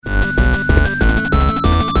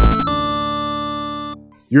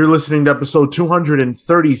You're listening to episode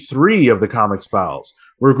 233 of the Comics Pals.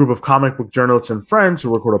 We're a group of comic book journalists and friends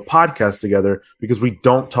who record a podcast together because we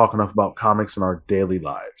don't talk enough about comics in our daily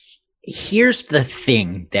lives. Here's the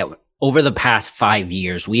thing that over the past 5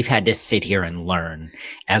 years, we've had to sit here and learn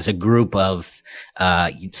as a group of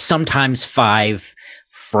sometimes 5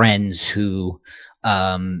 friends who,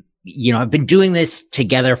 have been doing this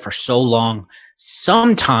together for so long.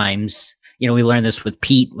 Sometimes, we learned this with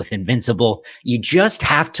Pete, with Invincible. You just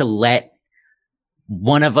have to let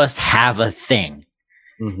one of us have a thing.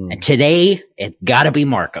 Mm-hmm. And today, it's got to be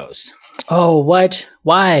Marco's. Oh, what?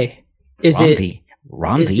 Why?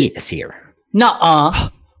 Ron V is here. Nuh-uh.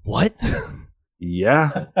 What?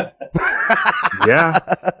 Yeah.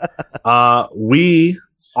 Yeah. We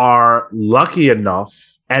are lucky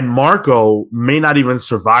enough, and Marco may not even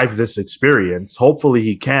survive this experience. Hopefully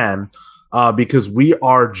he can, because we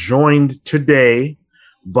are joined today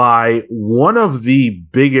by one of the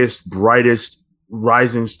biggest, brightest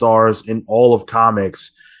rising stars in all of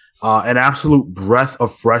comics, an absolute breath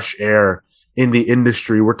of fresh air in the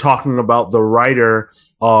industry. We're talking about the writer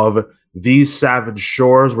of These Savage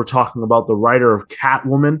Shores. We're talking about the writer of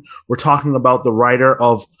Catwoman. We're talking about the writer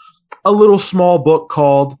of a little small book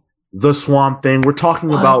called The Swamp Thing. We're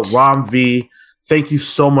talking about Ron V. Thank you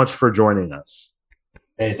so much for joining us.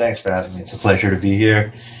 Hey, thanks for having me. It's a pleasure to be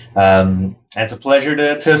here. It's a pleasure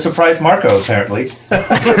to surprise Marco, apparently.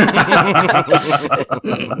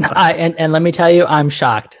 And let me tell you, I'm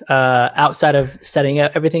shocked. Outside of setting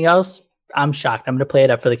up everything else, I'm shocked. I'm going to play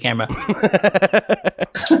it up for the camera.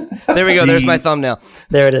 There we go. There's my thumbnail.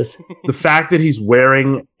 There it is. The fact that he's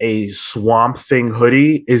wearing a Swamp Thing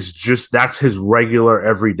hoodie is that's his regular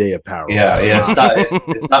everyday apparel. Yeah.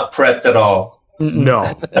 It's not prepped at all.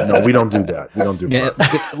 No, we don't do that. We don't do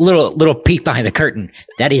that. Little peek behind the curtain.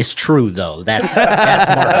 That is true, though. That's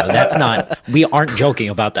Marco. That's not. We aren't joking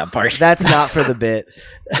about that part. That's not for the bit.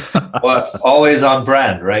 Well, always on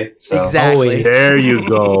brand, right? So. Exactly. Always. There you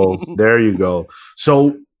go.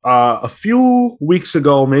 So a few weeks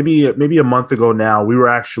ago, maybe a month ago now, we were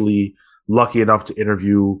actually lucky enough to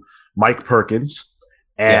interview Mike Perkins,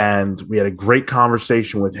 and we had a great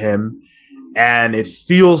conversation with him. And it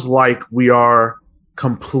feels like we are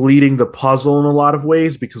completing the puzzle in a lot of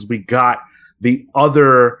ways because we got the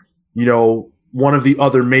other, one of the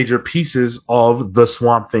other major pieces of the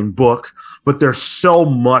Swamp Thing book. But there's so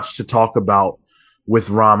much to talk about with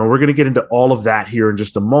Ram, and we're going to get into all of that here in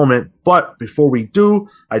just a moment. But before we do,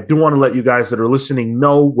 I do want to let you guys that are listening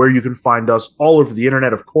know where you can find us all over the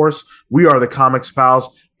internet. Of course, we are the Comics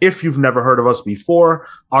Pals. If you've never heard of us before,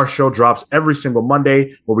 our show drops every single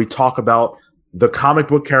Monday where we talk about the comic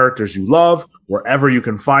book characters you love, wherever you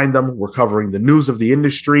can find them. We're covering the news of the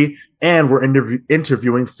industry, and we're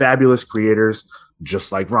interviewing fabulous creators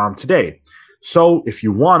just like Ram today. So if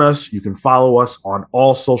you want us, you can follow us on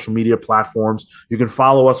all social media platforms. You can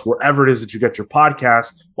follow us wherever it is that you get your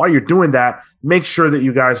podcasts. While you're doing that, make sure that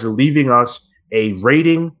you guys are leaving us a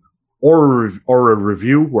rating or a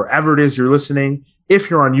review wherever it is you're listening. If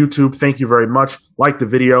you're on YouTube, thank you very much. Like the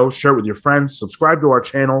video, share it with your friends, subscribe to our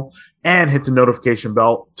channel, and hit the notification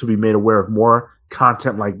bell to be made aware of more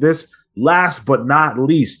content like this. Last but not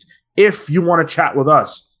least, if you want to chat with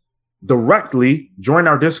us directly, join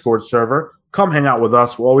our Discord server. Come hang out with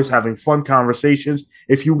us. We're always having fun conversations.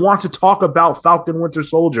 If you want to talk about Falcon Winter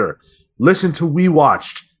Soldier, listen to We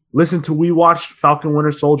Watched Falcon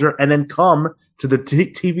Winter Soldier, and then come to the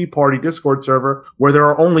TV Party Discord server where there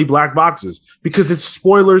are only black boxes because it's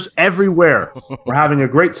spoilers everywhere. We're having a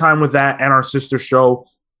great time with that and our sister show,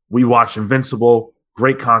 We Watch Invincible.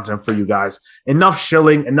 Great content for you guys. Enough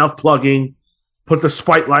shilling, enough plugging. Put the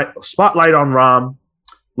spotlight on Ram.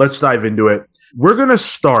 Let's dive into it. We're going to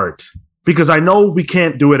start, because I know we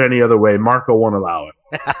can't do it any other way. Marco won't allow it.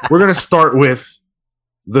 We're going to start with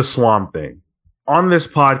the Swamp Thing. On this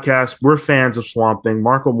podcast, we're fans of Swamp Thing,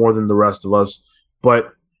 Marco more than the rest of us,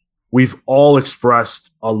 but we've all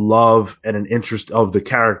expressed a love and an interest of the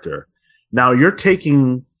character. Now, you're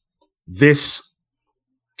taking this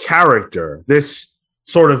character, this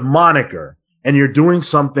sort of moniker, and you're doing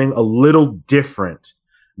something a little different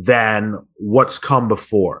than what's come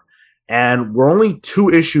before. And we're only 2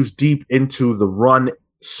 issues deep into the run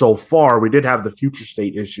so far. We did have the Future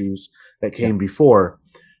State issues that came before.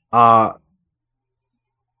 What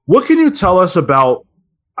can you tell us about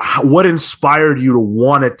what inspired you to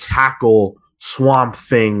want to tackle Swamp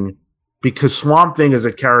Thing? Because Swamp Thing is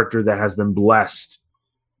a character that has been blessed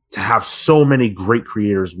to have so many great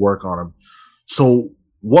creators work on him. So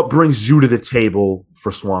what brings you to the table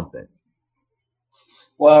for Swamp Thing?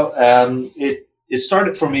 Well, it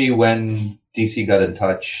started for me when DC got in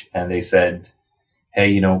touch and they said,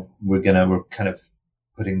 hey, we're kind of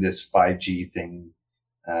putting this 5G thing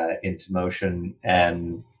into motion,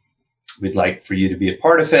 and we'd like for you to be a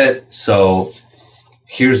part of it. So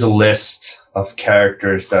here's a list of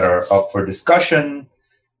characters that are up for discussion.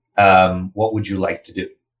 What would you like to do?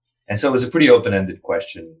 And so it was a pretty open-ended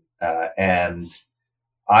question. And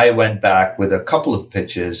I went back with a couple of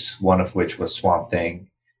pitches, one of which was Swamp Thing.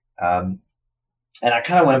 And I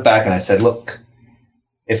kind of went back and I said, look,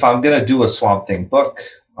 if I'm going to do a Swamp Thing book,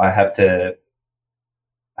 I have to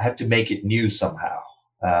make it new somehow.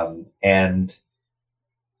 And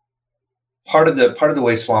part of the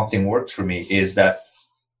way Swamp Thing works for me is that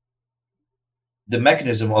the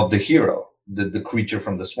mechanism of the hero, the creature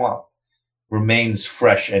from the swamp, remains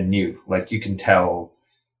fresh and new. Like, you can tell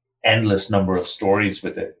endless number of stories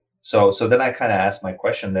with it. So then I kind of asked my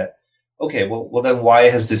question that, okay, well then why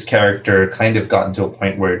has this character kind of gotten to a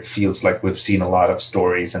point where it feels like we've seen a lot of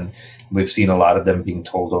stories and we've seen a lot of them being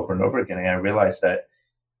told over and over again? And I realized that,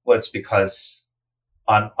 well, it's because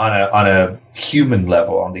on a human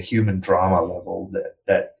level, on the human drama level,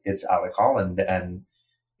 that it's Alec Holland. And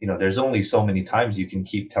there's only so many times you can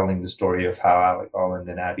keep telling the story of how Alec Holland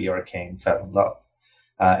and Abby Arcane fell in love.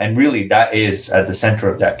 And really, that is at the center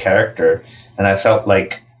of that character. And I felt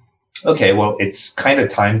like, okay, well, it's kind of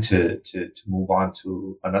time to move on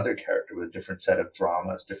to another character with a different set of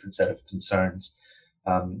dramas, different set of concerns.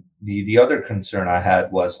 The other concern I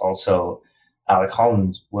had was also Alec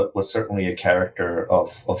Holland was certainly a character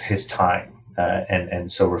of his time,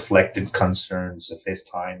 and so reflected concerns of his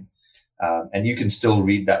time. And you can still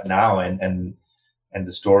read that now, and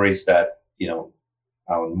the stories that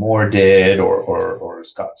Alan Moore did, or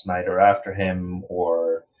Scott Snyder after him,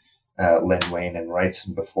 or Len Wein and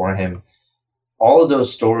Wrightson before him. All of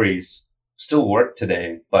those stories still work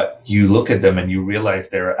today, but you look at them and you realize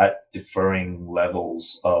they're at differing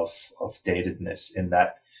levels of datedness, in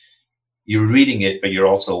that you're reading it, but you're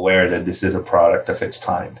also aware that this is a product of its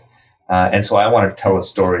time. And so I wanted to tell a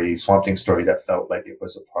story, Swamp Thing story, that felt like it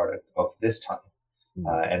was a product of this time.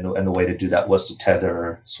 And the way to do that was to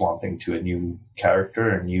tether Swamp Thing to a new character,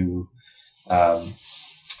 a new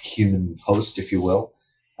human host, if you will.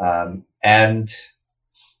 And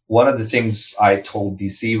one of the things I told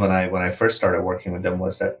DC when I first started working with them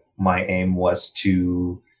was that my aim was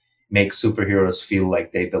to make superheroes feel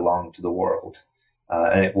like they belong to the world.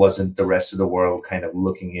 And it wasn't the rest of the world kind of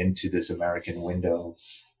looking into this American window.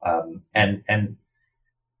 And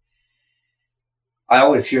I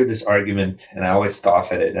always hear this argument, and I always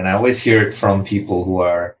scoff at it, and I always hear it from people who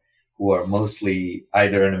are mostly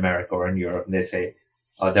either in America or in Europe, and they say,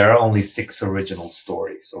 there are only 6 original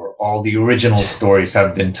stories, or all the original stories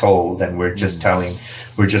have been told, and we're just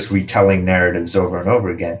retelling narratives over and over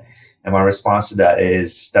again. And my response to that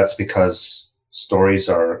is, that's because stories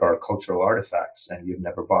are cultural artifacts, and you've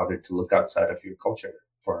never bothered to look outside of your culture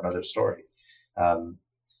for another story.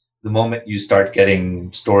 The moment you start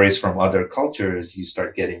getting stories from other cultures, you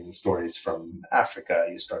start getting stories from Africa,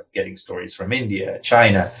 you start getting stories from India,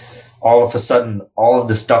 China, all of a sudden, all of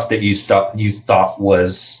the stuff that you thought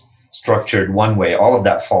was structured one way, all of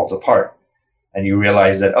that falls apart. And you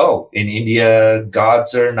realize that, in India,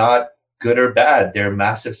 gods are not good or bad. They're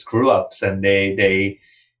massive screw ups, and they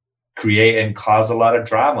create and cause a lot of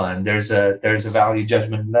drama. And there's a value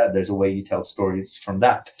judgment in that. There's a way you tell stories from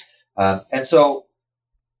that. And so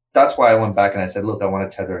that's why I went back and I said, look, I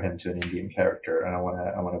want to tether him to an Indian character, and I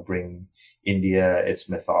want to bring India, its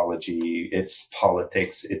mythology, its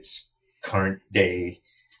politics, its current day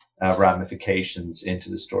ramifications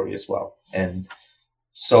into the story as well. And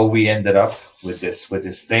so we ended up with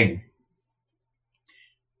this thing.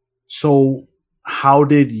 So how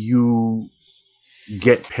did you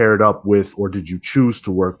get paired up with, or did you choose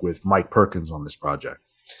to work with, Mike Perkins on this project?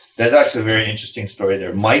 There's actually a very interesting story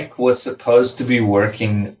there. Mike was supposed to be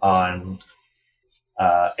working on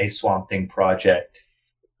a Swamp Thing project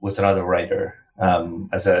with another writer,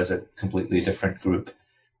 as a completely different group.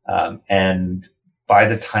 And by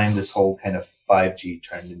the time this whole kind of 5G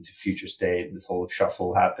turned into Future State, this whole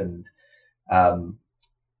shuffle happened,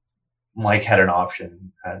 Mike had an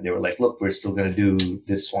option. And they were like, look, we're still going to do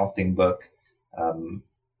this Swamp Thing book,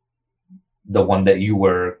 the one that you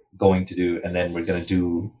were going to do, and then we're going to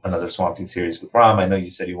do another Swamp Thing series with Ram. I know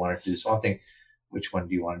you said you wanted to do Swamp Thing. Which one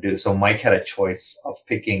do you want to do? So Mike had a choice of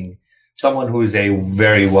picking someone who's a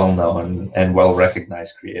very well-known and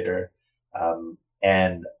well-recognized creator.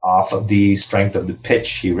 And off of the strength of the pitch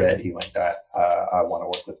he read, he went, I want to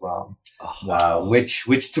work with Ram. Oh, wow.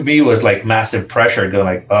 Which to me was like massive pressure, going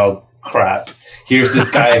like, oh crap, here's this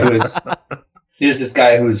guy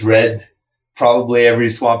who's read probably every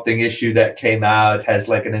Swamp Thing issue that came out, has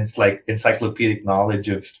like an encyclopedic knowledge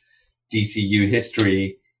of DCU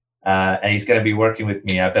history, and he's going to be working with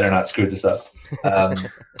me. I better not screw this up.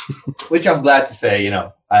 Which I'm glad to say,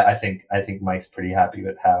 I think Mike's pretty happy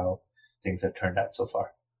with how things have turned out so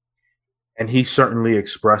far. And he certainly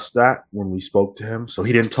expressed that when we spoke to him. So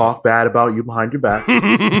he didn't talk bad about you behind your back.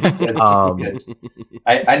 Good.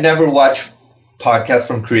 I never watch podcasts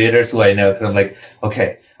from creators who I know, because I'm like,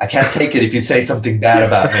 okay, I can't take it if you say something bad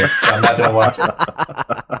about me, so I'm not going to watch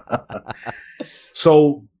it.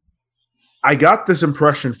 So I got this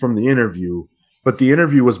impression from the interview, but the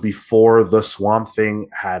interview was before the Swamp Thing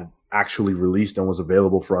had actually released and was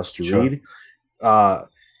available for us to read.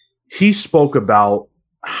 He spoke about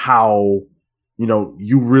how,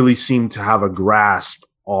 you really seem to have a grasp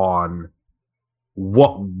on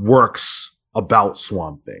what works about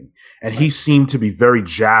Swamp Thing. And he seemed to be very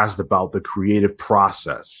jazzed about the creative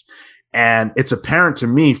process. And it's apparent to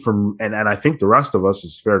me and I think the rest of us,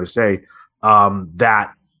 is fair to say,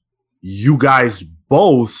 that you guys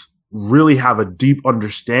both really have a deep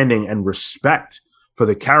understanding and respect for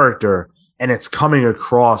the character, and it's coming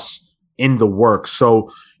across in the work.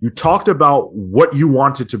 So you talked about what you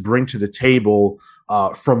wanted to bring to the table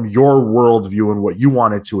from your worldview and what you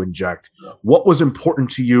wanted to inject. What was important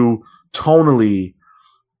to you tonally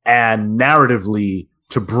and narratively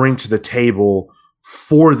to bring to the table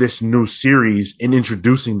for this new series in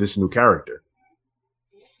introducing this new character?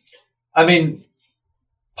 I mean,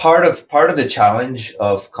 part of the challenge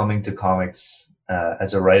of coming to comics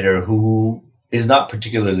as a writer who is not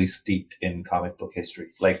particularly steeped in comic book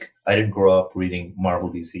history. Like, I didn't grow up reading Marvel,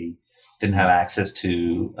 DC, didn't have access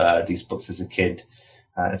to these books as a kid.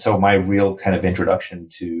 And so my real kind of introduction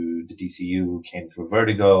to the DCU came through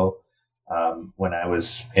Vertigo when I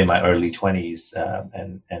was in my early 20s.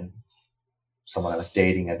 And someone I was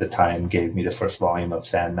dating at the time gave me the first volume of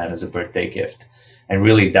Sandman as a birthday gift. And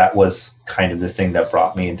really, that was kind of the thing that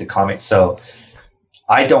brought me into comics. So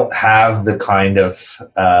I don't have the kind of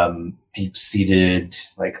deep-seated,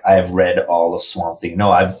 like, I've read all of Swamp Thing.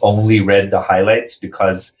 No, I've only read the highlights,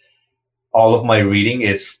 because all of my reading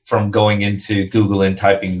is from going into Google and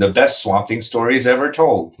typing the best Swamp Thing stories ever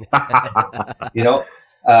told.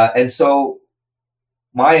 And so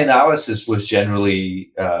my analysis was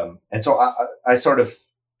generally, and so I sort of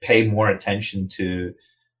pay more attention to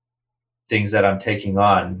things that I'm taking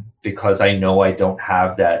on, because I know I don't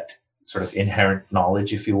have that sort of inherent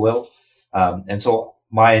knowledge, if you will. And so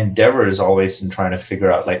my endeavor is always in trying to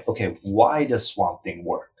figure out, like, okay, why does Swamp Thing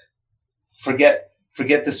work? Forget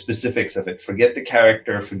the specifics of it. Forget the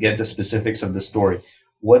character. Forget the specifics of the story.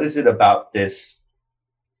 What is it about this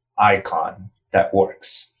icon that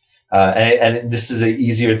works? And this is an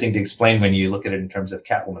easier thing to explain when you look at it in terms of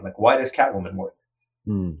Catwoman. Like, why does Catwoman work?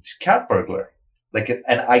 She's a cat burglar. Like an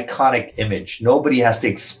iconic image. Nobody has to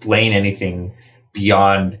explain anything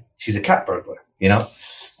beyond she's a cat burglar,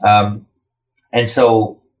 and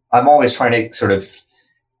so I'm always trying to sort of,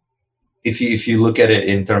 if you look at it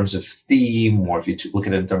in terms of theme, or if you look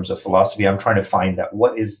at it in terms of philosophy, I'm trying to find that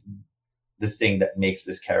what is the thing that makes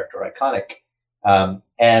this character iconic.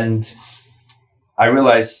 And I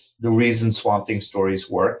realize the reason Swamp Thing stories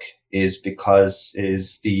work is because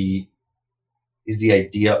is the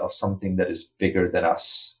idea of something that is bigger than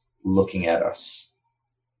us looking at us.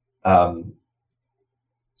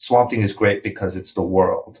 Swamp Thing is great because it's the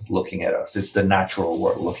world looking at us. It's the natural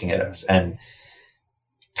world looking at us, and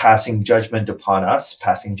passing judgment upon us,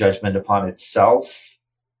 passing judgment upon itself,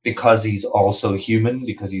 because he's also human,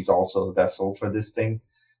 because he's also a vessel for this thing.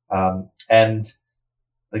 And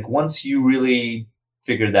like, once you really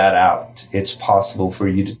figure that out, it's possible for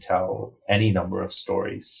you to tell any number of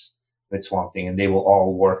stories with Swamp Thing, and they will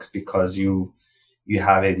all work because you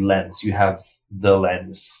have a lens. You have the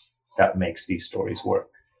lens that makes these stories work.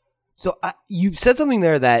 So you said something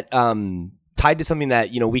there that tied to something that,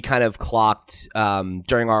 we kind of clocked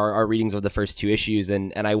during our readings of the first two issues.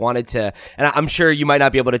 And I wanted to, and I'm sure you might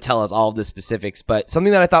not be able to tell us all of the specifics, but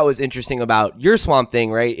something that I thought was interesting about your Swamp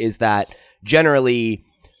Thing, right, is that generally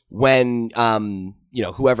when,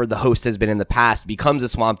 whoever the host has been in the past becomes a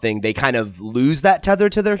Swamp Thing, they kind of lose that tether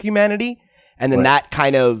to their humanity. And then that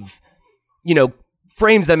kind of,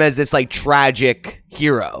 frames them as this like tragic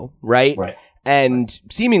hero, right? Right. And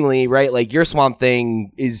seemingly, right, like your Swamp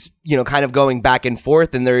Thing is, kind of going back and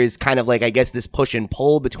forth, and there is kind of like, I guess, this push and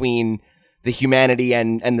pull between the humanity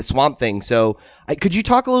and the Swamp Thing. So could you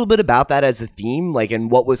talk a little bit about that as a theme, like,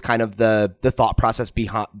 and what was kind of the thought process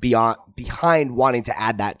behind wanting to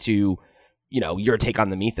add that to, your take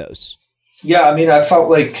on the mythos? Yeah, I mean, I felt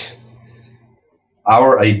like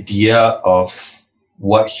our idea of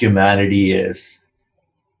what humanity is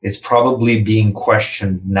probably being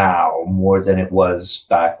questioned now more than it was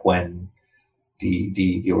back when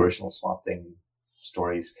the original Swamp Thing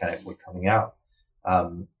stories kind of were coming out.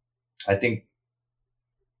 I think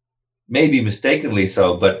maybe mistakenly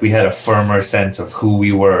so, but we had a firmer sense of who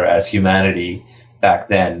we were as humanity back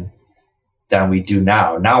then than we do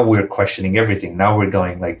now. Now we're questioning everything. Now we're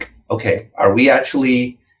going like, okay, are we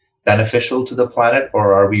actually beneficial to the planet,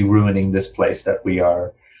 or are we ruining this place that we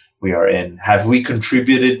are in? Have we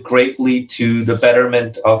contributed greatly to the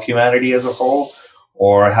betterment of humanity as a whole,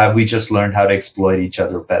 or have we just learned how to exploit each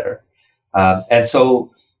other better? And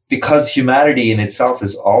so, because humanity in itself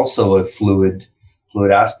is also a fluid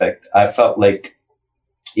aspect, I felt like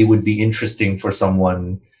it would be interesting for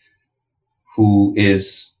someone who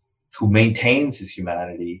maintains his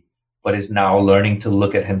humanity, but is now learning to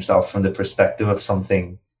look at himself from the perspective of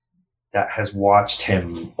something that has watched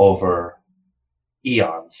him over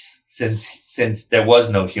eons. Since there was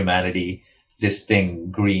no humanity, this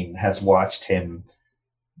thing, Green, has watched him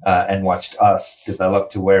and watched us develop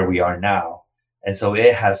to where we are now. And so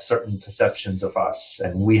it has certain perceptions of us,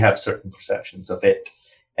 and we have certain perceptions of it.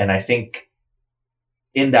 And I think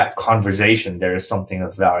in that conversation, there is something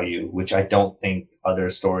of value, which I don't think other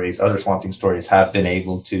Swamp Thing stories have been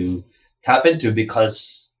able to tap into,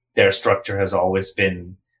 because their structure has always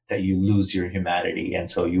been that you lose your humanity, and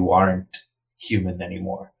so you aren't human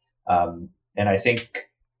anymore. And I think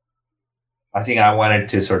I wanted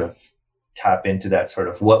to sort of tap into that sort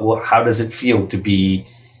of how does it feel to be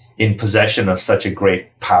in possession of such a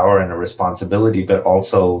great power and a responsibility, but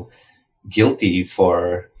also guilty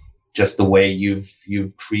for just the way you've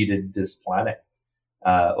treated this planet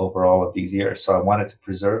over all of these years. So I wanted to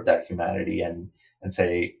preserve that humanity and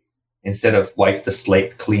say, instead of wipe the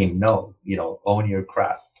slate clean, no, own your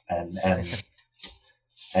crap and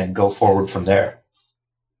go forward from there.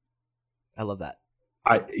 I love that.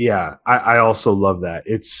 I also love that.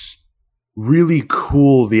 It's really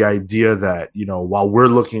cool, the idea that, while we're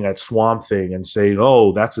looking at Swamp Thing and saying,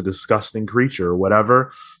 oh, that's a disgusting creature or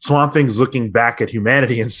whatever, Swamp Thing's looking back at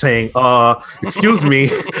humanity and saying, excuse me,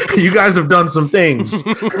 you guys have done some things.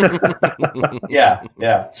 Yeah.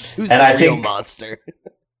 Who's and the I real think monster?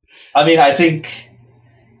 I mean, I think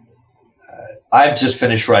I've just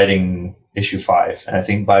finished writing issue 5, and I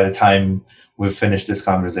think by the time we've finished this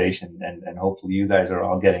conversation, and hopefully you guys are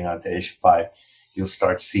all getting onto issue 5, you'll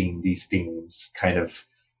start seeing these themes kind of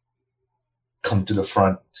come to the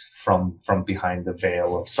front from behind the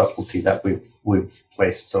veil of subtlety that we've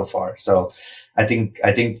placed so far. So I think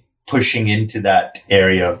pushing into that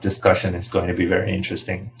area of discussion is going to be very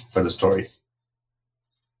interesting for the stories.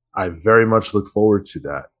 I very much look forward to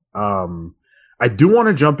that. I do want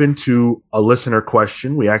to jump into a listener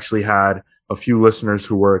question. We actually had a few listeners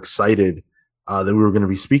who were excited that we were going to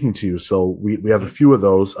be speaking to you. So we have a few of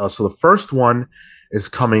those. So the first one is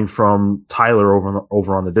coming from Tyler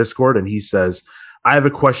over on the Discord. And he says, I have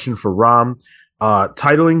a question for Ram.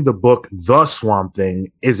 Titling the book The Swamp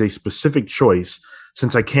Thing is a specific choice,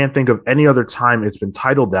 since I can't think of any other time it's been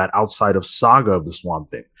titled that outside of Saga of the Swamp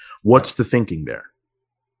Thing. What's the thinking there?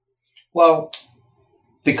 Well,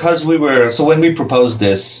 because when we proposed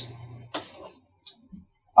this,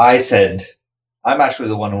 I said, I'm actually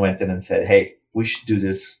the one who went in and said, hey, we should do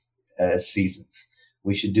this as seasons.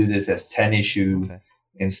 We should do this as 10-issue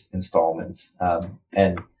installments.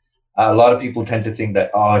 And a lot of people tend to think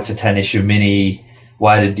that, it's a 10-issue mini.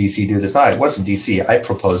 Why did DC do this? No, it wasn't DC. I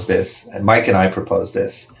proposed this, and Mike and I proposed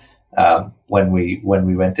this when we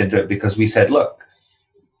went into it, because we said, look,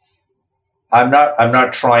 I'm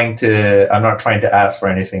not trying to ask for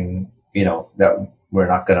anything, that we're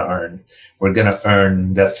not going to earn. We're going to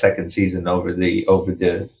earn that second season over the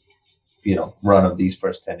run of these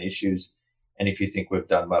first 10 issues. And if you think we've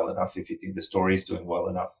done well enough, if you think the story is doing well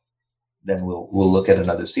enough, then we'll look at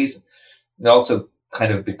another season. It also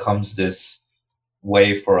kind of becomes this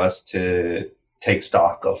way for us to take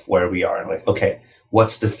stock of where we are and like, okay,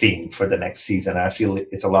 what's the theme for the next season? I feel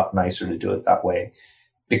it's a lot nicer to do it that way,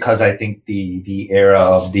 because I think the era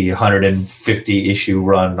of the 150 issue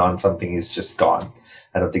run on something is just gone.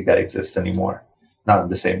 I don't think that exists anymore. Not in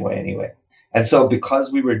the same way anyway. And so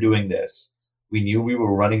because we were doing this, we knew we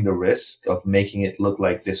were running the risk of making it look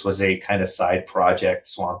like this was a kind of side project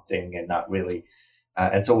Swamp Thing and not really.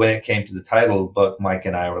 And so when it came to the title, both Mike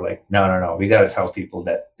and I were like, no, we got to tell people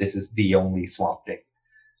that this is the only Swamp Thing.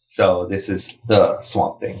 So this is the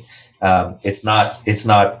Swamp Thing. It's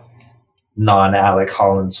not non-Alec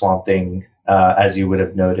Holland Swamp Thing, as you would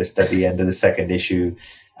have noticed at the end of the second issue.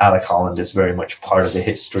 Alec Holland is very much part of the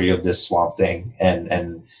history of this Swamp Thing,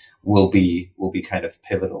 and will be kind of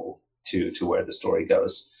pivotal to where the story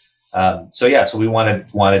goes. So we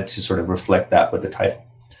wanted to sort of reflect that with the title.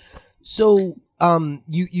 So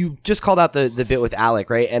you just called out the bit with Alec,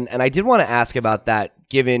 right? And I did want to ask about that,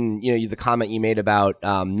 given the comment you made about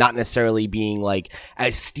not necessarily being like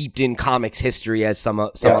as steeped in comics history as some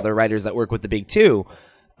other writers that work with the big two.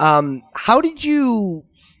 How did you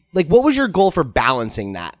what was your goal for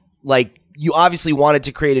balancing that? Like, you obviously wanted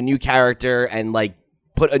to create a new character and like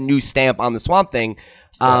put a new stamp on the Swamp Thing.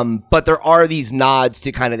 But there are these nods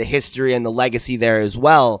to kind of the history and the legacy there as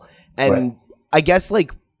well. And I guess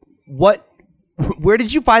where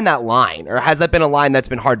did you find that line, or has that been a line that's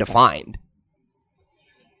been hard to find?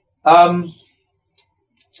 I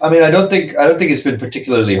mean, I don't think it's been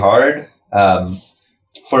particularly hard.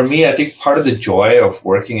 For me, I think part of the joy of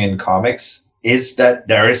working in comics is that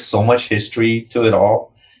there is so much history to it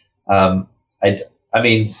all. I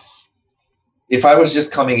mean, if I was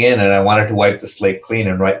just coming in and I wanted to wipe the slate clean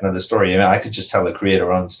and write another story, I mean, I could just tell a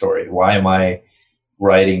creator-owned story. Why am I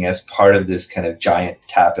writing as part of this kind of giant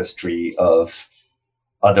tapestry of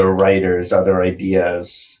other writers, other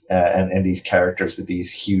ideas, and these characters with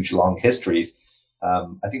these huge, long histories?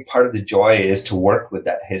 I think part of the joy is to work with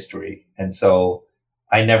that history. And so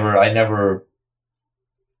it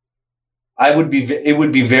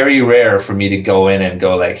would be very rare for me to go in and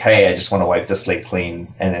go like, hey, I just want to wipe the slate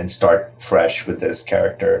clean and then start fresh with this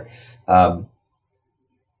character. I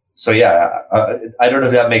don't know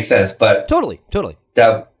if that makes sense, but totally.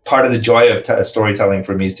 That part of the joy of storytelling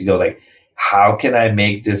for me is to go like, how can I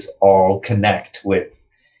make this all connect with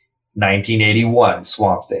 1981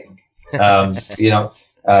 Swamp Thing? And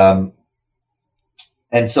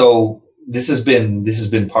so this has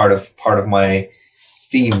been part of my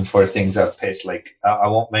theme for things I've pitched. Like, I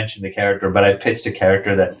won't mention the character, but I pitched a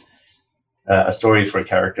character a story for a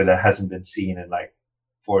character that hasn't been seen in like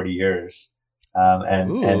 40 years.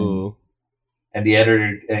 And the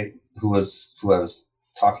editor who I was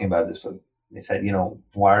talking about this with, they said,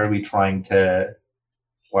 why are we trying to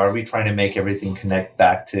make everything connect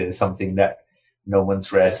back to something that no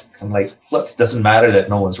one's read? I'm like, look, it doesn't matter that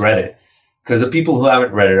no one's read it, because the people who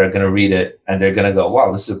haven't read it are going to read it and they're going to go,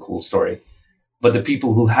 wow, this is a cool story. But the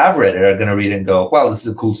people who have read it are going to read it and go, wow, this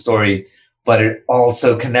is a cool story, but it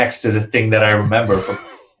also connects to the thing that I remember from.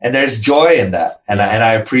 And there's joy in that. And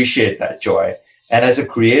I appreciate that joy. And as a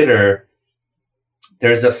creator,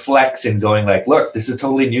 there's a flex in going like, look, this is a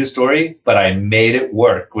totally new story, but I made it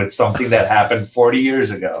work with something that happened 40 years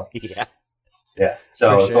ago. Yeah.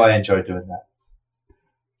 So I enjoy doing that.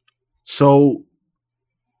 So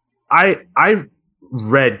I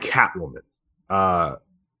read Catwoman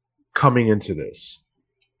coming into this,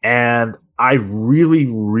 and I really,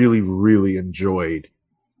 really, really enjoyed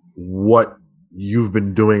what you've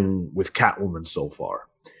been doing with Catwoman so far.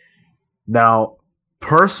 Now,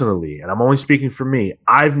 personally, and I'm only speaking for me,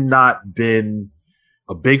 I've not been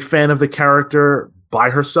a big fan of the character by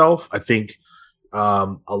herself. I think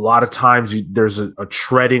a lot of times there's a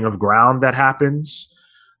treading of ground that happens.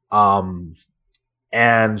 And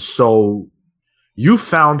so you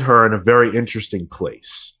found her in a very interesting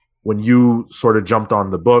place when you sort of jumped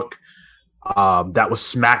on the book. That was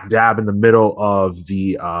smack dab in the middle of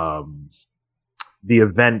the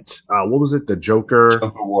event. What was it? The Joker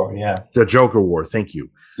War. Yeah. The Joker War. Thank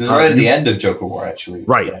you. It was right at the end of Joker War, actually.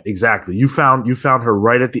 Right. Yeah. Exactly. You found her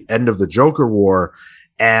right at the end of the Joker War,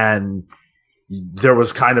 and there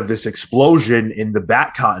was kind of this explosion in the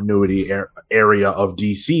Bat continuity area of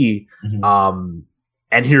DC. Mm-hmm.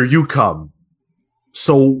 And here you come.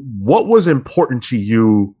 So what was important to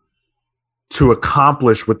you to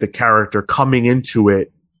accomplish with the character coming into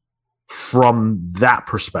it from that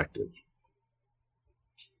perspective?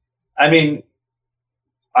 I mean,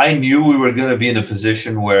 I knew we were going to be in a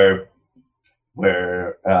position where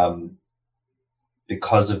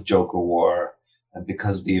because of Joker War and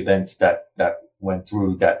because of the events that went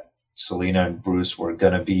through, that Selina and Bruce were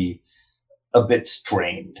going to be a bit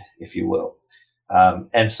strained, if you will.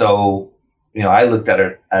 And so, I looked at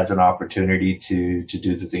it as an opportunity to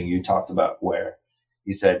do the thing you talked about, where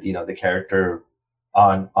you said, the character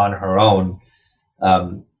on her own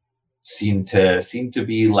seemed to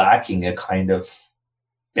be lacking a kind of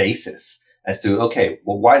basis as to, okay,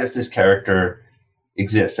 well, why does this character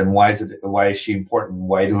exist, and why is she important?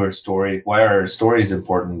 Why are her stories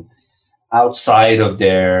important outside of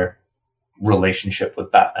their relationship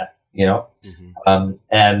with Batman? Mm-hmm.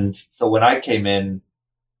 And so when I came in,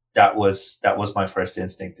 that was my first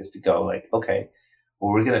instinct, is to go like, okay,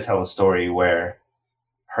 well, we're going to tell a story where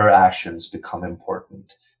her actions become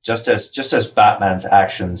important, just as Batman's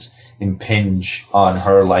actions impinge on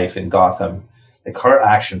her life in Gotham. Like, her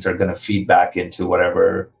actions are going to feed back into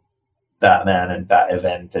whatever Batman and Bat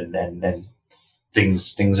Event and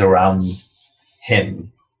things around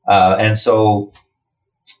him. And so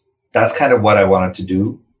that's kind of what I wanted to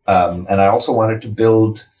do. And I also wanted to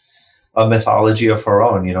build a mythology of her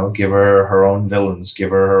own, give her own villains,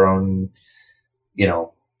 give her own,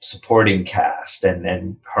 supporting cast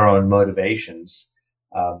and her own motivations.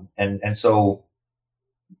 And so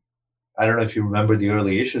I don't know if you remember the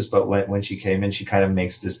early issues, but when she came in, she kind of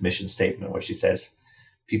makes this mission statement where she says,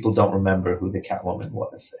 people don't remember who the Catwoman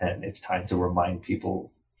was, and it's time to remind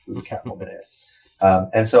people who the Catwoman is.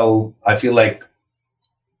 And so I feel like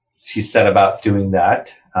she set about doing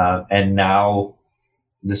that. And now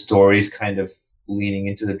the story is kind of leaning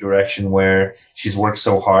into the direction where she's worked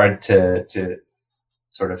so hard to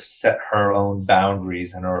sort of set her own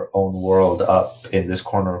boundaries and her own world up in this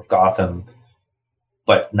corner of Gotham.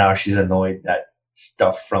 But now she's annoyed that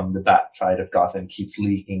stuff from the Bat side of Gotham keeps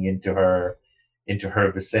leaking into her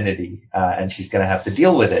vicinity, and she's going to have to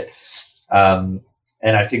deal with it. And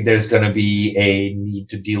I think there's going to be a need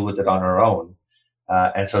to deal with it on her own.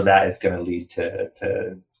 And so that is going to lead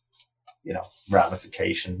to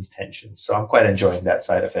ramifications, tensions. So I'm quite enjoying that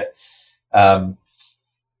side of it. And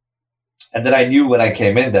then I knew when I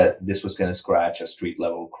came in that this was going to scratch a street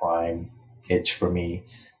level crime itch for me.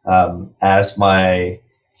 There's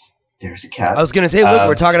a cat. I was going to say, look,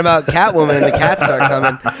 we're talking about Catwoman and the cats start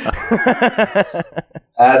coming.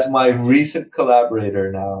 As my recent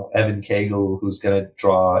collaborator now, Evan Cagle, who's going to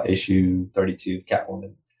draw issue 32 of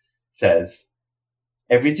Catwoman, says,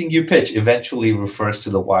 everything you pitch eventually refers to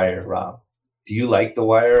The Wire, Ram. Do you like The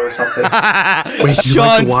Wire or something? Wait,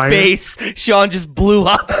 Sean's like face. Sean just blew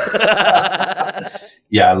up.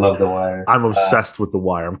 Yeah, I love The Wire. I'm obsessed with The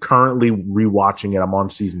Wire. I'm currently rewatching it. I'm on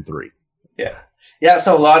season 3. Yeah.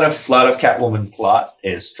 So a lot of Catwoman plot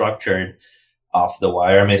is structured off The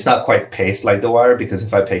Wire. I mean, it's not quite paced like The Wire, because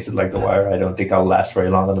if I pace it like The Wire, I don't think I'll last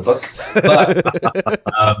very long on the book.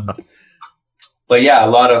 But yeah,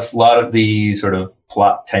 a lot of the sort of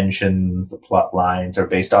plot tensions, the plot lines are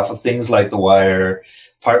based off of things like The Wire,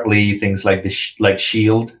 partly things like like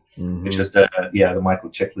Shield, Mm-hmm. which is the Michael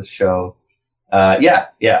Chiklis show.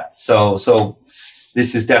 So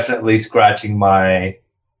this is definitely scratching my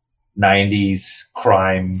 90s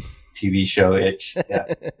crime TV show itch. Yeah.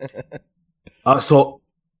 So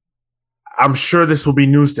I'm sure this will be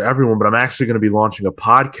news to everyone, but I'm actually going to be launching a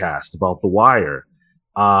podcast about The Wire.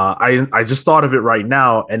 I just thought of it right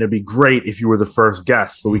now, and it'd be great if you were the first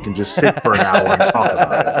guest, so we can just sit for an hour and talk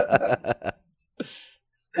about it.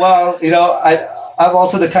 Well, I'm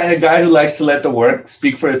also the kind of guy who likes to let the work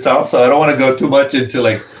speak for itself, so I don't want to go too much into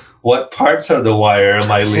like what parts of The Wire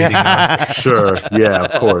am I leading on. Sure, yeah,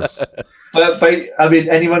 of course. But I mean,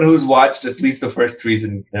 anyone who's watched at least the first three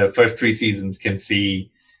seasons can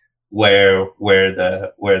see where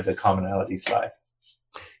the commonalities lie.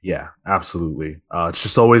 Yeah, absolutely. It's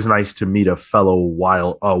just always nice to meet a fellow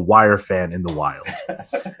Wire fan in the wild.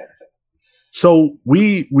 So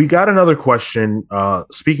we got another question.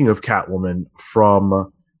 Speaking of Catwoman,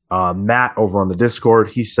 from Matt over on the Discord.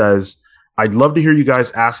 He says, I'd love to hear you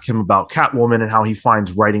guys ask him about Catwoman and how he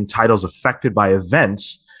finds writing titles affected by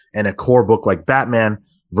events and a core book like Batman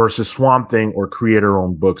versus Swamp Thing or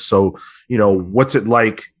creator-owned books. So, what's it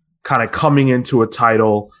like kind of coming into a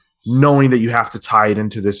title, knowing that you have to tie it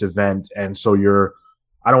into this event? And so you're,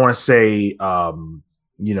 I don't want to say,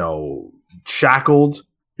 shackled,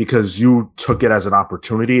 because you took it as an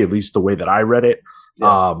opportunity, at least the way that I read it.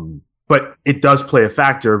 Yeah. But it does play a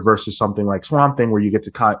factor versus something like Swamp Thing, where you get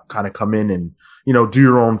to kind of come in and, do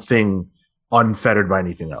your own thing unfettered by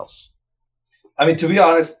anything else. I mean, to be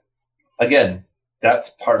honest, again, that's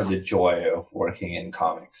part of the joy of working in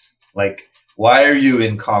comics. Like, why are you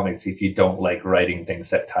in comics if you don't like writing things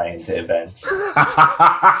that tie into events?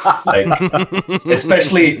 Like,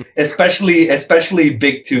 especially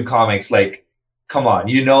big two comics. Like, come on,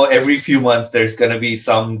 every few months there's going to be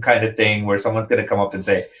some kind of thing where someone's going to come up and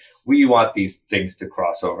say, we want these things to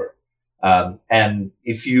cross over. And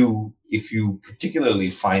if you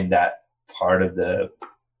particularly find that part of the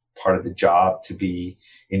job to be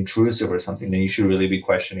intrusive or something, then you should really be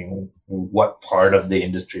questioning what part of the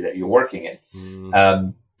industry that you're working in.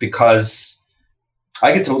 Because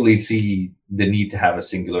I could totally see the need to have a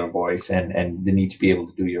singular voice and the need to be able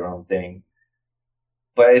to do your own thing.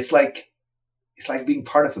 But it's like being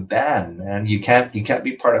part of a band, man. You can't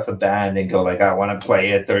be part of a band and go like, I want to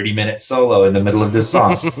play a 30-minute solo in the middle of this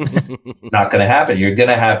song. Not going to happen. You're going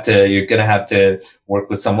to have to work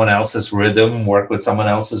with someone else's rhythm, work with someone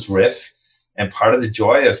else's riff, And part of the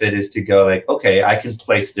joy of it is to go like, okay, I can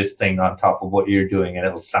place this thing on top of what you're doing and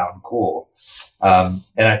it'll sound cool. And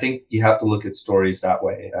I think you have to look at stories that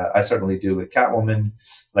way. I certainly do with Catwoman.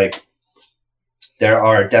 Like, there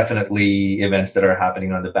are definitely events that are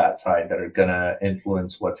happening on the bad side that are going to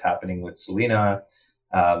influence what's happening with Selena.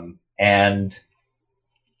 And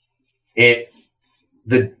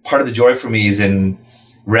the part of the joy for me is in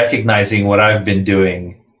recognizing what I've been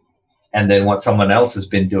doing and then what someone else has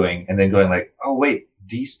been doing, and then going like, oh wait,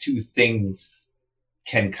 these two things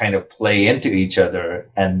can kind of play into each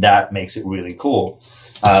other, and that makes it really cool.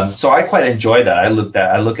 So I quite enjoy that. I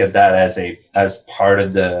look at that as part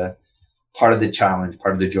of the challenge,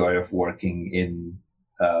 part of the joy of working in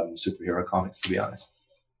superhero comics, to be honest.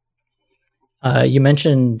 You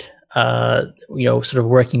mentioned sort of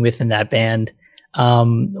working within that band.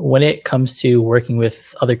 When it comes to working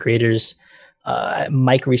with other creators,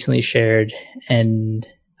 Mike recently shared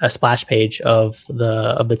a splash page of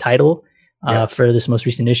the title for this most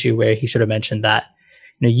recent issue, where he sort of mentioned that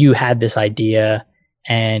you had this idea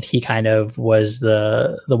and he kind of was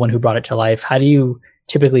the one who brought it to life. How do you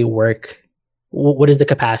typically work? What is the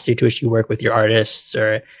capacity to which you work with your artists?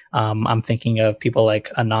 Or I'm thinking of people like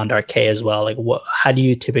Anand RK as well. Like, how do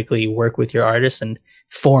you typically work with your artists and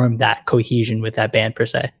form that cohesion with that band per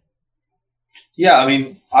se? Yeah, I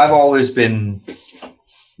mean, I've always been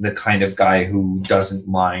the kind of guy who doesn't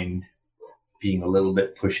mind being a little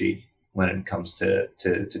bit pushy when it comes to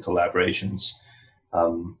collaborations.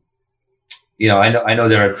 I know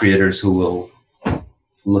there are creators who will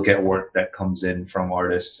look at work that comes in from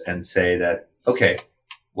artists and say that, okay,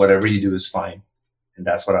 whatever you do is fine, and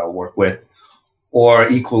that's what I'll work with. Or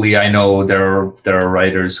equally, I know there are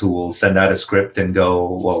writers who will send out a script and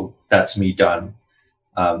go, well, that's me done.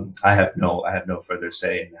 I have no further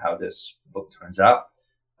say in how this book turns out.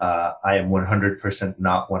 I am 100%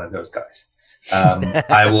 not one of those guys.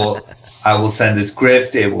 I will send a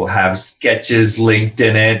script. It will have sketches linked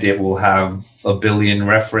in it. It will have a billion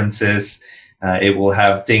references. It will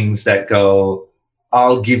have things that go,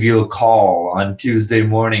 I'll give you a call on Tuesday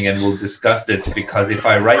morning and we'll discuss this, because if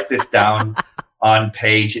I write this down on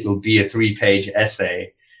page, it'll be a 3-page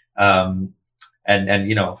essay. And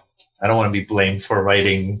I don't want to be blamed for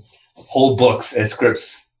writing whole books as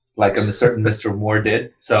scripts like a certain Mr. Moore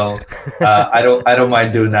did. So I don't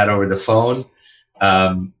mind doing that over the phone.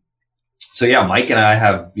 So yeah, Mike and I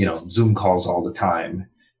have Zoom calls all the time.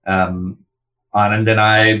 And then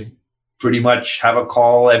I pretty much have a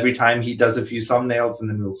call every time he does a few thumbnails, and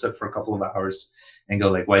then we'll sit for a couple of hours and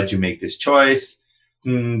go like, why did you make this choice?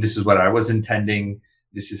 This is what I was intending.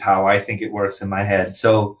 This is how I think it works in my head.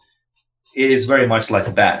 So it is very much like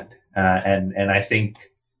a band. And I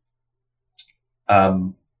think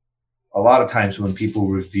a lot of times when people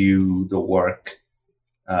review the work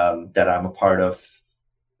that I'm a part of,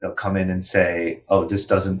 they'll come in and say, oh, this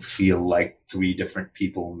doesn't feel like 3 different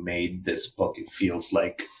people made this book. It feels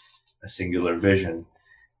like a singular vision.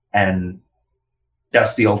 And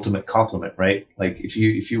that's the ultimate compliment, right? Like if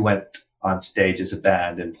you went on stage as a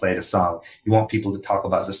band and played a song, you want people to talk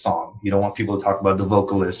about the song. You don't want people to talk about the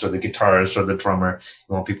vocalist or the guitarist or the drummer.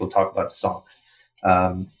 You want people to talk about the song.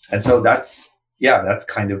 And so that's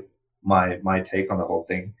kind of my take on the whole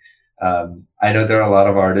thing. I know there are a lot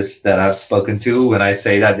of artists that I've spoken to. When I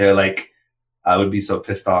say that, they're like, I would be so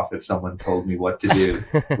pissed off if someone told me what to do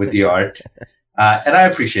with the art. And I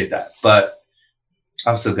appreciate that, but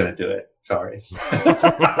I'm still going to do it. Sorry.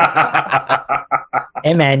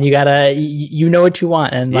 Hey man, you gotta, you know what you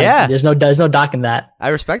want, and there's no docking that. I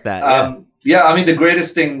respect that. I mean, the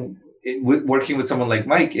greatest thing working with someone like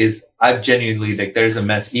Mike is I've genuinely, like, there's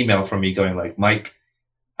a email from me going like, Mike,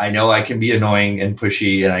 I know I can be annoying and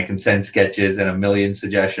pushy and I can send sketches and a million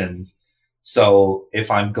suggestions. So if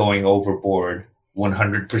I'm going overboard,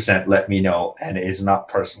 100% let me know. And it is not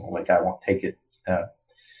personal. Like, I won't take it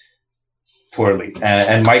poorly.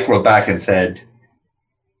 And Mike wrote back and said,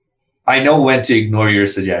 I know when to ignore your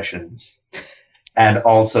suggestions. And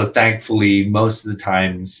also, thankfully, most of the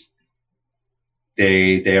times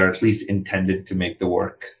they are at least intended to make the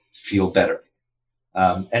work feel better.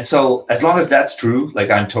 And so as long as that's true, like,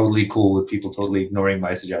 I'm totally cool with people totally ignoring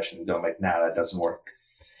my suggestion and going like, nah, that doesn't work.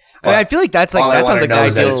 I feel like that sounds like an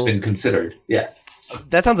ideal. That it's been considered. Yeah.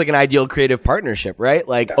 That sounds like an ideal creative partnership, right?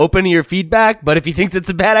 Like, open to your feedback, but if he thinks it's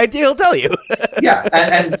a bad idea, he'll tell you. Yeah.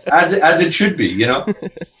 And as it should be, you know?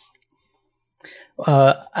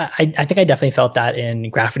 I think I definitely felt that in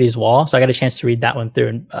Graffiti's Wall. So I got a chance to read that one through,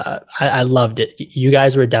 and I loved it. You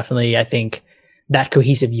guys were definitely, I think, that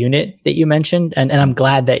cohesive unit that you mentioned. And I'm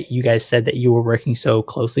glad that you guys said that you were working so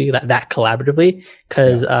closely, that collaboratively,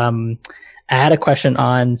 because I had a question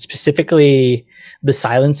on specifically the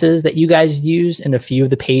silences that you guys use in a few of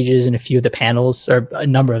the pages and a few of the panels, or a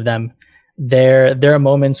number of them. There are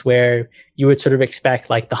moments where you would sort of expect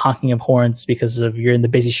like the honking of horns because of you're in the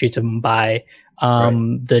busy streets of Mumbai,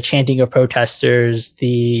 the chanting of protesters,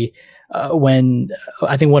 the when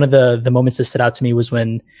I think one of the moments that stood out to me was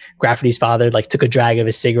when Graffiti's father like took a drag of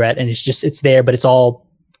his cigarette, and it's there, but it's all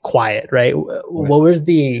quiet, right? What was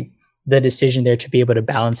the decision there to be able to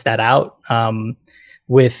balance that out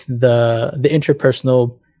with the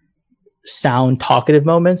interpersonal sound talkative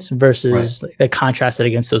moments versus like contrasted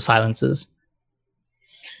against those silences?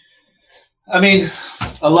 I mean,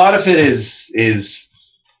 a lot of it is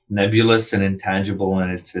nebulous and intangible,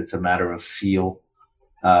 and it's a matter of feel.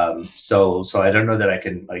 So I don't know that I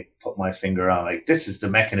can like put my finger on like this is the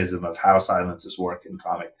mechanism of how silences work in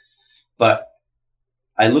comic, but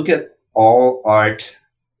I look at all art,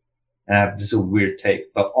 and this is a weird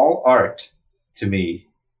take, but all art to me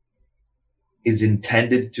is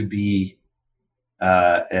intended to be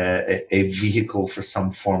a vehicle for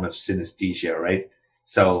some form of synesthesia, right?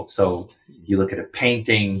 So you look at a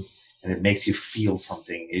painting and it makes you feel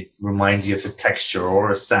something. It reminds you of a texture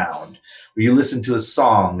or a sound. Or you listen to a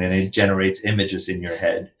song and it generates images in your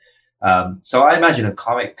head. So I imagine a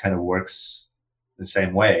comic kind of works the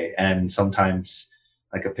same way. And sometimes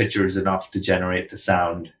like a picture is enough to generate the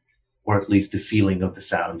sound, or at least the feeling of the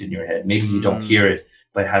sound in your head. Maybe you don't hear it,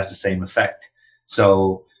 but it has the same effect.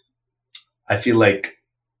 So I feel like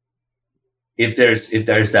if there's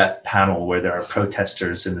that panel where there are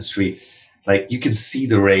protesters in the street, like you can see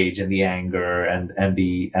the rage and the anger and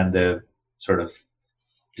the sort of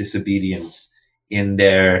disobedience in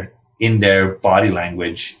their body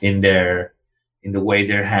language, in the way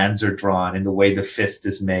their hands are drawn, in the way the fist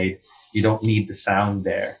is made. You don't need the sound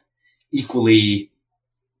there. Equally,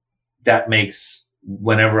 that makes,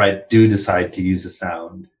 whenever I do decide to use a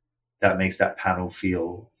sound, that makes that panel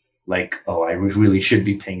feel like, oh, I really should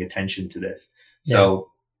be paying attention to this. Yeah.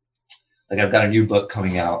 So like I've got a new book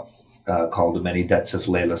coming out called The Many Deaths of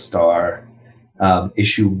Laila Starr,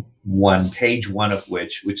 issue 1, page 1 of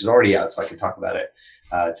which is already out, so I can talk about it.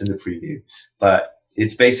 It's in the preview, but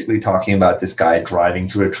it's basically talking about this guy driving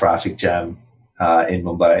through a traffic jam in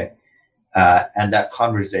Mumbai. And that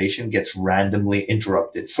conversation gets randomly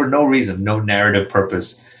interrupted for no reason, no narrative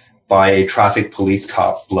purpose, by a traffic police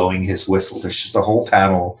cop blowing his whistle. There's just a whole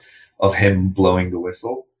panel of him blowing the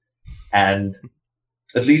whistle. And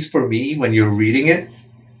at least for me, when you're reading it,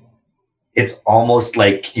 it's almost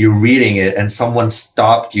like you're reading it and someone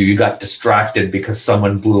stopped you. You got distracted because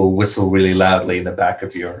someone blew a whistle really loudly in the back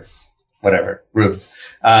of your whatever room.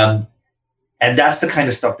 And that's the kind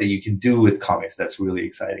of stuff that you can do with comics. That's really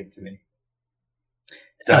exciting to me.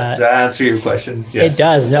 Does that answer your question? Yeah. It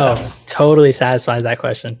does. No, totally satisfies that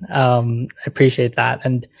question. I appreciate that.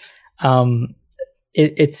 And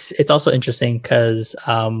it's also interesting because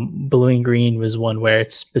Blue and Green was one where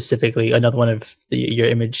it's specifically another one of your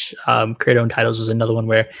image creator-owned titles was another one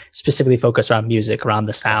where specifically focused around music, around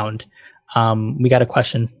the sound. We got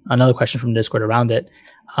another question from Discord around it.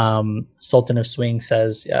 Sultan of Swing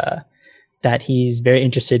says that he's very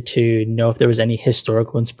interested to know if there was any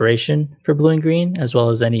historical inspiration for Blue and Green, as well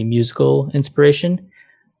as any musical inspiration,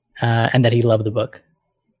 and that he loved the book.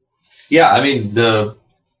 Yeah, I mean,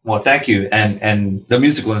 well, thank you. And the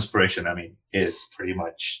musical inspiration, I mean, is pretty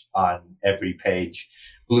much on every page.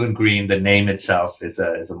 Blue and Green, the name itself is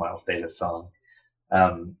a Miles Davis song.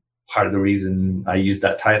 Part of the reason I used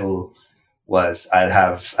that title was I'd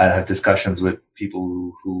have discussions with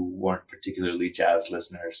people who weren't particularly jazz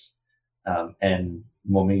listeners. And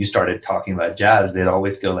when you started talking about jazz, they'd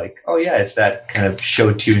always go like, oh yeah, it's that kind of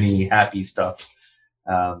show tuney, happy stuff.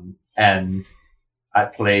 And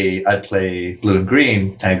I'd play Blue and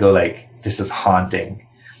Green and I go like, this is haunting.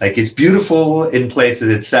 Like it's beautiful in places,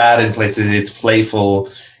 it's sad in places, it's playful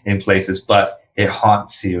in places, but it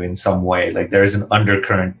haunts you in some way. Like there's an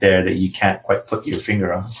undercurrent there that you can't quite put your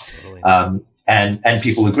finger on. Totally. And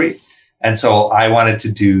people agree. And so I wanted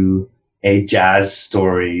to do a jazz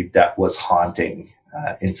story that was haunting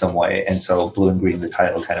in some way. And so Blue and Green, the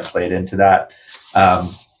title kind of played into that.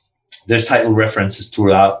 There's title references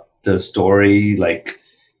throughout the story, like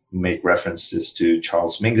make references to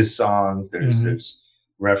Charles Mingus songs. There's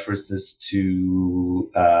references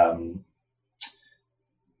to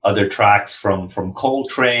other tracks from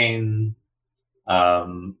Coltrane.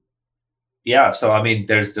 Yeah, so I mean,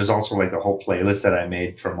 there's also like a whole playlist that I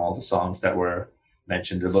made from all the songs that were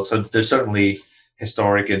mentioned in the book. So there's certainly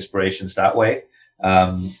historic inspirations that way.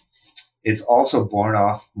 It's also born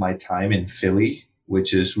off my time in Philly,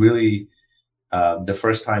 which is really the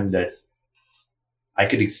first time that I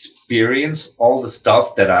could experience all the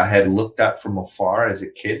stuff that I had looked at from afar as a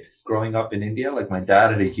kid growing up in India. Like my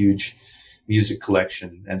dad had a huge music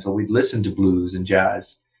collection, and so we'd listen to blues and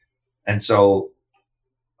jazz. And so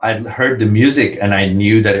I'd heard the music and I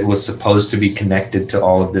knew that it was supposed to be connected to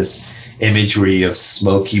all of this imagery of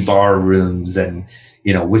smoky bar rooms and,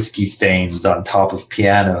 you know, whiskey stains on top of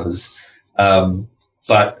pianos.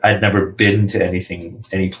 But I'd never been to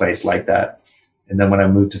any place like that. And then when I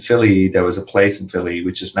moved to Philly, there was a place in Philly,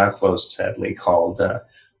 which is now closed, sadly, called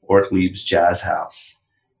Ortlieb's Jazz House.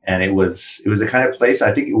 And it was the kind of place,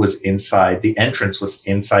 I think it was inside, the entrance was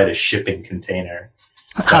inside a shipping container.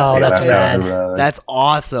 Oh, that's rad. That's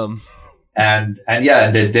awesome. And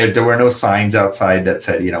there were no signs outside that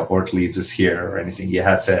said, you know, Ortlieb's is here or anything. You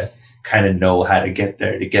had to kind of know how to get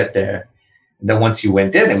there to get there. And then once you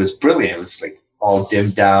went in, it was brilliant. It was like all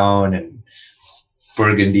dimmed down and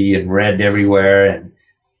burgundy and red everywhere. And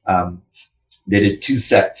they did 2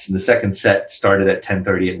 sets. And the second set started at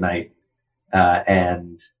 10:30 at night.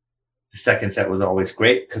 And the second set was always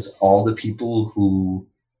great because all the people who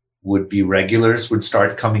would be regulars would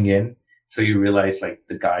start coming in. So you realize like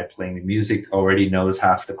the guy playing the music already knows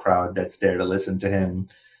half the crowd that's there to listen to him.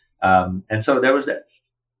 And so there was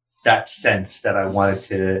that sense that I wanted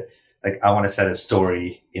to, like, I want to set a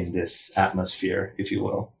story in this atmosphere, if you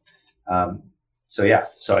will.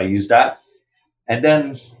 So I used that. And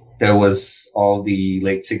then there was all the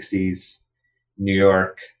late 60s, New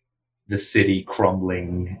York, the city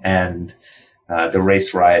crumbling, and the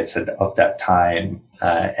race riots of that time,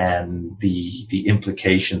 and the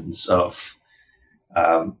implications of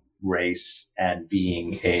race and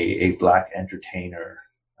being a black entertainer,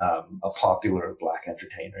 a popular black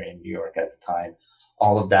entertainer in New York at the time.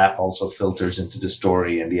 All of that also filters into the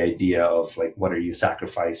story and the idea of like, what are you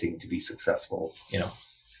sacrificing to be successful, you know?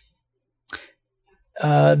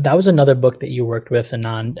 That was another book that you worked with,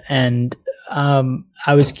 Anand. And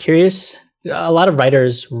I was curious, a lot of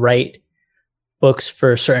writers write books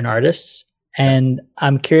for certain artists. And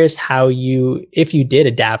I'm curious how if you did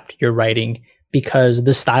adapt your writing, because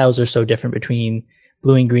the styles are so different between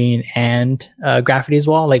Blue and Green and Graffiti as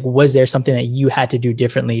well. Like, was there something that you had to do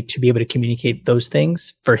differently to be able to communicate those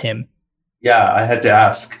things for him? Yeah, I had to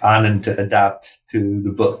ask Anand to adapt to the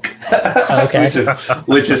book, okay.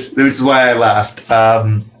 which is why I laughed.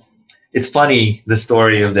 It's funny, the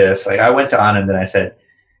story of this. Like, I went to Anand and I said,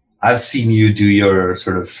 I've seen you do your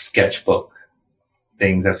sort of sketchbook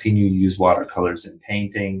things. I've seen you use watercolors in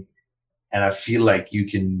painting, and I feel like you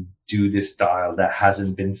can do this style that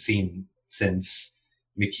hasn't been seen since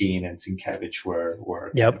McKean and Sienkiewicz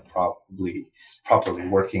were yep. properly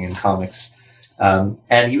working in comics.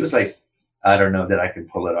 And he was like, I don't know that I can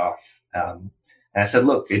pull it off. And I said,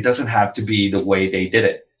 look, it doesn't have to be the way they did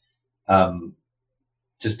it.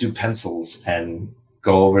 Just do pencils and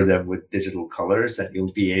go over them with digital colors and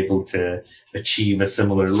you'll be able to achieve a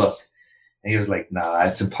similar look. And he was like, nah,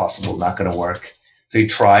 it's impossible, not going to work. So he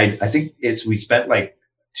tried. I think we spent like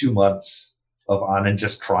 2 months of Anand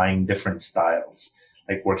just trying different styles,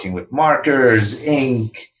 like working with markers,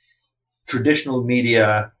 ink, traditional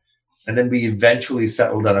media. And then we eventually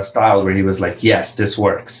settled on a style where he was like, yes, this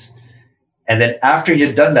works. And then after he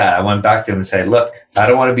had done that, I went back to him and said, look, I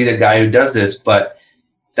don't want to be the guy who does this, but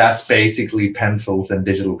that's basically pencils and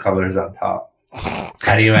digital colors on top.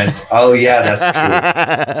 And he went, oh yeah, that's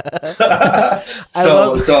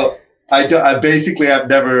true. So I've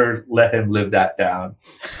never let him live that down.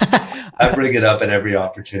 I bring it up at every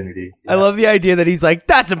opportunity. Yeah. I love the idea that he's like,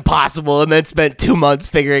 that's impossible, and then spent 2 months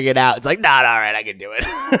figuring it out. It's like, nah, all right, I can do it.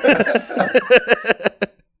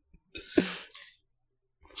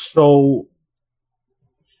 So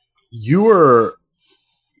you were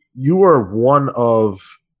one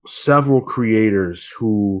of several creators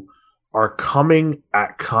who are coming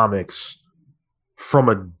at comics from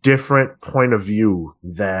a different point of view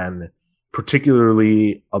than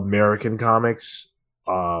particularly American comics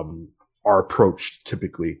are approached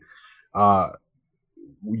typically.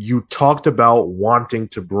 You talked about wanting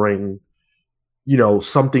to bring,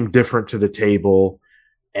 something different to the table,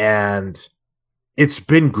 and it's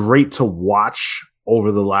been great to watch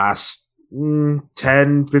over the last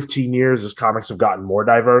 10, 15 years as comics have gotten more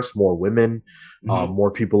diverse, more women,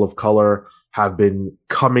 more people of color have been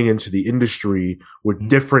coming into the industry with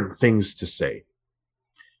different things to say.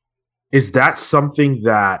 Is that something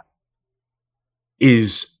that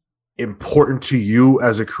is important to you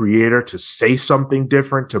as a creator, to say something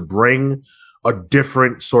different, to bring a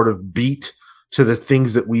different sort of beat to the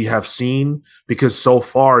things that we have seen? Because so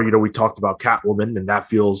far, we talked about Catwoman, and that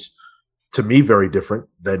feels to me very different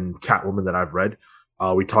than Catwoman that I've read.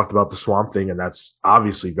 We talked about the Swamp Thing, and that's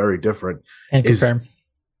obviously very different. And confirm.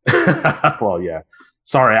 Well, yeah.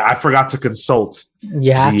 Sorry, I forgot to consult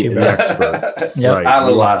You have to, the bro. expert. Yep. Right. I'll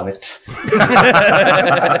allow it.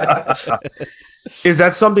 Is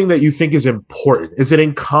that something that you think is important? Is it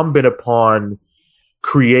incumbent upon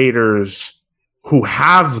creators who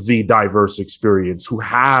have the diverse experience, who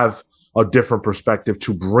have a different perspective,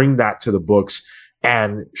 to bring that to the books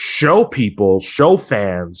and show people, show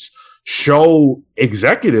fans, show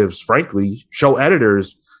executives, frankly, show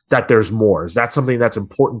editors that there's more? Is that something that's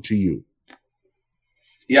important to you?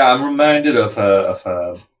 Yeah, I'm reminded of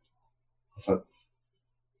a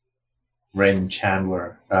Raymond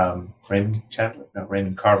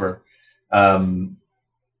Carver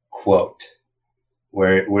quote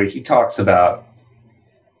where he talks about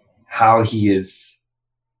how he is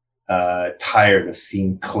tired of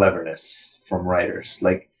seeing cleverness from writers.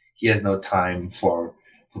 Like, he has no time for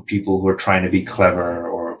people who are trying to be clever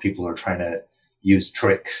or people who are trying to use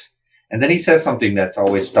tricks. And then he says something that's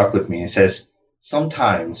always stuck with me. He says,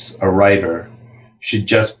 sometimes a writer should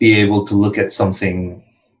just be able to look at something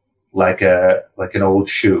like an old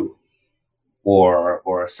shoe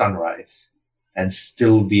or a sunrise and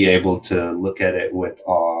still be able to look at it with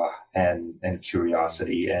awe and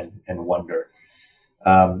curiosity and wonder.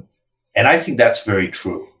 And I think that's very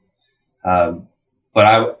true.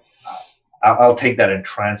 But I'll take that and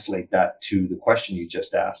translate that to the question you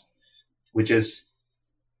just asked, which is,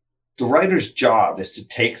 the writer's job is to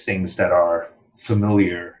take things that are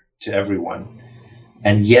familiar to everyone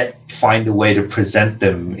and yet find a way to present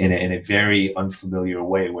them in a very unfamiliar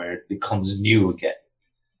way where it becomes new again.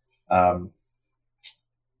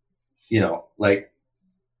 Like,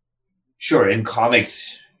 sure, in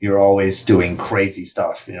comics, you're always doing crazy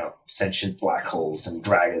stuff, sentient black holes and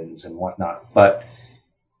dragons and whatnot. But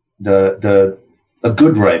a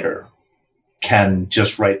good writer can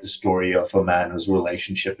just write the story of a man whose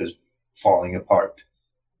relationship is falling apart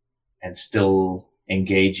and still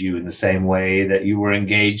engage you in the same way that you were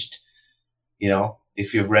engaged,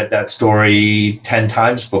 if you've read that story 10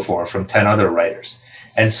 times before from 10 other writers.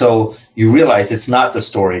 And so you realize it's not the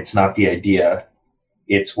story, it's not the idea,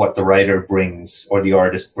 it's what the writer brings or the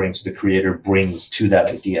artist brings, the creator brings to that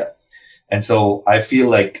idea. And so I feel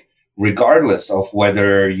like regardless of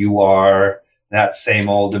whether you are that same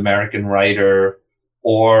old American writer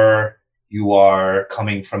or you are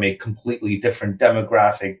coming from a completely different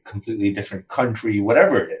demographic, completely different country,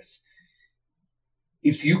 whatever it is,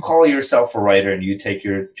 if you call yourself a writer and you take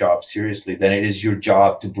your job seriously, then it is your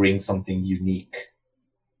job to bring something unique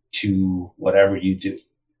to whatever you do.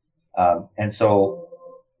 And so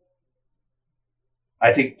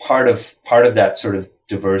I think part of that sort of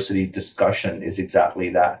diversity discussion is exactly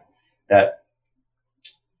that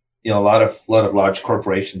a lot of large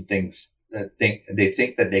corporation think that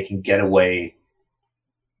they can get away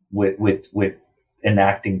with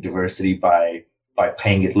enacting diversity by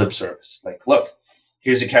paying it lip service. Like, look,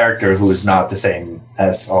 here's a character who is not the same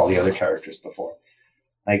as all the other characters before.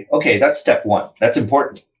 Like, okay, that's step one. That's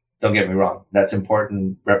important. Don't get me wrong. That's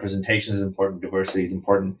important. Representation is important. Diversity is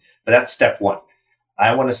important. But that's step one.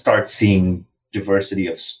 I want to start seeing diversity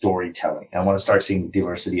of storytelling. I want to start seeing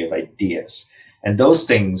diversity of ideas. And those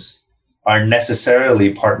things are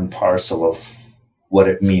necessarily part and parcel of what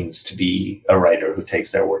it means to be a writer who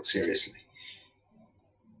takes their work seriously.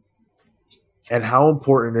 And how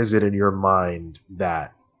important is it in your mind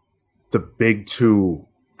that the big two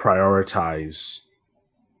prioritize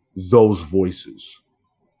those voices?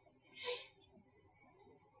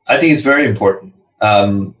 I think it's very important.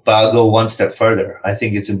 But I'll go one step further. I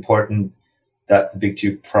think it's important that the big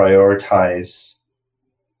two prioritize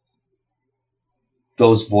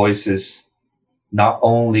those voices not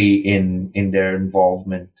only in their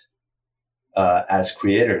involvement as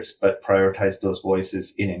creators, but prioritize those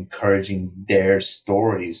voices in encouraging their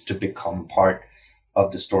stories to become part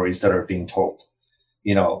of the stories that are being told.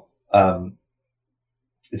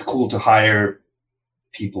 It's cool to hire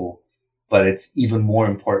people, but it's even more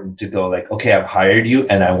important to go like, okay, I've hired you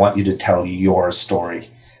and I want you to tell your story.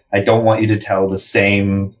 I don't want you to tell the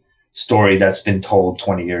same story that's been told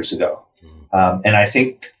 20 years ago. And I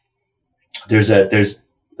think there's a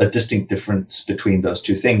distinct difference between those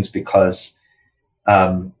two things because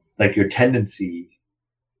like your tendency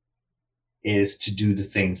is to do the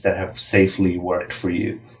things that have safely worked for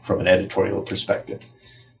you from an editorial perspective.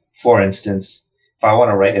 For instance, if I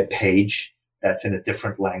want to write a page that's in a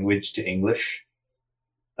different language to English,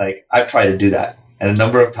 like I've tried to do that. And a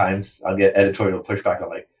number of times I'll get editorial pushback. I'm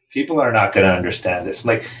like, people are not going to understand this. I'm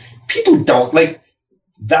like, people don't, like,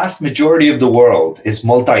 vast majority of the world is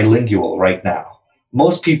multilingual right now.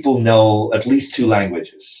 most people know at least 2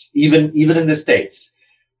 languages, even in the States.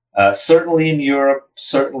 Certainly in Europe,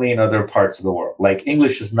 certainly in other parts of the world. Like,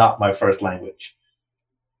 English is not my first language.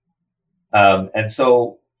 And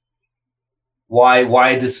so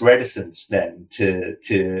why this reticence then to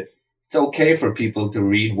it's okay for people to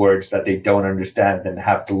read words that they don't understand and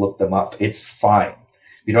have to look them up. It's fine.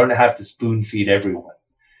 You don't have to spoon feed everyone.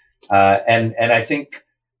 And I think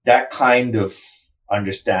that kind of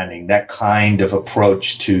understanding, that kind of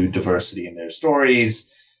approach to diversity in their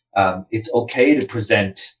stories, it's okay to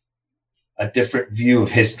present a different view of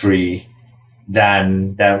history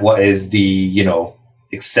than what is the,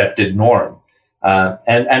 accepted norm.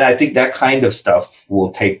 And I think that kind of stuff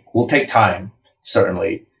will take time,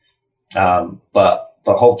 certainly. But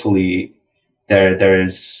hopefully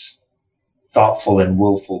there's thoughtful and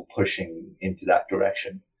willful pushing into that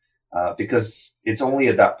direction. Because it's only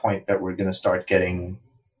at that point that we're going to start getting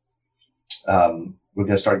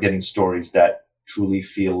stories that truly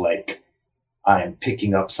feel like I'm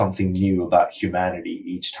picking up something new about humanity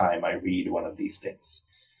each time I read one of these things.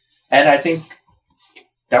 And I think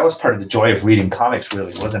that was part of the joy of reading comics,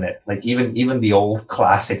 really, wasn't it? Like, even the old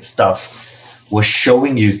classic stuff was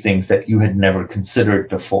showing you things that you had never considered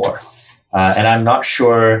before. And I'm not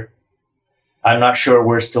sure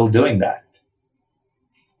we're still doing that.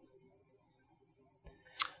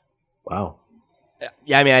 Wow.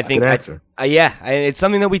 Yeah, I mean, I think answer. It's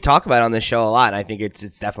something that we talk about on this show a lot. And I think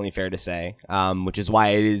it's definitely fair to say, which is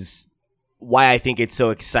why I think it's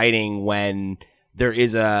so exciting when there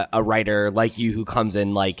is a writer like you who comes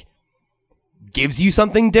in, like, gives you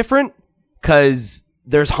something different, because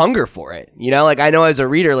there's hunger for it. Like, I know as a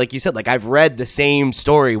reader, like you said, like, I've read the same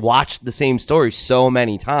story, watched the same story so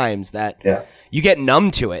many times that you get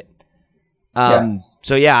numb to it.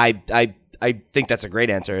 So yeah, I think that's a great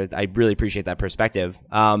answer. I really appreciate that perspective.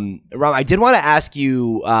 Ram, I did want to ask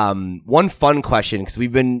you one fun question, because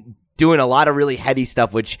we've been doing a lot of really heady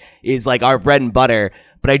stuff, which is like our bread and butter.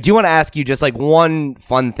 But I do want to ask you just like one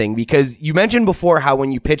fun thing, because you mentioned before how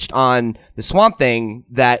when you pitched on the Swamp Thing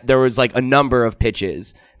that there was like a number of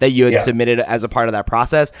pitches that you had submitted as a part of that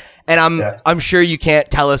process. And I'm sure you can't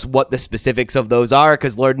tell us what the specifics of those are,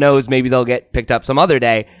 because Lord knows maybe they'll get picked up some other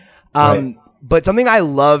day. Right. But something I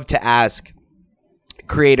love to ask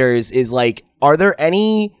creators is, like, are there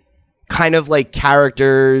any kind of like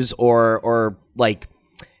characters or like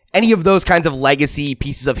any of those kinds of legacy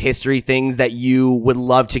pieces of history things that you would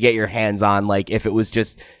love to get your hands on? Like, if it was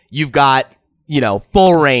just, you've got,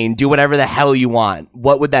 full reign, do whatever the hell you want,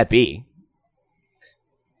 what would that be?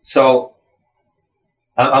 So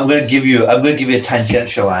I'm going to give you a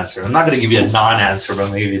tangential answer. I'm not going to give you a non-answer, but I'm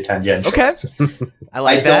going to give you a tangential answer.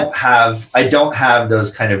 I don't have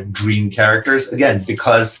those kind of dream characters, again,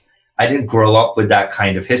 because I didn't grow up with that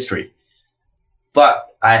kind of history.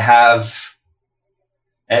 But I have,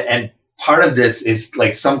 and part of this is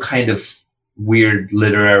like some kind of weird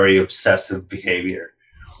literary obsessive behavior,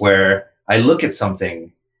 where I look at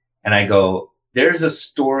something and I go, there's a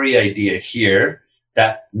story idea here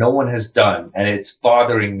that no one has done, and it's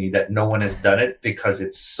bothering me that no one has done it because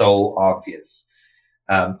it's so obvious.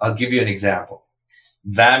 I'll give you an example.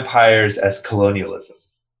 Vampires as colonialism.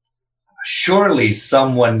 Surely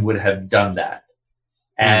someone would have done that.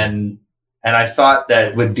 And I thought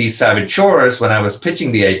that with These Savage Shores, when I was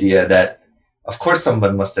pitching the idea, that of course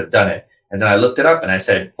someone must have done it. And then I looked it up and I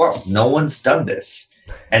said, well, no one's done this.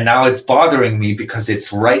 And now it's bothering me because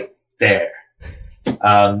it's right there.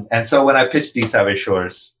 And so when I pitched These Savage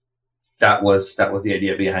Shores, that was the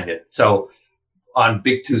idea behind it. So on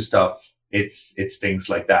Big Two stuff, it's things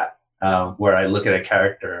like that, where I look at a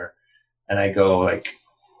character and I go, like,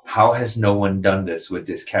 how has no one done this with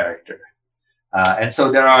this character? And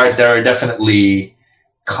so there are definitely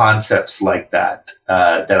concepts like that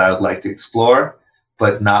that I would like to explore,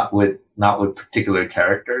 but not with particular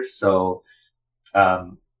characters. So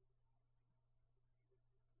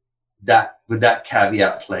that with that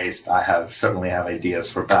caveat placed, I certainly have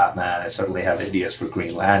ideas for Batman. I certainly have ideas for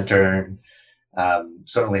Green Lantern.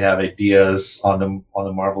 Certainly have ideas on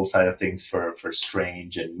the Marvel side of things for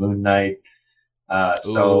Strange and Moon Knight.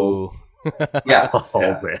 So yeah.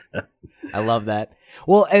 Man. I love that.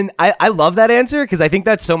 Well, and I love that answer, because I think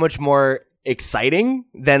that's so much more exciting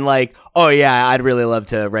than like, oh yeah, I'd really love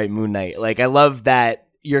to write Moon Knight. Like, I love that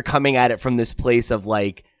you're coming at it from this place of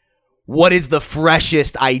like, what is the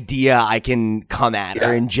freshest idea I can come at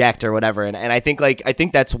or inject or whatever. And I think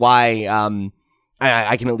that's why,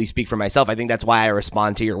 I can at least speak for myself. I think that's why I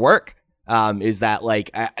respond to your work. Is that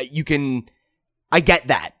like, I get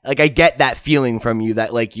that. Like, I get that feeling from you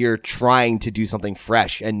that like you're trying to do something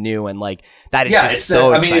fresh and new, and like that is just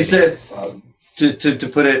so exciting. to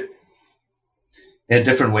put it in a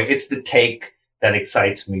different way, it's the take that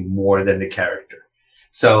excites me more than the character.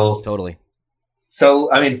 So Totally.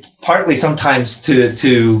 So, I mean, partly sometimes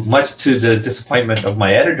to much to the disappointment of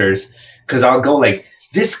my editors, because I'll go like,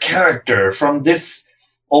 this character from this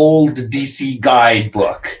old DC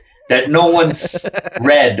guidebook that no one's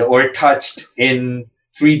read or touched in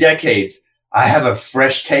 3 decades, I have a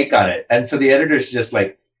fresh take on it. And so the editor's just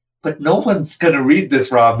like, but no one's going to read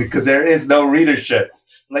this, Rob, because there is no readership.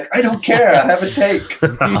 Like, I don't care. I have a take.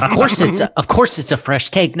 Of course it's a fresh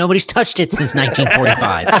take. Nobody's touched it since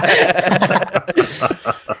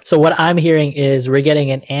 1945. So what I'm hearing is we're getting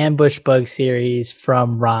an ambush bug series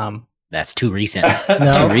from Rom. That's too recent.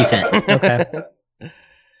 No? Too recent. Okay.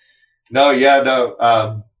 No.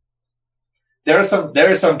 There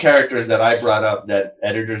are some characters that I brought up that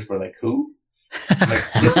editors were like, who? Like,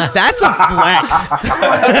 That's a flex.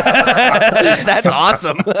 That's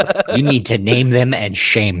awesome. You need to name them and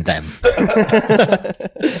shame them.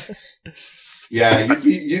 Yeah,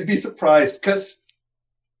 you'd be surprised, because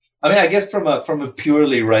I mean, I guess from a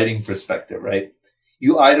purely writing perspective, right?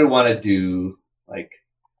 You either want to do like,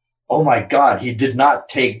 oh my God, he did not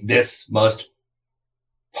take this most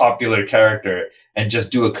popular character and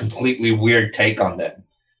just do a completely weird take on them,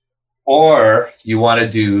 or you want to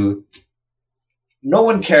do, no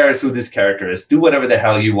one cares who this character is, do whatever the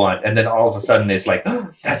hell you want, and then all of a sudden it's like,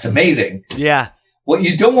 oh, that's amazing. Yeah. What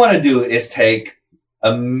you don't want to do is take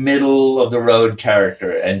a middle of the road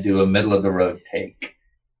character and do a middle of the road take,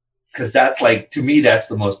 because that's like, to me, that's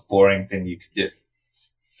the most boring thing you could do.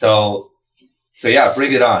 So yeah,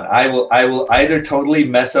 bring it on. I will either totally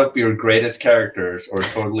mess up your greatest characters or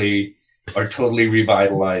totally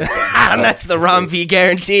revitalize them. And that's the Rom V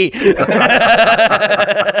guarantee.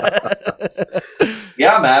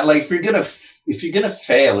 Yeah, man. Like, if you're gonna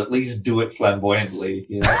fail, at least do it flamboyantly.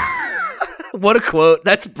 You know? What a quote!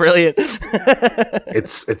 That's brilliant.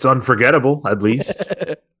 It's unforgettable, at least.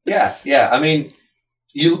 Yeah. I mean,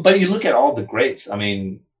 you look at all the greats. I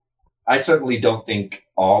mean, I certainly don't think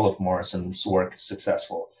all of Morrison's work is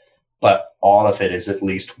successful, but all of it is at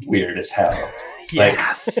least weird as hell.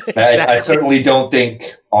 Yes, like, exactly. I certainly don't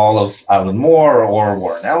think all of Alan Moore or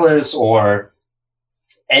Warren Ellis or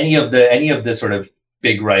any of the sort of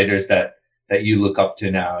big writers that you look up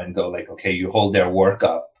to now and go like, okay, you hold their work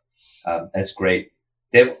up as great.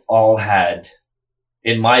 They've all had,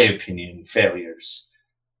 in my opinion, failures,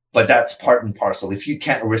 but that's part and parcel. If you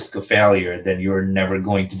can't risk a failure, then you're never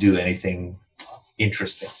going to do anything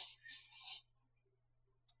interesting.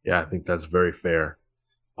 Yeah, I think that's very fair.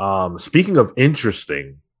 Speaking of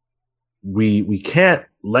interesting, we can't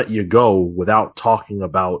let you go without talking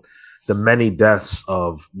about the many deaths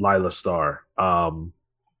of Laila Starr.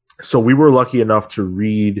 So we were lucky enough to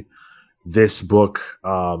read this book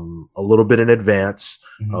a little bit in advance.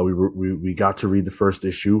 Mm-hmm. We got to read the first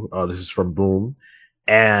issue. This is from Boom,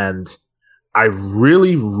 and I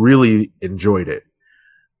really, really enjoyed it.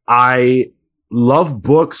 I love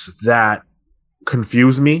books that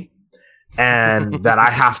confuse me and that I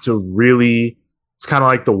have to really, it's kind of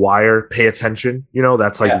like The Wire, pay attention. You know,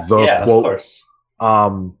 that's like the quote. Of course.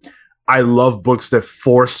 I love books that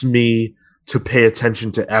force me to pay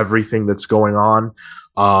attention to everything that's going on.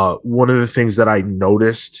 One of the things that I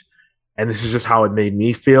noticed, and this is just how it made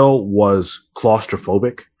me feel, was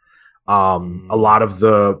claustrophobic. A lot of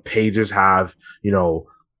the pages have,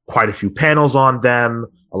 quite a few panels on them.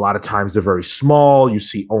 A lot of times they're very small. You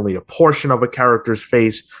see only a portion of a character's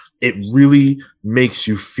face. It really makes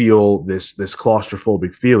you feel this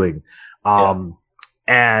claustrophobic feeling.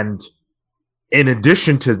 And in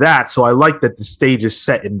addition to that, so I like that the stage is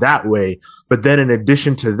set in that way. But then in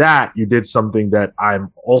addition to that, you did something that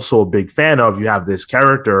I'm also a big fan of. You have this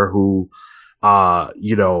character who, I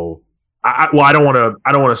don't want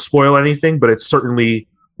to spoil anything, but it's certainly,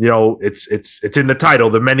 it's in the title,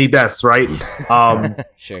 The Many Deaths, right?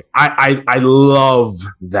 Sure. I love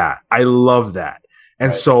that. I love that.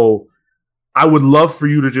 And Right. So I would love for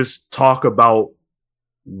you to just talk about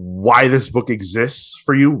why this book exists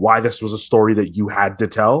for you, why this was a story that you had to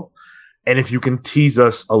tell, and if you can tease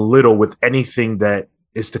us a little with anything that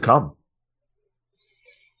is to come.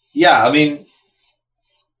 Yeah, I mean,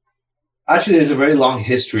 actually, there's a very long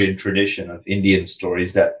history and tradition of Indian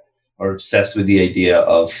stories that are obsessed with the idea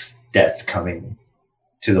of death coming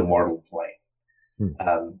to the mortal plane.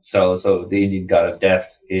 So the Indian god of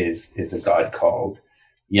death is a god called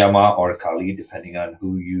Yama or Kali, depending on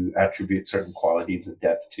who you attribute certain qualities of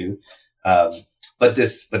death to. But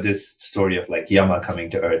this story of like Yama coming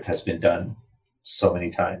to Earth has been done so many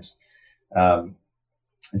times. And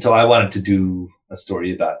so I wanted to do a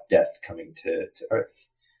story about death coming to Earth.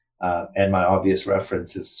 And my obvious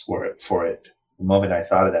references were for it. The moment I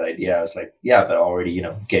thought of that idea, I was like, yeah, but already,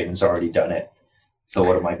 Gaiman's already done it. So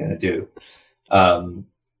what am I going to do?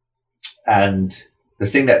 And the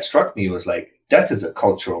thing that struck me was like, death is a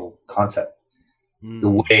cultural concept. The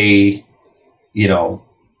way,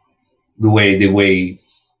 the way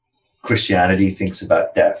Christianity thinks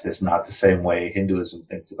about death is not the same way Hinduism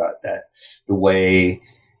thinks about death. The way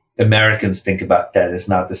Americans think about death is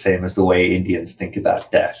not the same as the way Indians think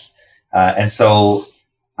about death. And so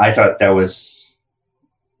I thought there was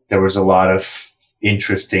a lot of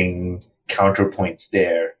interesting counterpoints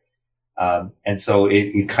there. And so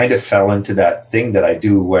it kind of fell into that thing that I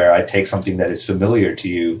do where I take something that is familiar to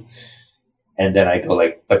you and then I go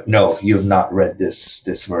like, but no, you've not read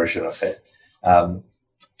this version of it.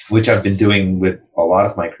 Which I've been doing with a lot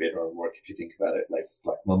of my creator-owned work, if you think about it. Like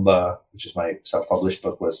Black Mamba, which is my self-published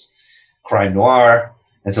book, was crime noir.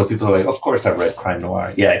 And so people are like, of course I've read crime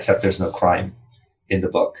noir. Yeah, except there's no crime in the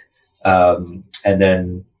book. And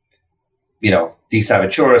then, De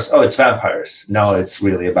Savichuras, oh, it's vampires. No, it's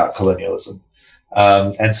really about colonialism.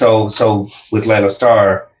 And so with Laila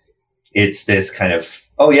Starr, it's this kind of,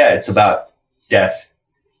 oh yeah, it's about death.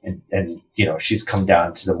 And she's come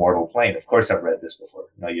down to the mortal plane. Of course I've read this before.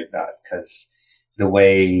 No, you've not, because the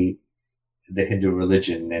way the Hindu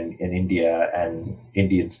religion in India and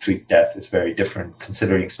Indians treat death is very different,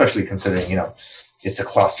 especially considering, it's a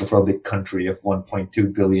claustrophobic country of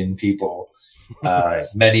 1.2 billion people,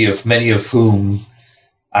 many of whom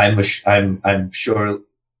I'm sure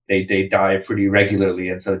they die pretty regularly.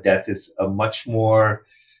 And so death is a much more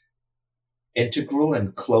integral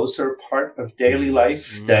and closer part of daily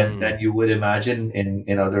life than you would imagine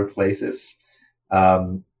in other places.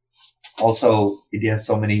 Also, India has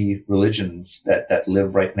so many religions that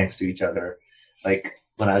live right next to each other. Like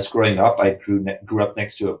when I was growing up, I grew up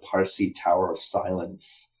next to a Parsi Tower of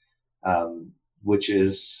Silence, which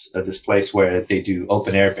is this place where they do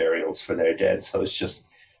open air burials for their dead. So it's just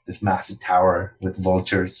this massive tower with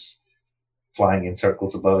vultures flying in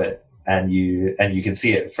circles above it. And you can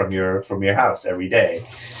see it from your house every day.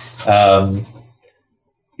 So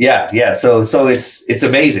it's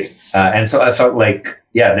amazing. And so I felt like,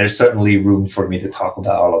 there's certainly room for me to talk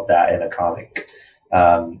about all of that in a comic.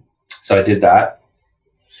 So I did that.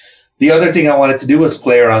 The other thing I wanted to do was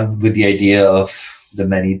play around with the idea of the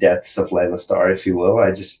many deaths of Laila Starr, if you will.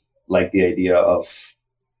 I just like the idea of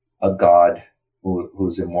a god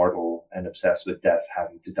who's immortal and obsessed with death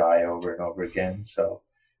having to die over and over again. So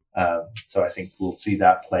I think we'll see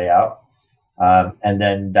that play out. And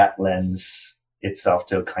then that lends itself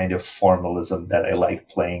to a kind of formalism that I like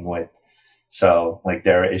playing with. So like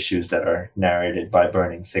there are issues that are narrated by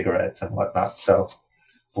burning cigarettes and whatnot. So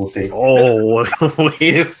we'll see. Oh,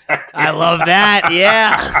 wait a second. I love that.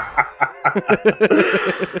 Yeah.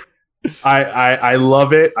 I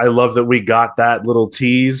love it. I love that we got that little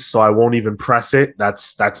tease, so I won't even press it.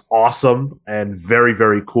 That's awesome and very,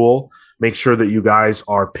 very cool. Make sure that you guys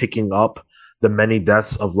are picking up The Many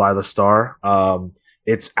Deaths of Laila Starr.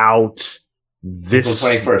 It's out this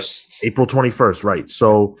April 21st, right?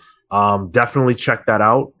 So definitely check that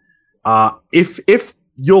out. If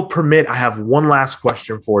you'll permit, I have one last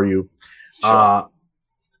question for you. Sure.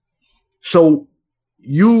 So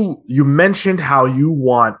you mentioned how you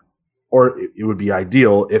want, or it would be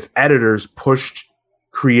ideal if editors pushed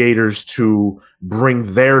creators to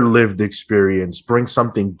bring their lived experience, bring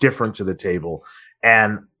something different to the table.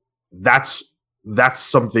 And that's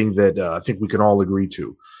something that I think we can all agree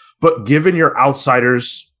to. But given your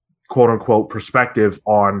outsider's quote unquote perspective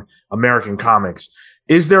on American comics,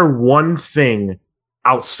 is there one thing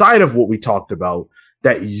outside of what we talked about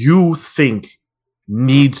that you think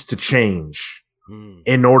needs to change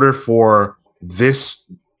in order for this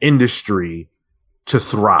industry to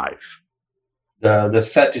thrive? The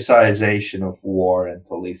fetishization of war and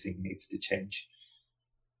policing needs to change.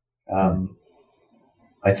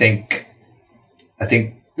 I think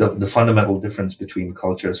the fundamental difference between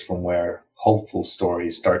cultures from where hopeful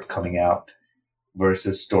stories start coming out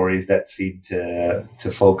versus stories that seem to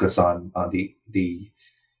focus on the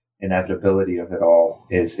inevitability of it all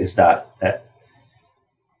is that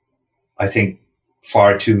I think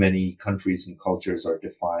far too many countries and cultures are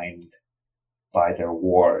defined by their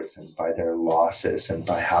wars and by their losses and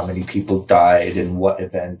by how many people died in what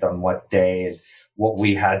event on what day and what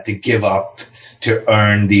we had to give up to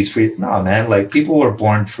earn these free. No, man, like people were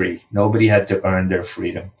born free. Nobody had to earn their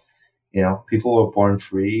freedom. People were born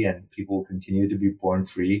free and people will continue to be born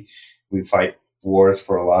free. We fight wars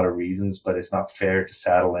for a lot of reasons, but it's not fair to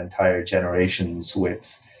saddle entire generations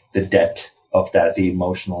with the debt of that, the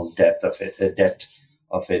emotional debt of it,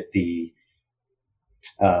 the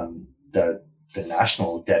the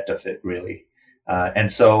national debt of it, really.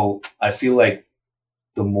 And so I feel like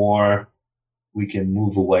the more we can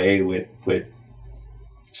move away with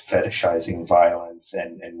fetishizing violence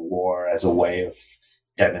and war as a way of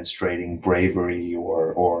demonstrating bravery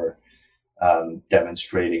or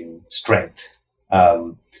demonstrating strength,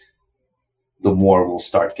 the more we'll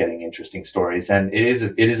start getting interesting stories. And it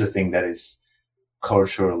is a thing that is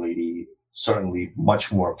culturally certainly much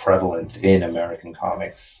more prevalent in American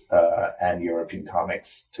comics and European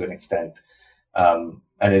comics to an extent, and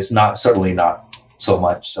it's certainly not so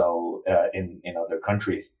much so in other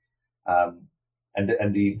countries. And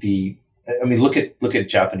the I mean, look at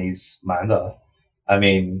Japanese manga. I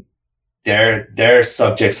mean, their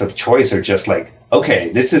subjects of choice are just like, okay,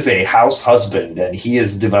 this is a house husband and he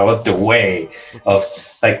has developed a way of,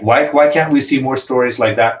 like, why can't we see more stories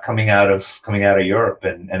like that coming out of Europe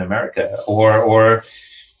and America, or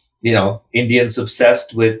Indians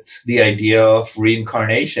obsessed with the idea of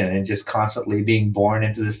reincarnation and just constantly being born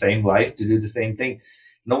into the same life to do the same thing.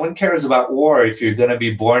 No one cares about war if you're going to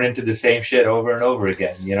be born into the same shit over and over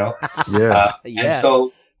again, Yeah. And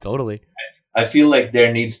so Totally. I feel like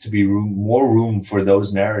there needs to be more room for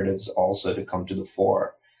those narratives also to come to the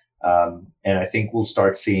fore. And I think we'll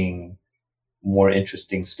start seeing more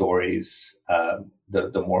interesting stories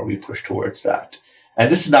the more we push towards that.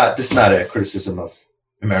 And this is not a criticism of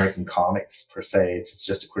American comics per se. It's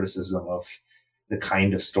just a criticism of the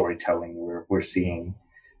kind of storytelling we're seeing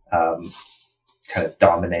kind of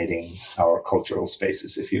dominating our cultural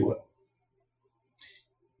spaces, if you will.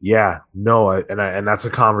 Yeah, no, and that's a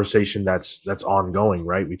conversation that's ongoing,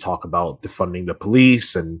 right? We talk about defunding the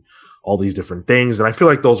police and all these different things, and I feel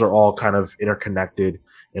like those are all kind of interconnected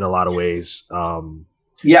in a lot of ways.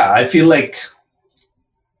 Yeah, I feel like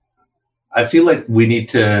we need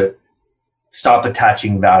to stop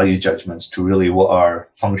attaching value judgments to really what are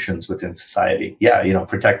functions within society. Yeah,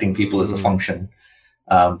 protecting people is a function,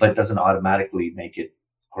 but it doesn't automatically make it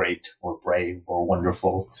great or brave or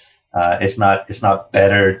wonderful. It's not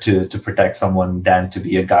better to protect someone than to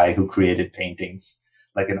be a guy who created paintings.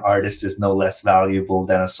 Like, an artist is no less valuable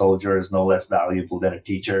than a soldier, is no less valuable than a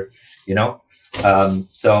teacher,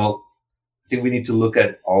 So I think we need to look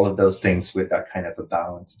at all of those things with that kind of a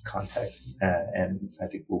balanced context, and I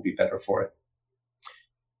think we'll be better for it.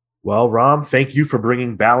 Well, Ram, thank you for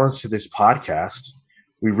bringing balance to this podcast.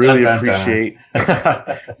 We really appreciate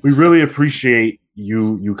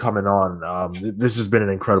you coming on. This has been an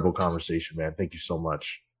incredible conversation, man. Thank you so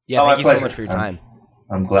much. Yeah, thank you so much for your time.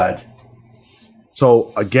 I'm glad.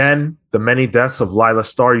 So again, The Many Deaths of Laila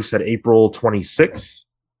Starr, you said April 26th?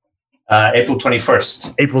 April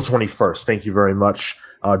 21st. April 21st. Thank you very much.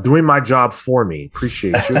 Doing my job for me.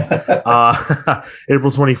 Appreciate you.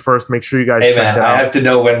 April 21st. Make sure you guys check that out. I have to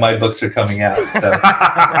know when my books are coming out. So.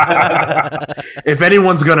 If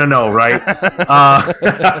anyone's going to know, right?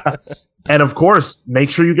 And of course, make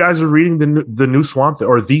sure you guys are reading the new Swamp Thing,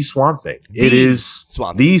 or The Swamp Thing. It is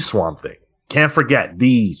The Swamp Thing. Can't forget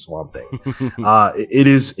The Swamp Thing.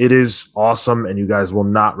 It is awesome, and you guys will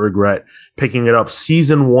not regret picking it up.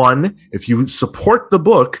 Season 1, if you support the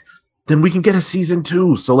book, then we can get a season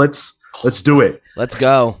 2. So let's do it. Let's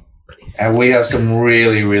go. And we have some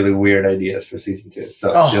really, really weird ideas for season 2.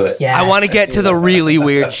 So do it. Yes. I want to get to the really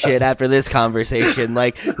weird shit after this conversation.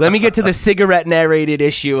 Like, let me get to the cigarette narrated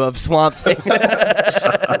issue of Swamp Thing.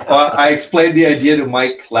 Well, I explained the idea to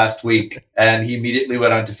Mike last week, and he immediately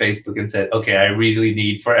went onto Facebook and said, okay, I really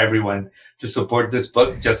need for everyone to support this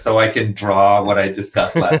book just so I can draw what I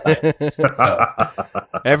discussed last night. So.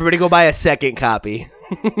 Everybody go buy a second copy.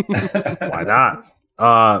 Why not?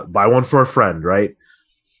 Buy one for a friend, right?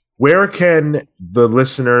 Where can the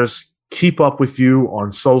listeners keep up with you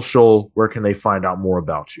on social? Where can they find out more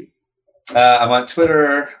about you? I'm on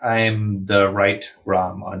Twitter. I'm the right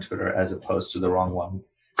Ram on Twitter as opposed to the wrong one.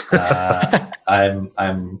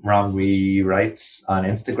 I'm Ram Writes on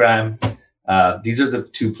Instagram. These are the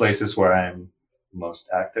two places where I'm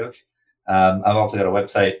most active. I've also got a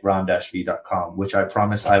website, ram-v.com, which I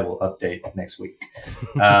promise I will update next week.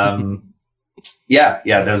 Those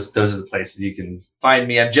are the places you can find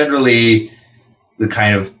me. I'm generally the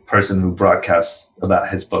kind of person who broadcasts about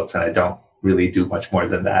his books, and I don't really do much more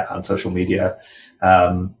than that on social media.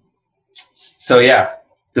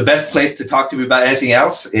 The best place to talk to me about anything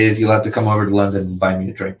else is you'll have to come over to London and buy me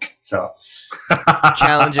a drink. So,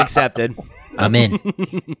 challenge accepted. I'm in.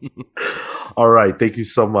 All right. Thank you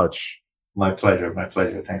so much. My pleasure. My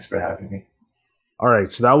pleasure. Thanks for having me. All right.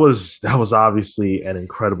 So that was obviously an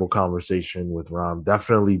incredible conversation with Ram.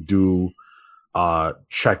 Definitely do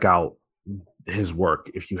check out his work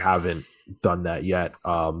if you haven't done that yet.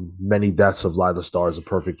 Many Deaths of Laila Starr is a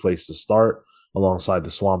perfect place to start alongside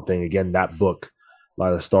the Swamp Thing. Again, that book,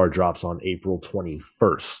 Laila Starr, drops on April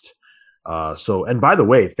 21st. And by the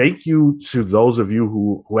way, thank you to those of you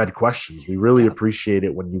who had questions. We really appreciate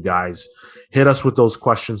it when you guys hit us with those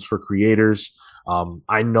questions for creators.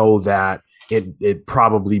 I know that it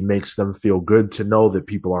probably makes them feel good to know that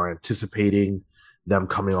people are anticipating them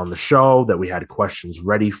coming on the show, that we had questions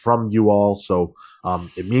ready from you all. So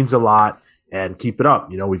it means a lot, and keep it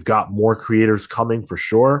up. We've got more creators coming for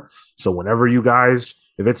sure. So whenever you guys,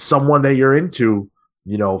 if it's someone that you're into,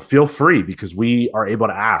 feel free, because we are able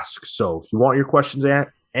to ask. So if you want your questions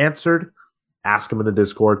answered, ask them in the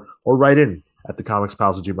Discord or write in at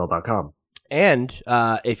thecomicspals@gmail.com. And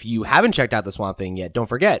if you haven't checked out the Swamp Thing yet, don't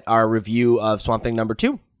forget our review of Swamp Thing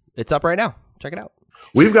 #2. It's up right now. Check it out.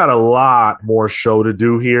 We've got a lot more show to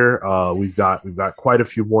do here. We've got quite a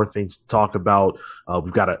few more things to talk about.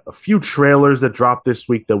 We've got a few trailers that dropped this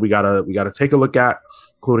week that we gotta take a look at,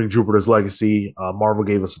 including Jupiter's Legacy. Marvel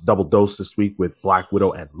gave us a double dose this week with Black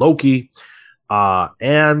Widow and Loki,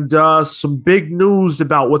 and some big news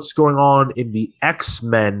about what's going on in the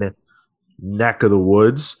X-Men neck of the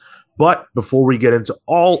woods. But before we get into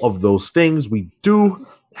all of those things, we do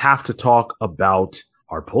have to talk about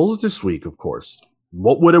our polls this week, of course.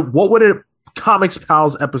 What would a Comics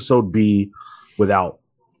Pals episode be without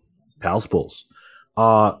Pals Pulls?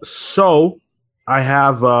 So I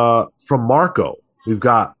have from Marco, we've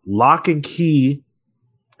got Lock and Key.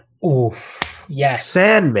 Oh, yes.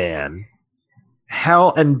 Sandman,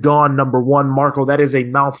 Hell and Gone #1. Marco, that is a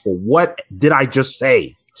mouthful. What did I just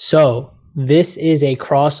say? So this is a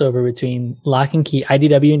crossover between Lock and Key,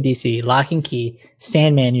 IDW and DC, Lock and Key,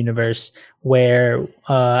 Sandman universe, where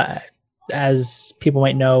as people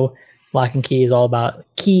might know, Lock and Key is all about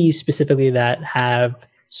keys specifically that have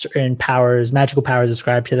certain powers, magical powers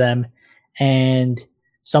ascribed to them. And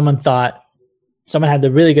someone had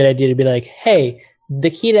the really good idea to be like, hey, the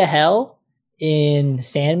key to hell in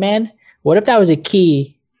Sandman, what if that was a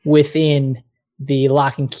key within the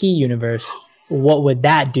Lock and Key universe? What would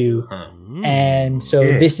that do? And so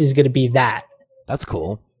this is going to be that. That's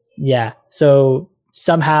cool. Yeah. So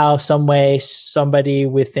somehow, some way, somebody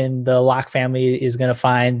within the Locke family is going to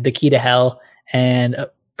find the key to hell, and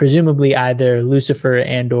presumably either Lucifer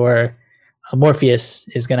and or Morpheus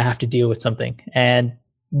is going to have to deal with something. And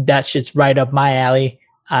that shit's right up my alley.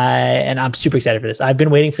 And I'm super excited for this. I've been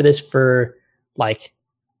waiting for this for I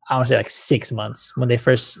want to say 6 months when they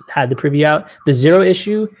first had the preview out. The 0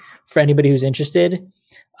 issue, for anybody who's interested,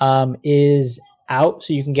 is out.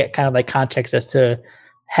 So you can get kind of context as to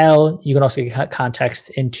Hell. You can also get context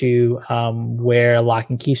into where Lock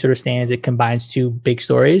and Key sort of stands. It combines two big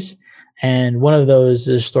stories. And one of those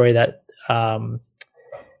is a story that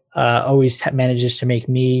always manages to make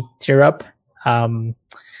me tear up. I'm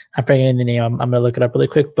forgetting the name. I'm going to look it up really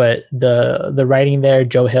quick. But the writing there,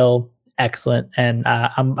 Joe Hill, excellent. And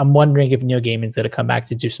I'm wondering if Neil Gaiman's going to come back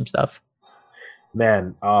to do some stuff.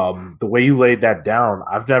 Man, the way you laid that down,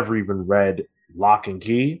 I've never even read Lock and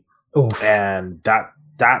Key. Oof. And that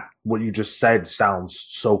what you just said sounds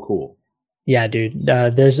so cool. Yeah, dude.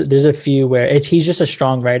 There's a few where he's just a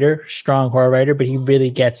strong writer, strong horror writer, but he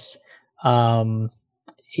really gets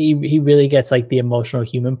he really gets the emotional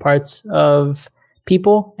human parts of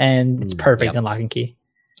people, and it's perfect in Lock and Key.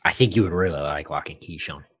 I think you would really like Lock and Key,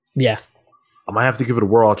 Sean. Yeah. I might have to give it a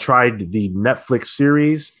whirl. I tried the Netflix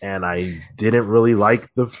series, and I didn't really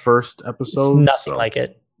like the first episode. It's nothing like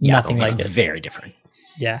it. Yeah, nothing like it. Very different.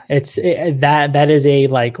 Yeah, that is a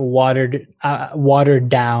watered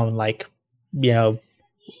down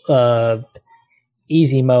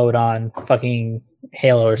easy mode on fucking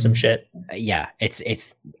Halo or some shit. Yeah,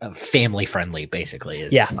 it's family friendly basically.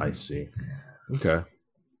 Yeah, I see. Okay.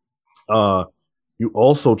 You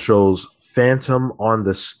also chose Phantom on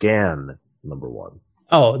the Scan #1.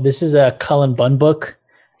 Oh, this is a Cullen Bunn book.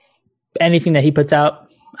 Anything that he puts out,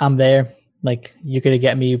 I'm there. You're going to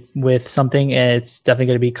get me with something, and it's definitely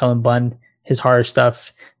going to be Cullen Bunn, his horror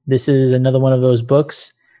stuff. This is another one of those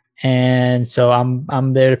books, and so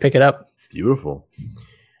I'm there to pick it up. Beautiful.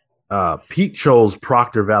 Pete chose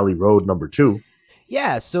Proctor Valley Road #2.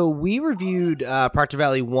 Yeah, so we reviewed Proctor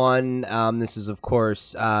Valley 1. This is, of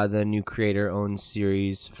course, the new creator-owned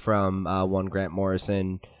series from one Grant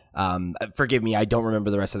Morrison. Forgive me, I don't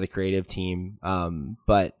remember the rest of the creative team.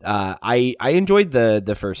 But I enjoyed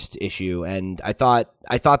the first issue, and I thought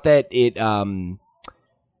that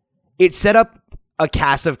it set up a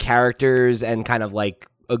cast of characters and kind of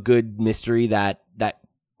a good mystery that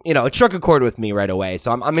it struck a chord with me right away.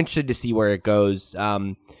 So I'm interested to see where it goes.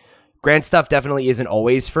 Grant stuff definitely isn't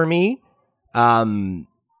always for me, And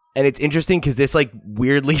it's interesting because this like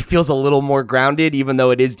weirdly feels a little more grounded, even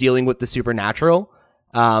though it is dealing with the supernatural.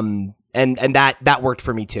 And that worked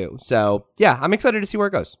for me too. So yeah, I'm excited to see where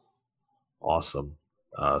it goes. Awesome.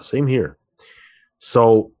 Same here.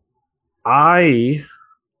 So I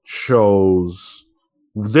chose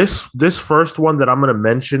this first one that I'm going to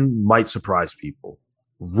mention might surprise people.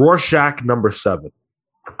 Rorschach #7.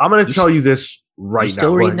 I'm going to tell you this right now. You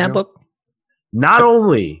still reading that book? Not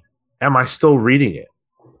only am I still reading it,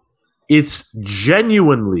 it's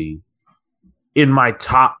genuinely in my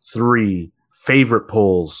top 3 favorite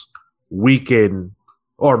pulls week in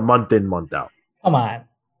or month in, month out. Come on.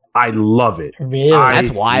 I love it. Really?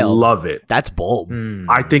 That's wild. I love it. That's bold.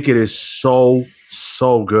 I think it is so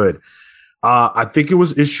good. I think it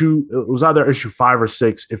was either issue 5 or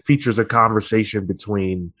 6. It features a conversation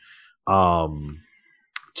between 2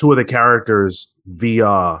 of the characters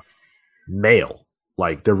via mail.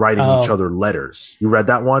 Like they're writing each other letters. You read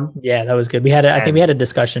that one? Yeah, that was good. I think we had a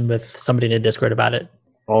discussion with somebody in the Discord about it.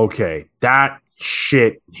 Okay. That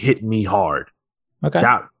shit hit me hard. Okay.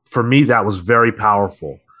 That for me, that was very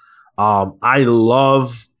powerful. I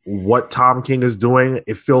love what Tom King is doing.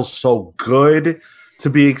 It feels so good to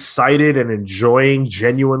be excited and enjoying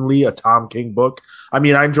genuinely a Tom King book. I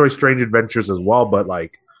mean, I enjoy Strange Adventures as well, but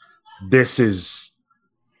like this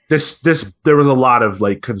there was a lot of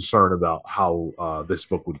like concern about how this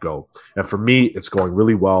book would go. And for me, it's going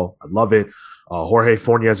really well. I love it. Jorge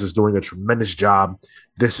Fornes is doing a tremendous job.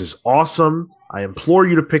 This is awesome. I implore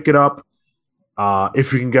you to pick it up.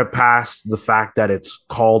 If you can get past the fact that it's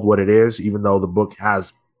called what it is, even though the book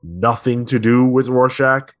has nothing to do with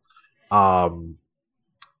Rorschach.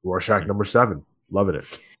 Rorschach #7. Loving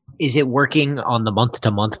it. Is it working on the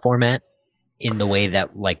month-to-month format in the way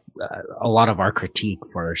that like a lot of our critique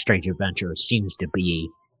for Strange Adventures seems to be?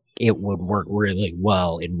 It would work really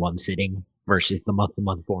well in one sitting versus the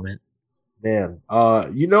month-to-month format. Man,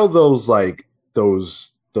 you know those like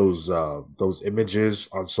those images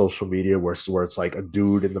on social media where it's like a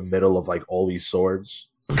dude in the middle of like all these swords.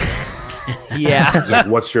 Yeah. It's like,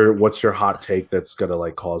 what's your hot take that's gonna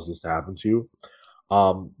like cause this to happen to you?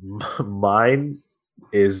 Mine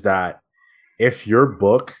is that if your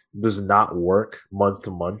book does not work month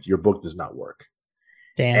to month, your book does not work.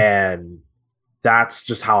 Damn. And that's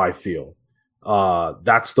just how I feel.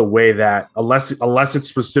 That's the way that unless it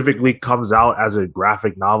specifically comes out as a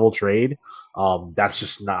graphic novel trade, that's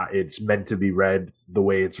just not, it's meant to be read the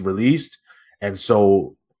way it's released. And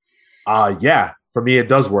so, yeah, for me, it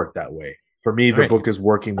does work that way. For me, the book is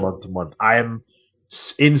working month to month. I am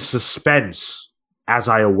in suspense as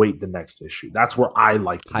I await the next issue. That's where I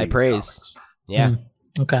like to high be. Praise. Yeah.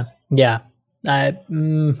 Okay. Yeah.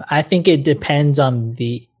 I think it depends on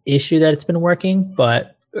the issue that it's been working,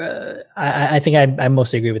 but I think I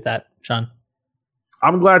mostly agree with that, Sean.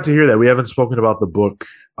 I'm glad to hear that. We haven't spoken about the book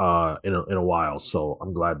in a while, so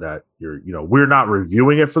I'm glad that we're not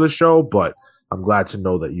reviewing it for the show, but I'm glad to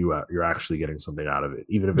know that you're actually getting something out of it,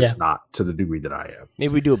 even if it's not to the degree that I am.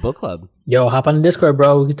 Maybe we do a book club. Yo, hop on the Discord,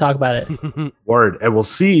 bro. We can talk about it. Word. And we'll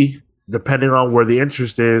see, depending on where the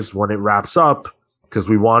interest is when it wraps up, because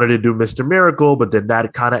we wanted to do Mr. Miracle, but then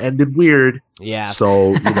that kind of ended weird. Yeah.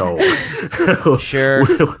 So, sure.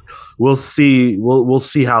 We'll see. We'll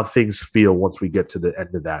see how things feel once we get to the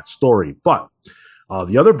end of that story. But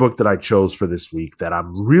the other book that I chose for this week that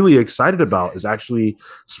I'm really excited about is actually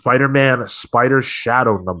Spider-Man Spider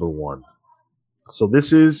Shadow #1. So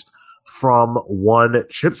this is from one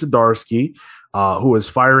Chip Zdarsky, who is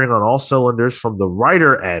firing on all cylinders from the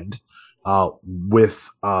writer end, with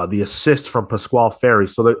the assist from Pasquale Ferry.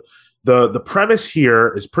 So the premise here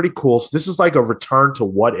is pretty cool. So this is like a return to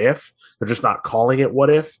What If. They're just not calling it What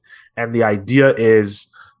If. And the idea is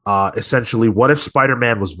essentially, what if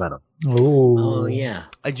Spider-Man was Venom? Ooh. Oh, yeah.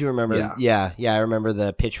 I do remember. Yeah. I remember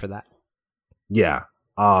the pitch for that. Yeah.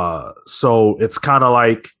 So it's kind of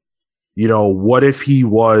like, what if he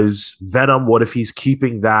was Venom? What if he's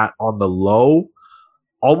keeping that on the low?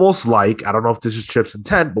 Almost like, I don't know if this is Chip's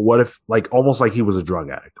intent, but what if almost like he was a drug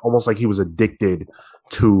addict, almost like he was addicted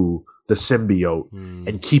to the symbiote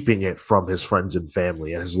and keeping it from his friends and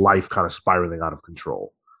family, and his life kind of spiraling out of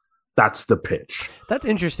control. That's the pitch. That's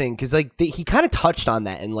interesting because he kind of touched on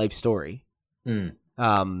that in Life Story, a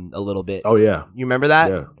little bit. Oh yeah, you remember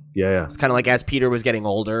that? Yeah. It's kind of like as Peter was getting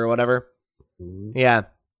older or whatever. Mm-hmm. Yeah,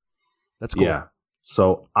 that's cool. Yeah,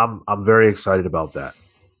 so I'm very excited about that.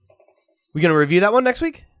 We gonna review that one next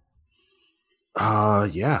week?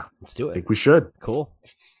 Yeah, let's do it. I think we should. Cool.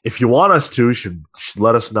 If you want us to, you should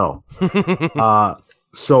let us know.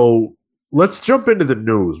 So let's jump into the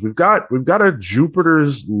news. We've got a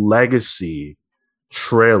Jupiter's Legacy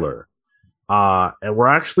trailer. And we're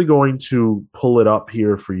actually going to pull it up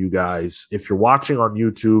here for you guys. If you're watching on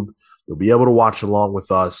YouTube, you'll be able to watch along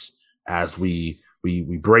with us as we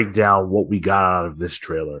break down what we got out of this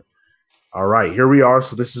trailer. All right, here we are.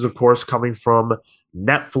 So this is, of course, coming from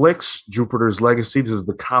Netflix, Jupiter's Legacy. This is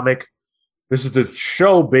the comic. This is the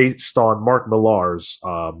show based on Mark Millar's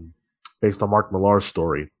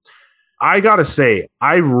story. I gotta say,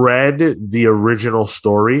 I read the original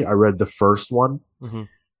story. I read the first one. Mm-hmm.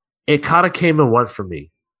 It kind of came and went for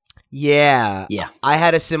me. Yeah. Yeah. I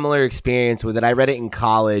had a similar experience with it. I read it in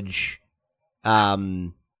college,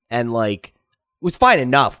 and like it was fine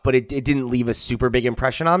enough, but it didn't leave a super big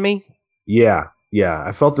impression on me. Yeah,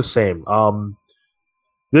 I felt the same.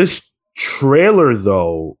 This trailer,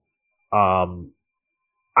 though,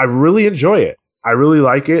 I really enjoy it. I really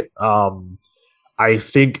like it. I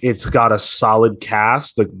think it's got a solid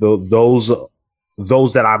cast. Like those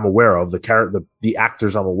that I'm aware of, the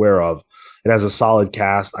actors I'm aware of, it has a solid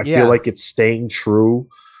cast. I feel like it's staying true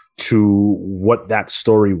to what that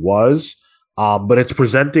story was, but it's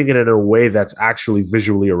presenting it in a way that's actually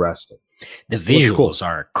visually arresting. The visuals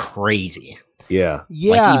are crazy. Yeah.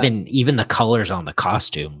 Like even the colors on the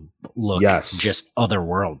costume look just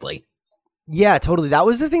otherworldly. Yeah, totally. That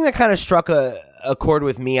was the thing that kind of struck a chord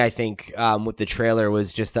with me, I think, with the trailer,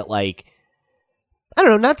 was just that, like, I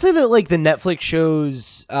don't know, not to say that, like, the Netflix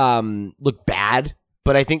shows look bad,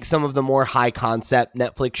 but I think some of the more high concept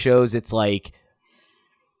Netflix shows, it's like,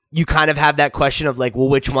 you kind of have that question of, like, well,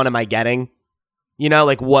 which one am I getting? You know,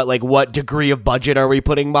 like what degree of budget are we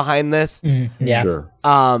putting behind this? Yeah. Sure.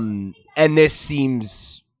 And this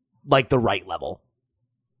seems like the right level.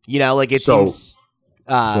 You know, like it seems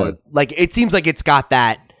like it's got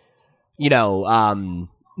that, you know,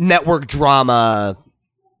 network drama,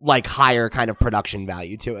 like higher kind of production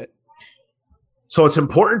value to it. So it's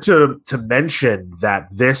important to mention that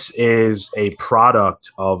this is a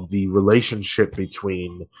product of the relationship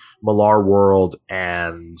between Millar World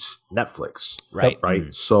and Netflix. Right.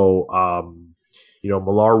 Right. So, you know,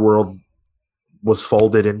 Millar World was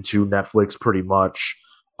folded into Netflix pretty much.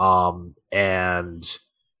 And,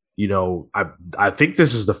 you know, I think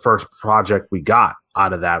this is the first project we got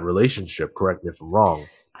out of that relationship. Correct me if I'm wrong.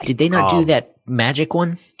 Did they not do that magic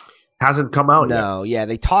one? Hasn't come out yet. No, yeah,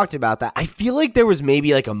 they talked about that. I feel like there was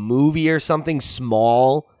maybe like a movie or something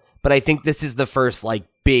small, but I think this is the first like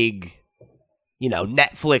big, you know,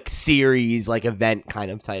 Netflix series like event kind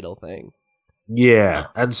of title thing. Yeah,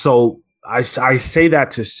 and so I say that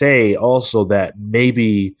to say also that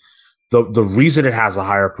maybe the reason it has a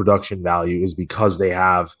higher production value is because they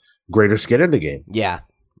have greater skin in the game. Yeah,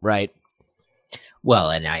 right. Well,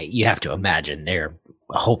 and you have to imagine they're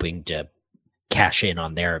hoping to cash in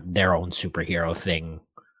on their own superhero thing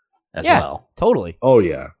as well. Totally. Oh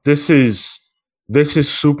yeah. This is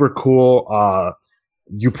super cool.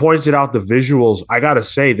 You pointed out the visuals. I got to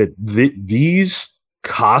say that these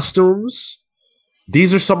costumes,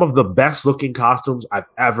 these are some of the best looking costumes I've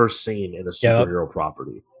ever seen in a superhero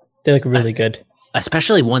property. They look really good.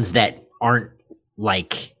 Especially ones that aren't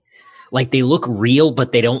like they look real,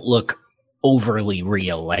 but they don't look overly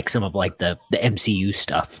real, like some of like the MCU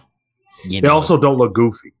stuff. You know? They also don't look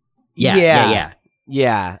goofy.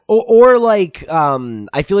 Yeah. Or like,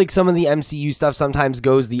 I feel like some of the MCU stuff sometimes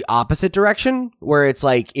goes the opposite direction, where it's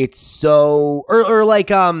like it's so, or like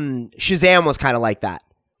Shazam was kind of like that,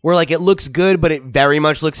 where like it looks good, but it very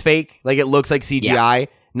much looks fake. Like it looks like CGI,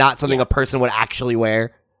 not something a person would actually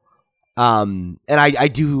wear. And I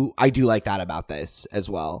do like that about this as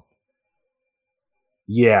well.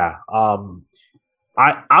 Yeah.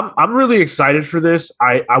 I'm really excited for this.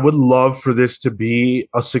 I would love for this to be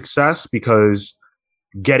a success because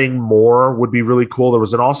getting more would be really cool. There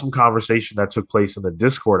was an awesome conversation that took place in the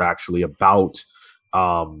Discord actually about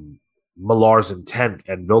Millar's intent,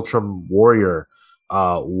 and Viltrum Warrior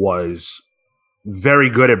was very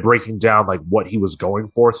good at breaking down like what he was going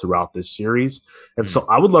for throughout this series. And so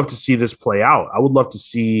I would love to see this play out. I would love to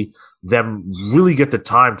see them really get the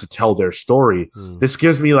time to tell their story. This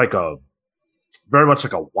gives me like very much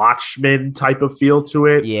like a Watchmen type of feel to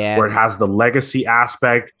it, where it has the legacy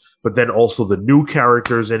aspect, but then also the new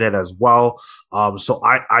characters in it as well. So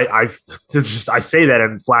I say that,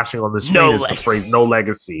 and flashing on the screen is the phrase "no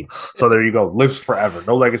legacy." So there you go, lives forever.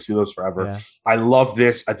 No legacy lives forever. Yeah. I love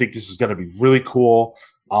this. I think this is going to be really cool,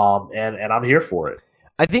 and I'm here for it.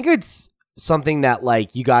 I think it's something that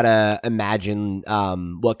like you gotta imagine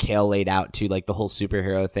what Kale laid out to, like the whole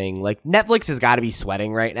superhero thing. Like Netflix has got to be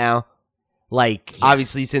sweating right now. Like,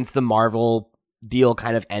 obviously, since the Marvel deal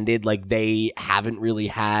kind of ended, like, they haven't really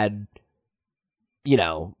had you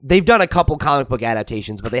know, they've done a couple comic book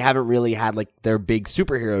adaptations, but they haven't really had like their big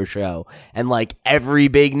superhero show. And like every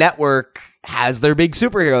big network has their big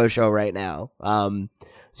superhero show right now.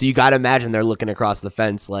 So you got to imagine they're looking across the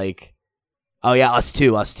fence like, oh yeah, us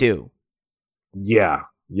too. Yeah.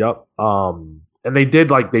 Yep. And they did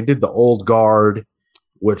the Old Guard,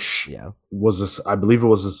 which was I believe it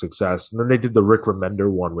was a success. And then they did the Rick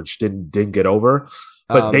Remender one, which didn't get over.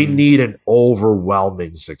 But they need an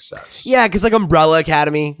overwhelming success. Yeah, because like Umbrella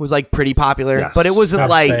Academy was like pretty popular, but it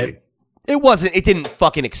wasn't it didn't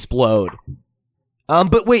fucking explode.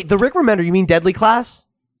 But wait, the Rick Remender, you mean Deadly Class?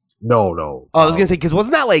 No. Oh, I was gonna say, because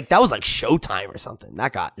wasn't that was like Showtime or something? No,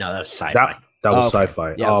 that was sci-fi. That was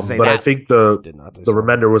sci-fi. Yeah, but I think the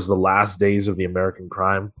Remender was the last days of the American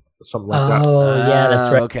crime, or something like that. Oh, yeah,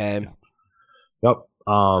 that's right. Okay. Yep.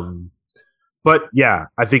 But yeah,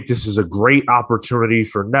 I think this is a great opportunity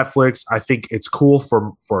for Netflix. I think it's cool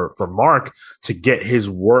for Mark to get his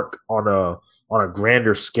work on a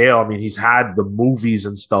grander scale. I mean, he's had the movies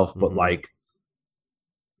and stuff, but like,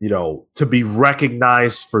 you know, to be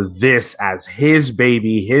recognized for this as his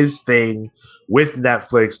baby, his thing with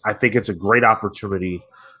Netflix, I think it's a great opportunity.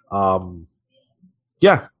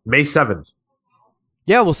 Yeah, May 7th.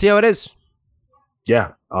 Yeah, we'll see how it is.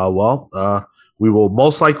 Yeah. We will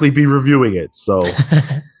most likely be reviewing it. So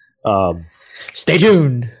stay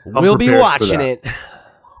tuned. We'll be watching it.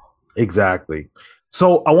 Exactly.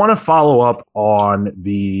 So I want to follow up on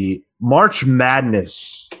the March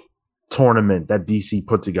Madness tournament that DC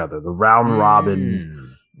put together, the round robin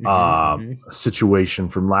situation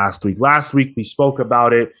from last week. Last week we spoke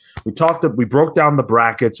about it. We broke down the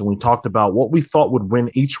brackets and we talked about what we thought would win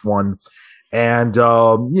each one. And,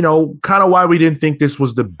 you know, kind of why we didn't think this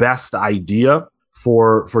was the best idea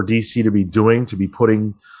for DC to be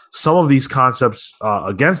putting some of these concepts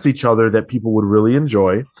against each other that people would really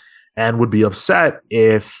enjoy and would be upset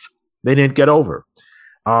if they didn't get over.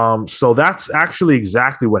 So that's actually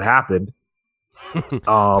exactly what happened.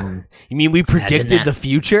 You mean we predicted the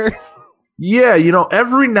future? Yeah, you know,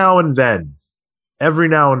 every now and then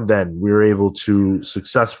we're able to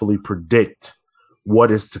successfully predict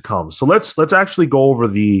what is to come. So let's actually go over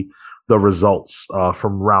the results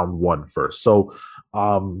from round one first. So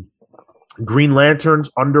Green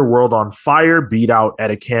Lantern's Underworld on Fire beat out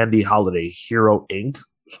Etta Candy Holiday Hero Inc.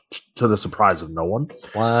 to the surprise of no one.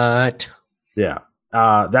 What? Yeah.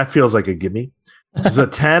 That feels like a gimme.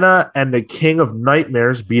 Zatanna and the King of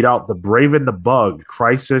Nightmares beat out The Brave and the Bug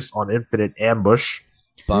Crisis on Infinite Ambush.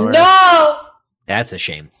 Bummer. No! That's a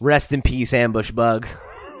shame. Rest in peace, Ambush Bug.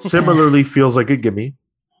 Similarly feels like a gimme.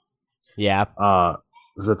 Yeah.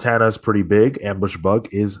 Zatanna's pretty big. Ambush Bug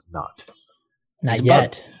is not. Not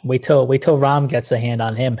yet. Wait till Ram gets a hand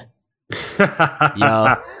on him.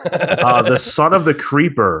 Yo. The Son of the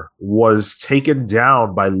Creeper was taken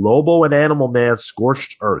down by Lobo and Animal Man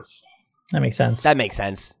Scorched Earth. That makes sense.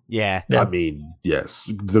 Yeah. I mean,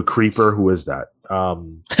 yes. The Creeper, who is that?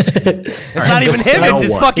 It's not even him, it's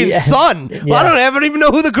his fucking son. Yeah. Well, I don't even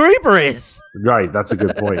know who the Creeper is. Right, that's a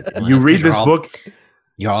good point. Well, you read this book.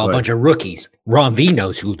 You're all a bunch of rookies. Ron V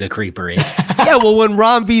knows who the Creeper is. Yeah, well, when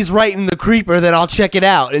Ron V's writing the Creeper, then I'll check it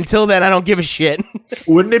out. Until then, I don't give a shit.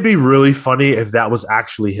 Wouldn't it be really funny if that was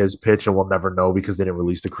actually his pitch and we'll never know because they didn't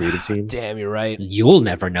release the creative teams? Damn, you're right. You'll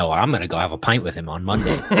never know. I'm going to go have a pint with him on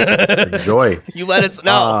Monday. Enjoy. You let us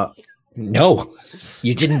know. No,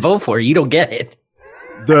 you didn't vote for it. You don't get it.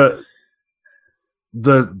 So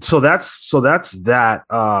that's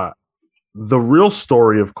that. The real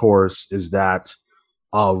story, of course, is that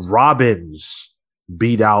Robins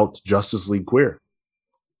beat out Justice League Queer.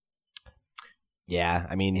 Yeah,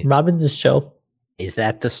 I mean, Robins is chill. Is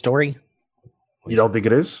that the story? You don't think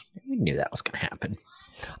it is? We knew that was going to happen.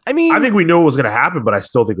 I mean, I think we knew it was going to happen, but I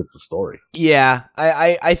still think it's the story. Yeah,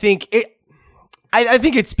 I think it. I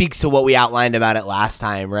think it speaks to what we outlined about it last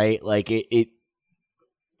time, right? Like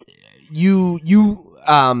you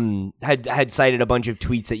had cited a bunch of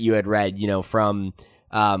tweets that you had read, you know, from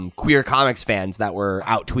queer comics fans that were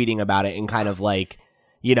out tweeting about it and kind of like,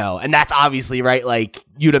 you know, and that's obviously right. Like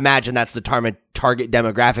you'd imagine that's the target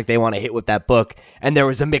demographic they want to hit with that book. And there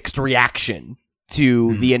was a mixed reaction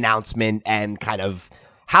to the announcement and kind of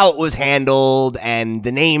how it was handled and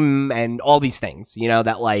the name and all these things, you know,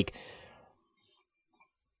 that like,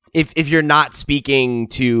 if you're not speaking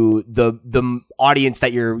to the audience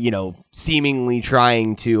that you're, you know, seemingly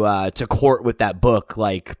trying to court with that book,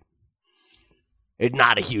 like it's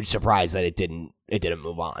not a huge surprise that it didn't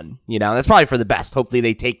move on. You know, that's probably for the best. Hopefully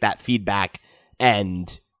they take that feedback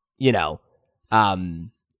and, you know,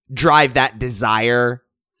 drive that desire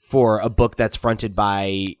for a book that's fronted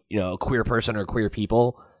by, you know, a queer person or queer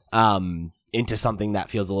people into something that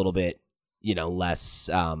feels a little bit, less,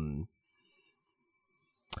 I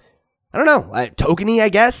don't know, tokeny, I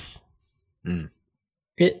guess.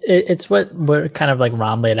 It's what kind of like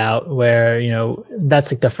Rom laid out, where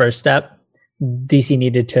that's like the first step. DC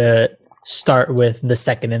needed to start with the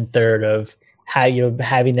second and third of how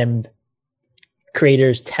having them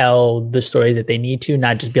creators tell the stories that they need to,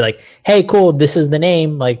 not just be like, hey, cool, this is the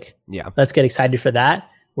name, like, yeah, let's get excited for that.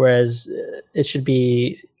 Whereas it should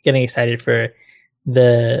be getting excited for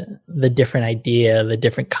the different idea, the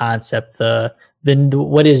different concept, the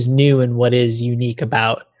what is new and what is unique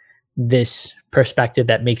about this perspective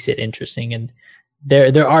that makes it interesting. And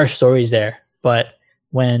there are stories there, but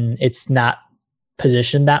when it's not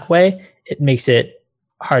positioned that way, it makes it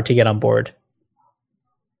hard to get on board.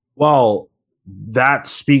 Well, that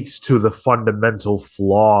speaks to the fundamental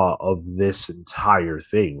flaw of this entire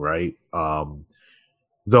thing, right?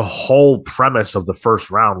 The whole premise of the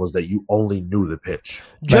first round was that you only knew the pitch.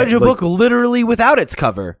 Judge a book literally without its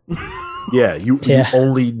cover. Yeah, you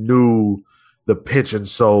only knew the pitch, and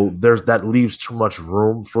so that leaves too much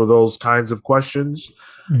room for those kinds of questions.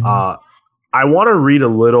 Mm-hmm. I want to read a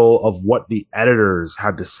little of what the editors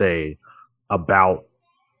had to say about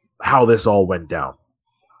how this all went down.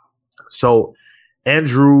 So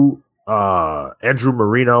Andrew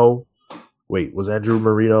Marino, was Andrew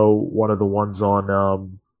Marino one of the ones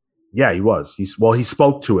on yeah, he was. He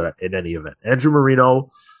spoke to it in any event. Andrew Marino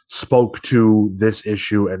spoke to this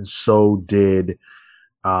issue, and so did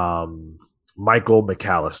Michael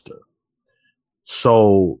McAllister.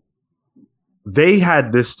 So they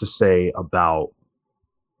had this to say about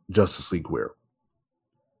Justice League Queer.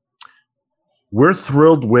 We're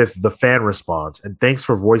thrilled with the fan response, and thanks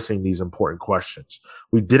for voicing these important questions.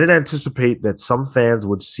 We didn't anticipate that some fans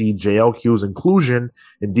would see JLQ's inclusion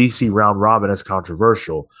in DC Round Robin as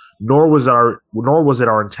controversial, nor was it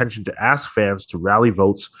our intention to ask fans to rally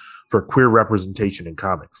votes for queer representation in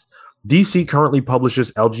comics. DC currently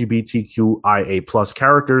publishes LGBTQIA+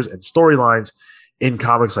 characters and storylines in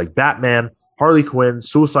comics like Batman, Harley Quinn,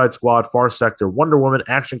 Suicide Squad, Far Sector, Wonder Woman,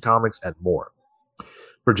 Action Comics, and more.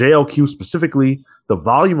 For JLQ specifically, the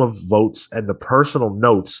volume of votes and the personal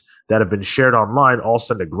notes that have been shared online all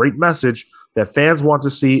send a great message that fans want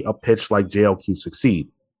to see a pitch like JLQ succeed.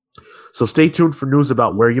 So stay tuned for news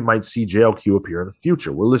about where you might see JLQ appear in the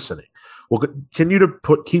future. We're listening. We'll continue to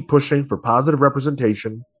keep pushing for positive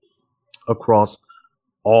representation across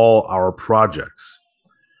all our projects.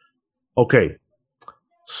 Okay,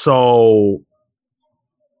 so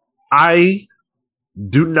I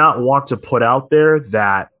do not want to put out there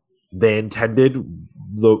that they intended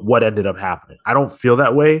what ended up happening. I don't feel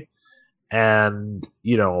that way. And,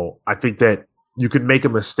 I think that you could make a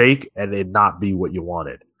mistake and it not be what you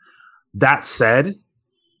wanted. That said,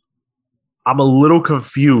 I'm a little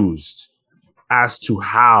confused as to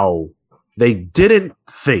how they didn't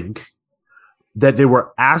think that they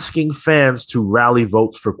were asking fans to rally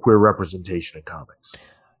votes for queer representation in comics.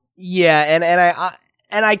 Yeah,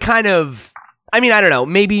 and I kind of, I mean, I don't know.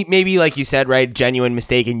 Maybe like you said, right? Genuine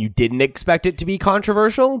mistake, and you didn't expect it to be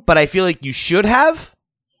controversial, but I feel like you should have,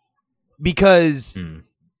 because,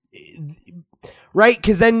 right?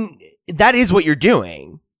 Because then that is what you're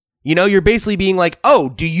doing. You're basically being like, oh,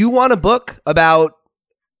 do you want a book about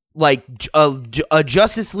like a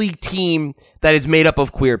Justice League team that is made up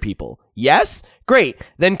of queer people? Yes, great.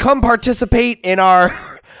 Then come participate in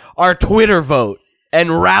our Twitter vote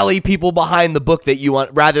and rally people behind the book that you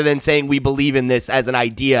want, rather than saying we believe in this as an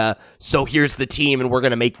idea, so here's the team and we're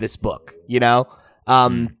going to make this book,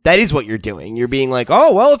 That is what you're doing. You're being like,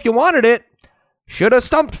 oh, well, if you wanted it, should have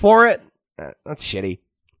stumped for it. That's shitty.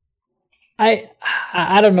 I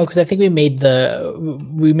don't know, because I think we made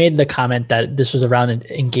the comment that this was around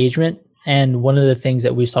engagement, and one of the things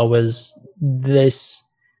that we saw was this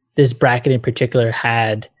bracket in particular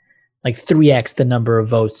had like 3x the number of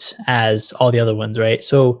votes as all the other ones, right?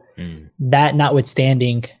 So that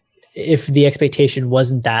notwithstanding, if the expectation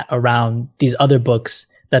wasn't that around these other books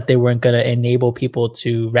that they weren't going to enable people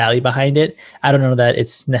to rally behind it, I don't know that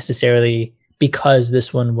it's necessarily because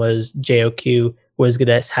this one was JOQ was going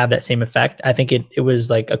to have that same effect. I think it was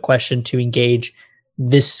like a question to engage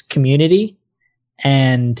this community,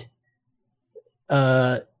 and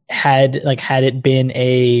had it been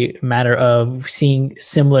a matter of seeing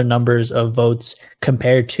similar numbers of votes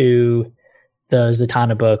compared to the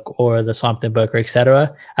Zatanna book or the Swamp Thing book or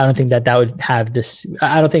etc., I don't think that would have this.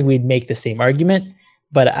 I don't think we'd make the same argument,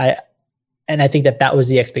 but I think that was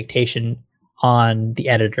the expectation on the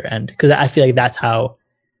editor end, because I feel like that's how,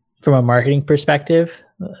 from a marketing perspective,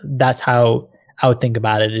 that's how I would think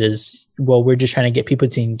about it. Is, well, we're just trying to get people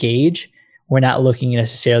to engage we're not looking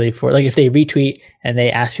necessarily for, like, if they retweet and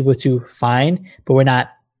they ask people to, fine, but we're not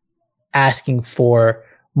asking for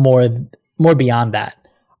more beyond that.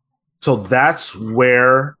 So that's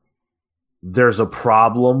where there's a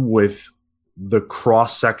problem with the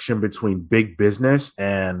cross section between big business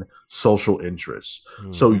and social interests.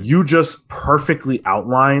 Mm-hmm. So you just perfectly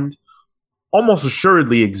outlined almost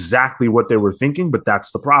assuredly exactly what they were thinking, but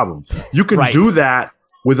that's the problem. You can do that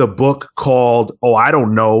with a book called, I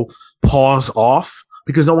don't know, Pause Off,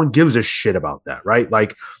 because no one gives a shit about that, right?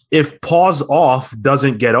 Like, if Pause Off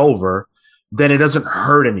doesn't get over, then it doesn't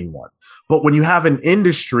hurt anyone. But when you have an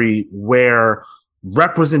industry where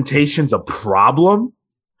representation's a problem,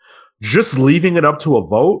 just leaving it up to a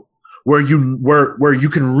vote where you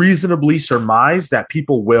can reasonably surmise that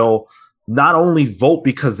people will not only vote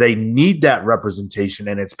because they need that representation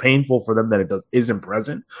and it's painful for them that it isn't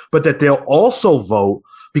present, but that they'll also vote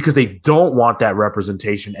because they don't want that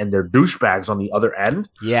representation and they're douchebags on the other end.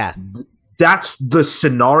 Yeah. That's the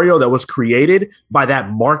scenario that was created by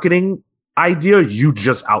that marketing idea you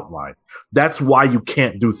just outlined. That's why you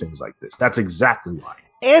can't do things like this. That's exactly why.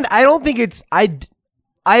 And I don't think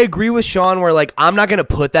I agree with Sean where, like, I'm not going to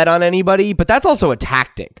put that on anybody, but that's also a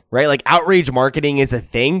tactic, right? Like, outrage marketing is a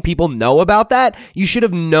thing. People know about that. You should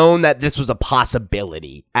have known that this was a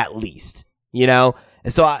possibility, at least, you know?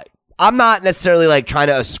 And so I'm not necessarily, like, trying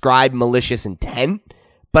to ascribe malicious intent,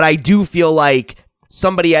 but I do feel like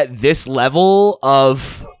somebody at this level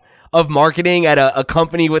of marketing at a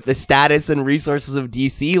company with the status and resources of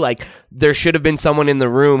DC, like, there should have been someone in the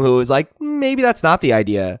room who was like, maybe that's not the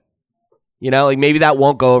idea. You know, like, maybe that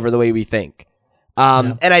won't go over the way we think.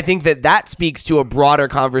 And I think that speaks to a broader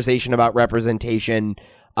conversation about representation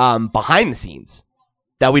behind the scenes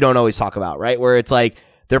that we don't always talk about, right? Where it's like,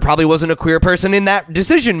 there probably wasn't a queer person in that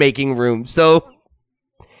decision-making room, so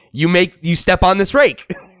you step on this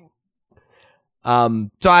rake. So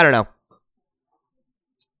I don't know.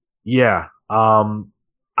 Yeah.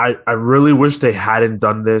 I really wish they hadn't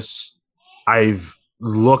done this. I've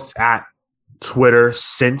looked at Twitter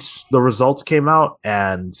since the results came out,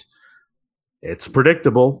 and it's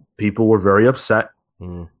predictable. People were very upset.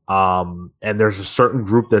 And there's a certain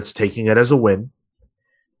group that's taking it as a win.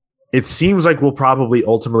 It seems like we'll probably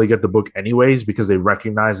ultimately get the book anyways because they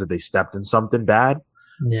recognize that they stepped in something bad.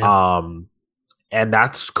 Yeah. And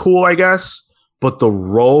that's cool, I guess. But the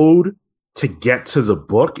road to get to the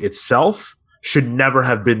book itself should never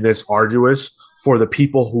have been this arduous for the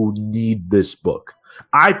people who need this book.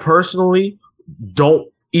 I personally don't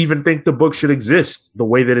even think the book should exist the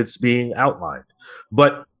way that it's being outlined,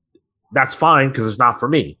 but that's fine because it's not for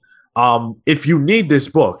me. If you need this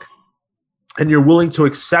book and you're willing to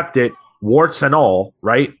accept it, warts and all,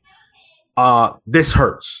 right? This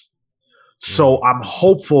hurts. So I'm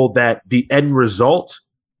hopeful that the end result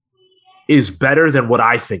is better than what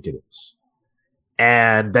I think it is,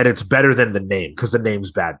 and that it's better than the name, because the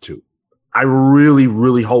name's bad too. I really,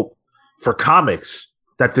 really hope for comics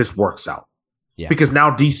that this works out. Yeah. Because now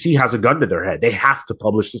DC has a gun to their head. They have to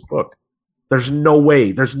publish this book. There's no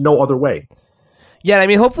way. There's no other way. Yeah, I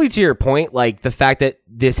mean, hopefully to your point, like, the fact that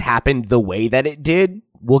this happened the way that it did,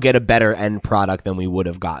 we'll get a better end product than we would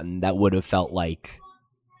have gotten. That would have felt like...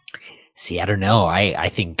 See, I don't know. I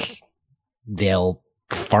think they'll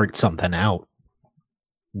fart something out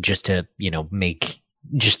just to,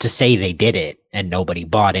 just to say they did it and nobody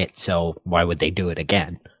bought it. So why would they do it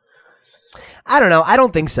again? I don't know. I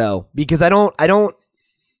don't think so, because I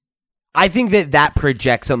think that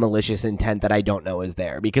projects a malicious intent that I don't know is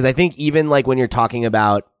there, because I think even like when you're talking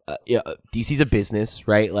about DC's a business,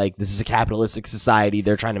 right? Like, this is a capitalistic society.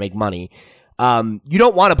 They're trying to make money. You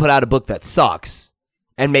don't want to put out a book that sucks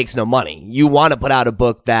and makes no money. You want to put out a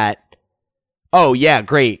book that, oh yeah,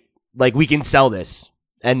 great. Like, we can sell this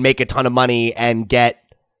and make a ton of money and get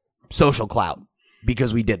social clout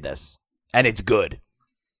because we did this and it's good.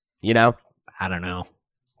 You know? I don't know.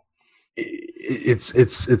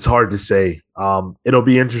 It's hard to say. It'll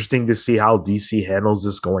be interesting to see how DC handles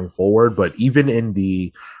this going forward. But even in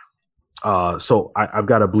the so I've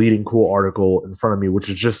got a Bleeding Cool article in front of me, which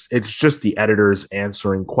is just the editors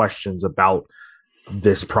answering questions about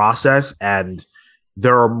this process, and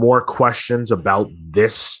there are more questions about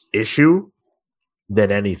this issue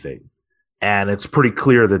than anything. And it's pretty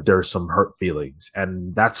clear that there's some hurt feelings,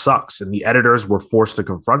 and that sucks. And the editors were forced to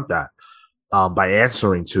confront that by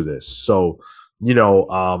answering to this. So,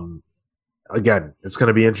 again, it's going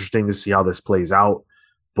to be interesting to see how this plays out.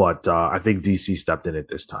 But I think DC stepped in it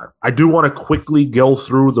this time. I do want to quickly go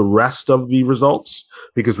through the rest of the results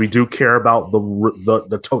because we do care about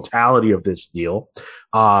the totality of this deal.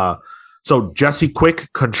 So Jesse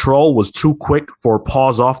Quick Control was too quick for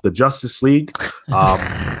Paws Off the Justice League.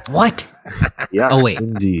 What? Yes, Oh, wait.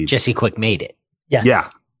 indeed. Jesse Quick made it. Yes. Yeah.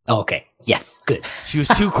 Oh, okay. Yes. Good. She was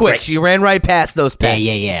too quick. She ran right past those pets.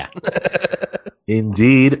 Yeah.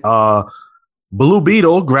 Indeed. Blue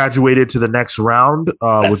Beetle graduated to the next round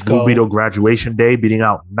with Blue go. Beetle Graduation Day, beating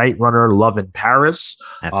out Night Runner Love in Paris.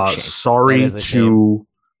 That's a shame. Sorry That is a to...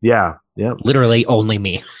 Yeah. Literally only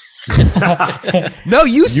me. No,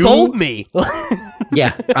 you sold me.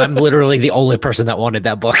 Yeah, I'm literally the only person that wanted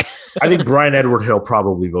that book. I think Brian Edward Hill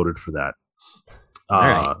probably voted for that. All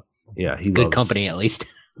right. Yeah, he Good loves, company, at least.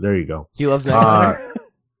 There you go. He loves that.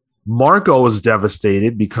 Marco is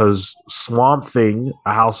devastated because Swamp Thing,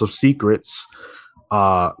 A House of Secrets,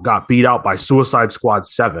 got beat out by Suicide Squad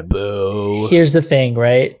 7. Boo. Here's the thing,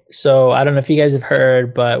 right? So I don't know if you guys have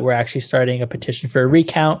heard, but we're actually starting a petition for a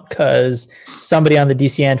recount because somebody on the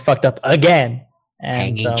DCN fucked up again.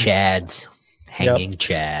 And Hanging Chads.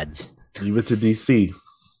 Leave it to DC.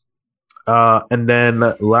 And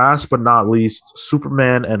then last but not least,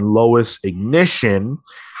 Superman and Lois Ignition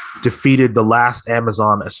defeated the last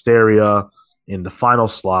Amazon Asteria in the final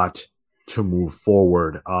slot to move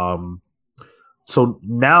forward. So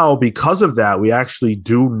now, because of that, we actually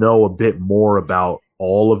do know a bit more about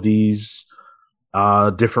all of these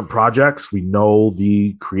different projects. We know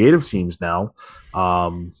the creative teams now.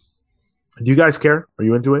 Do you guys care? Are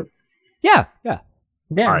you into it? Yeah. Yeah,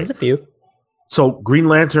 All there's a few. So Green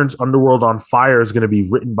Lantern's Underworld on Fire is going to be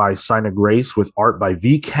written by Sina Grace with art by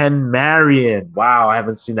V. Ken Marion. Wow, I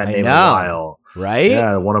haven't seen that name in a while. Right?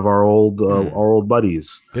 Yeah, one of our old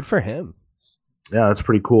buddies. Good for him. Yeah, that's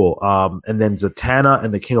pretty cool. And then Zatanna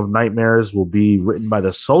and the King of Nightmares will be written by the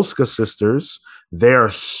Soska sisters. They are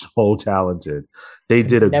so talented. They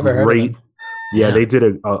did a Never great... heard of them. Yeah, they did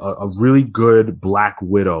a really good Black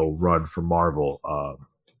Widow run for Marvel.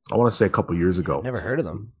 I want to say a couple years ago. Never heard of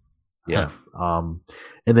them. Yeah. And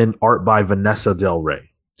then art by Vanessa Del Rey.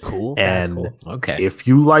 Cool. And cool. Okay. if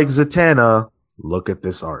you like Zatanna, look at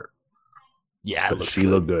this art. Yeah, it looks She good.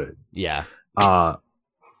 looked good. Yeah.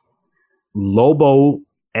 Lobo,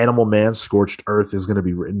 Animal Man, Scorched Earth is going to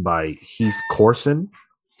be written by Heath Corson.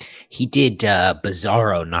 He did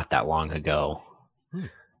Bizarro not that long ago.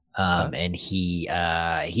 And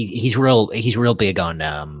he's real big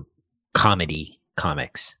on comedy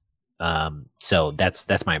comics. So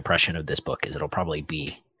that's my impression of this book is it'll probably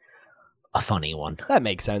be a funny one. That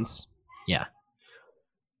makes sense. Yeah.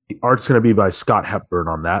 The art's going to be by Scott Hepburn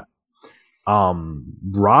on that.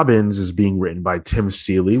 Robbins is being written by Tim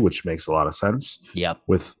Seeley, which makes a lot of sense. Yep.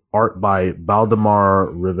 With art by Baldemar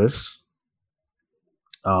Rivas.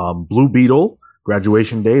 Blue Beetle,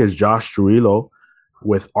 Graduation Day is Josh Trujillo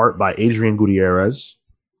with art by Adrian Gutierrez.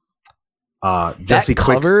 Jesse That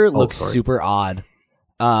cover Quick, looks super odd.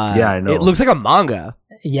 Yeah, I know. It looks like a manga.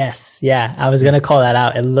 Yes, yeah. I was gonna call that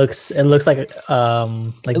out. It looks like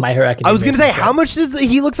My Hero Academia. I was gonna say, how much does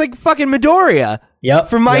he looks like fucking Midoriya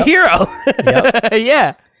from My Hero? Yep.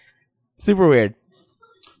 Yeah, super weird.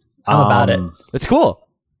 I'm about it. It's cool.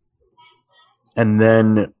 And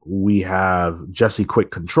then we have Jesse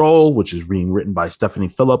Quick Control, which is being written by Stephanie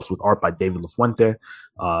Phillips with art by David LaFuente.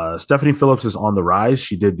 Stephanie Phillips is on the rise.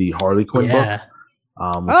 She did the Harley Quinn book.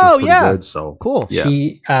 Which is pretty good, so cool.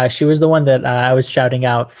 Yeah. She was the one that I was shouting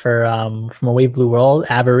out for from A Wave Blue World,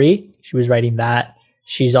 Avery. She was writing that.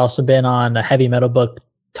 She's also been on a heavy metal book,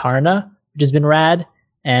 Tarna, which has been rad.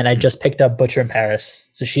 And I just picked up Butcher in Paris.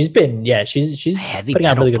 So she's been, she's Heavy putting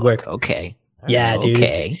out really good book. work. Okay. Yeah, dude.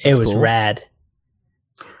 Okay. It was cool. rad.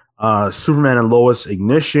 Superman and Lois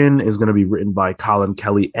Ignition is going to be written by Colin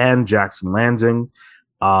Kelly and Jackson Lansing,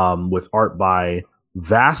 with art by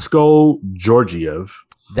Vasco Georgiev.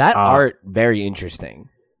 That art very interesting.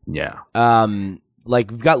 Yeah.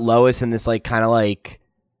 Like we've got Lois in this like kind of like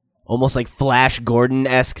almost like Flash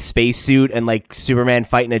Gordon-esque spacesuit and like Superman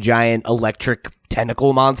fighting a giant electric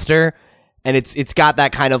tentacle monster, and it's got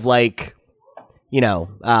that kind of like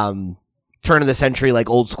turn of the century like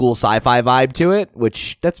old school sci-fi vibe to it,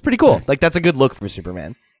 which that's pretty cool. Like that's a good look for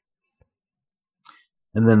Superman.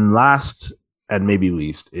 And then last and maybe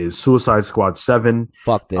least is Suicide Squad 7.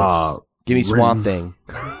 Fuck this. Give me Swamp Thing.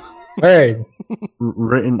 Word.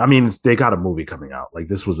 Written, I mean, they got a movie coming out. Like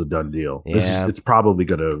this was a done deal. Yeah. It's probably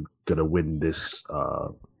gonna win this.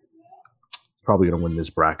 Probably gonna win this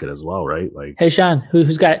bracket as well, right? Like, Hey Sean,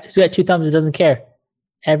 who's got 2 thumbs and doesn't care?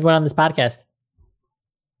 Everyone on this podcast.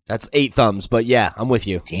 That's 8 thumbs, but yeah, I'm with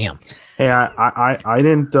you. Damn. hey, I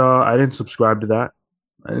didn't subscribe to that.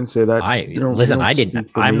 I didn't say that. I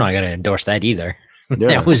didn't. I'm not going to endorse that either. Yeah.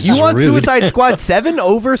 That was You want rude. Suicide Squad 7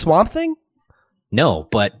 over Swamp Thing? No,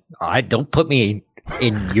 but don't put me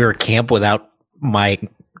in your camp without my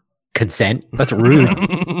consent. That's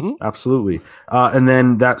rude. Absolutely. And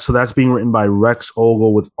then that's being written by Rex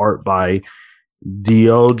Ogle with art by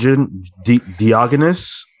Diogenes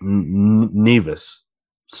Nevis.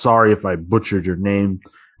 Sorry if I butchered your name.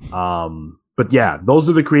 But yeah, those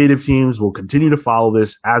are the creative teams. We'll continue to follow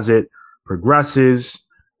this as it progresses.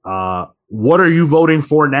 What are you voting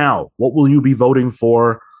for now? What will you be voting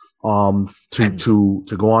for to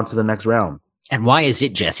go on to the next round? And why is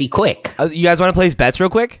it Jesse Quick? You guys want to place bets real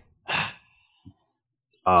quick?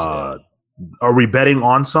 Are we betting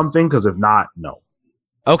on something? Because if not, no.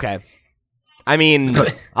 Okay. I mean,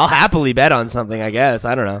 I'll happily bet on something, I guess.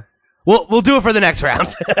 I don't know. We'll do it for the next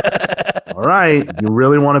round. All right. You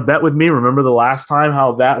really want to bet with me? Remember the last time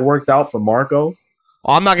how that worked out for Marco?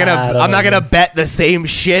 Oh, I'm not gonna bet the same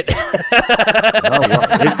shit. You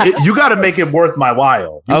got to make it worth my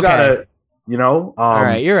while. You got to, All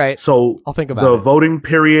right, you're right. So I'll think about the it. voting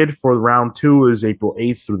period for round 2 is April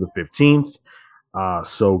 8th through the 15th.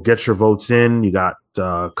 So get your votes in. You got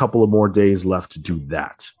a couple of more days left to do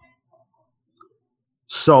that.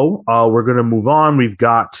 So we're going to move on. We've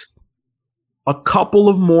got a couple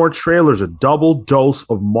of more trailers, a double dose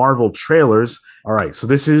of Marvel trailers. All right. So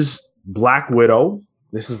this is Black Widow.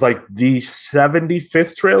 This is like the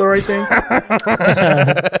 75th trailer, I think.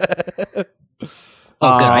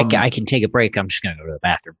 Oh, good. I can take a break. I'm just going to go to the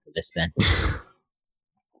bathroom for this then.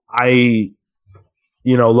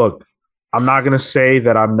 Look, I'm not going to say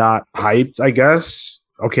that I'm not hyped, I guess.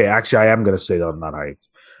 Okay, actually, I am going to say that I'm not hyped.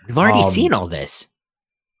 We've already seen all this.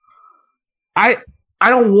 I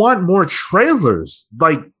don't want more trailers.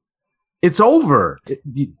 Like, it's over.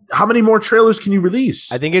 How many more trailers can you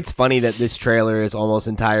release? I think it's funny that this trailer is almost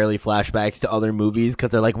entirely flashbacks to other movies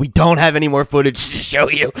because they're like, we don't have any more footage to show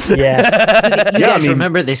you. Yeah. You guys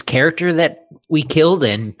remember this character that we killed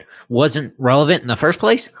and wasn't relevant in the first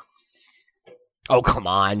place? Oh, come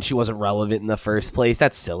on. She wasn't relevant in the first place.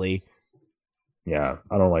 That's silly. Yeah,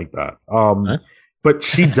 I don't like that. But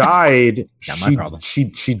she died. Not my problem.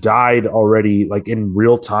 She died already, like in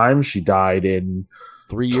real time. She died in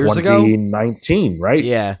 3 years ago, 2019, right?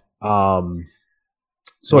 Yeah.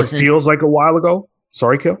 So it feels like a while ago.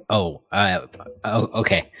 Sorry, Kill.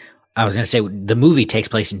 Okay. I was gonna say the movie takes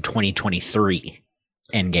place in 2023.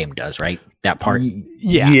 Endgame does, right? That part.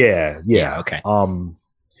 Yeah. Okay.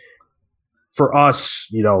 For us,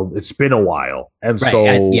 it's been a while, and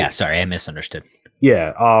right. Sorry, I misunderstood.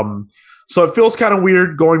 Yeah. So it feels kind of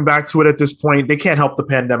weird going back to it at this point. They can't help the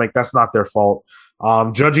pandemic. That's not their fault.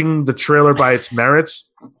 Judging the trailer by its merits,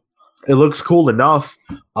 it looks cool enough.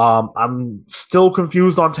 I'm still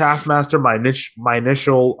confused on Taskmaster. My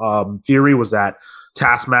initial theory was that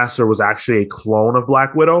Taskmaster was actually a clone of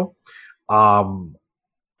Black Widow.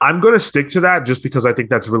 I'm going to stick to that just because I think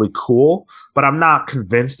that's really cool, but I'm not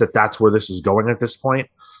convinced that that's where this is going at this point.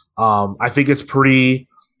 I think it's pretty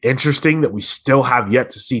interesting that we still have yet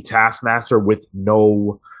to see Taskmaster with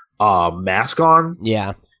no mask on.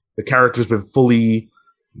 Yeah. The character's been fully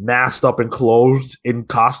masked up and clothed in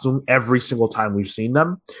costume every single time we've seen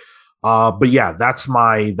them. But yeah, that's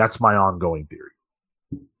my ongoing theory.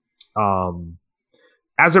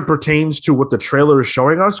 As it pertains to what the trailer is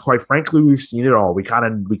showing us, quite frankly, we've seen it all. We kind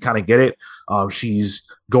of get it.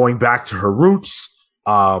 She's going back to her roots.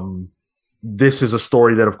 This is a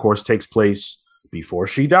story that, of course, takes place before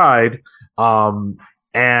she died.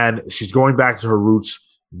 And she's going back to her roots,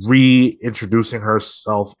 reintroducing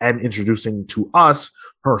herself and introducing to us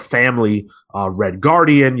her family, Red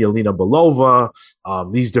Guardian, Yelena Belova,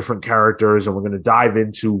 these different characters, and we're going to dive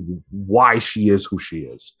into why she is who she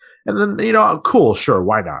is. And then, cool, sure,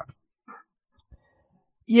 why not?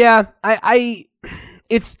 Yeah,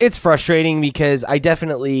 it's frustrating because I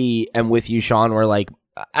definitely am with you, Sean, where like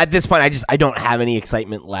at this point I don't have any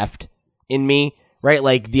excitement left in me, right?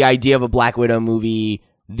 Like the idea of a Black Widow movie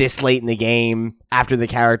this late in the game after the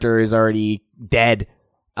character is already dead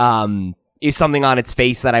is something on its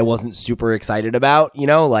face that I wasn't super excited about.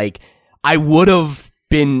 Like I would have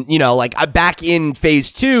been, back in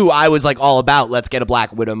phase 2, I was like all about let's get a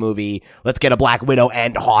Black Widow movie, let's get a Black Widow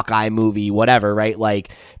and Hawkeye movie, whatever, right? Like,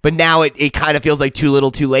 but now it kind of feels like too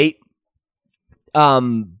little too late.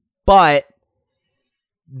 But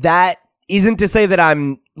that isn't to say that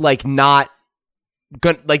I'm like not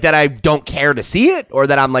like that I don't care to see it or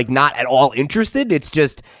that I'm like not at all interested. It's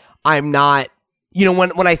just I'm not,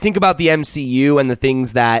 when I think about the MCU and the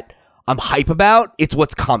things that I'm hype about, it's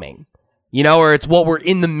what's coming, or it's what we're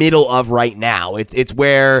in the middle of right now. It's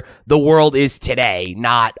where the world is today,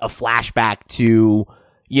 not a flashback to,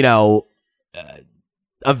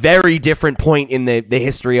 a very different point in the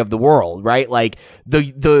history of the world, right? Like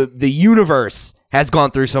the universe has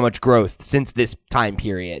gone through so much growth since this time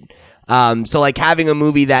period. So like having a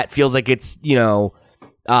movie that feels like it's, you know,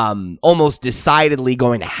 almost decidedly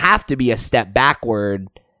going to have to be a step backward.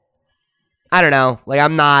 I don't know. Like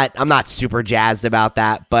I'm not super jazzed about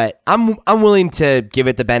that, but I'm willing to give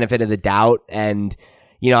it the benefit of the doubt. And,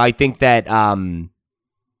 you know, I think that,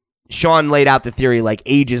 Sean laid out the theory like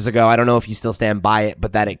ages ago. I don't know if you still stand by it,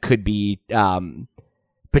 but that it could be,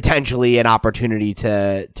 potentially an opportunity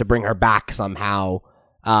to bring her back somehow.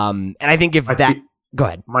 And I think if go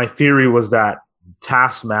ahead. My theory was that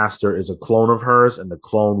Taskmaster is a clone of hers, and the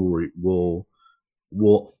clone will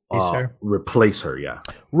replace her. Yeah,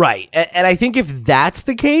 right. And I think if that's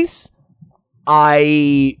the case,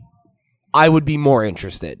 I would be more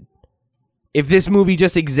interested. If this movie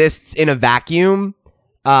just exists in a vacuum,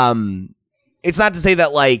 it's not to say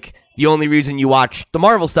that like the only reason you watch the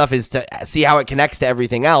Marvel stuff is to see how it connects to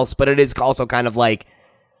everything else, but it is also kind of like,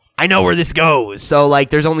 I know where this goes, so like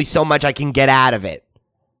there's only so much I can get out of it.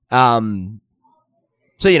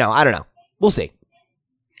 So, you know, I don't know. We'll see.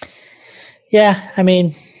 Yeah, I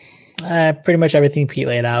mean, pretty much everything Pete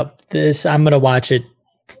laid out. I'm gonna watch it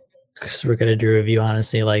because we're gonna do a review.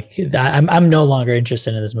 Honestly, like I'm no longer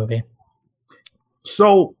interested in this movie.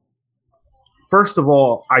 So, first of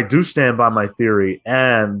all, I do stand by my theory,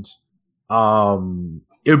 and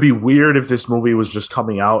it would be weird if this movie was just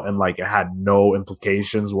coming out and like it had no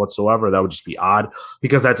implications whatsoever. That would just be odd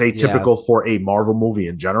because that's atypical for a Marvel movie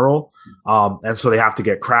in general. And so they have to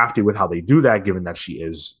get crafty with how they do that, given that she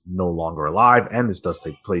is no longer alive and this does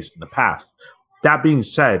take place in the past. That being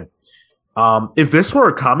said, if this were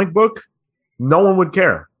a comic book, no one would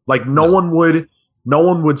care. Like no one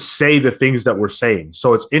would say the things that we're saying.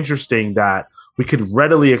 So it's interesting that we could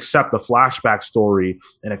readily accept a flashback story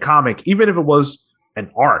in a comic, even if it was an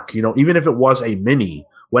arc, you know, even if it was a mini,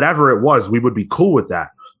 whatever it was, we would be cool with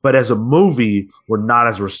that. But as a movie, we're not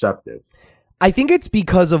as receptive. I think it's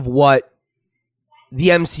because of what the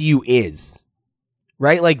MCU is,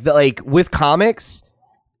 right? Like with comics,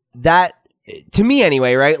 that to me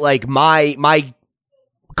anyway, right? Like my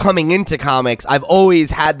coming into comics, I've always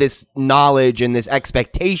had this knowledge and this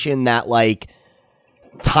expectation that like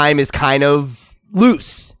time is kind of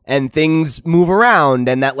loose and things move around,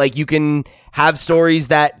 and that like you can have stories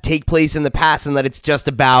that take place in the past and that it's just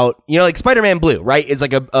about, you know, like Spider-Man Blue, right? Is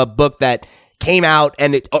like a book that came out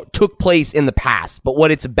and it took place in the past. But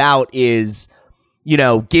what it's about is, you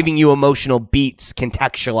know, giving you emotional beats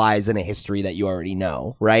contextualized in a history that you already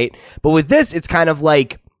know, right? But with this, it's kind of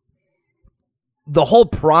like the whole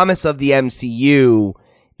promise of the MCU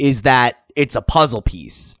is that it's a puzzle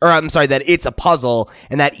piece, or I'm sorry, that it's a puzzle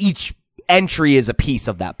and that each entry is a piece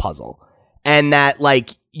of that puzzle. And that like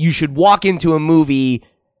you should walk into a movie,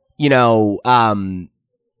 you know,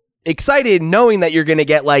 excited knowing that you're going to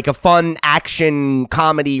get like a fun action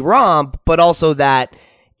comedy romp, but also that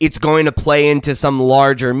it's going to play into some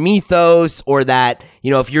larger mythos, or that, you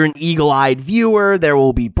know, if you're an eagle-eyed viewer, there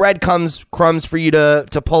will be breadcrumbs for you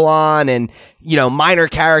to pull on, and, you know, minor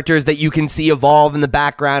characters that you can see evolve in the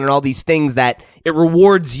background and all these things that it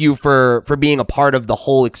rewards you for being a part of the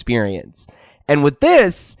whole experience. And with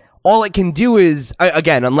this, all it can do is,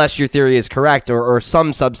 again, unless your theory is correct or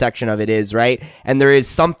some subsection of it is, right? And there is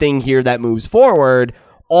something here that moves forward,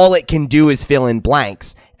 all it can do is fill in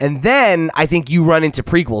blanks. And then I think you run into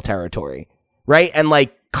prequel territory, right? And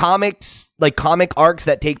like comics, like comic arcs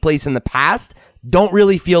that take place in the past don't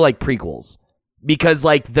really feel like prequels, because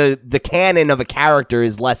like the canon of a character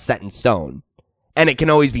is less set in stone and it can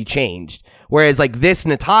always be changed. Whereas like this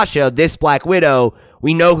Natasha, this Black Widow,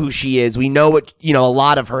 we know who she is. We know what, you know, a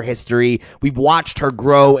lot of her history. We've watched her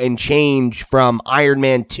grow and change from Iron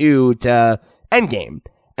Man 2 to Endgame.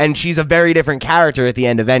 And she's a very different character at the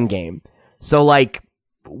end of Endgame. So like,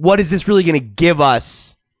 what is this really going to give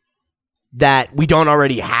us that we don't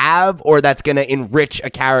already have, or that's going to enrich a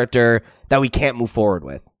character that we can't move forward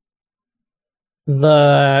with?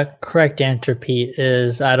 The correct answer, Pete,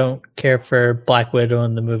 is I don't care for Black Widow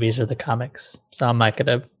in the movies or the comics, so I'm not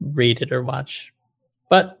going to read it or watch.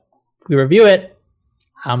 But if we review it,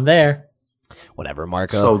 I'm there. Whatever,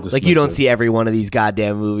 Marco. So like, you don't see every one of these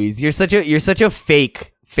goddamn movies. You're such a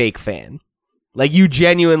fake fan. Like, you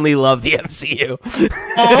genuinely love the MCU.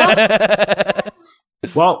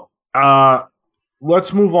 Well,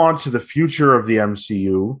 let's move on to the future of the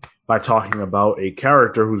MCU by talking about a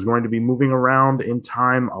character who's going to be moving around in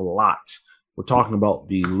time a lot. We're talking about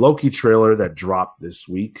the Loki trailer that dropped this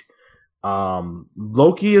week.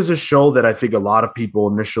 Loki is a show that I think a lot of people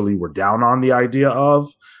initially were down on the idea of,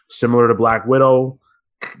 similar to Black Widow.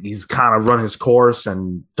 He's kind of run his course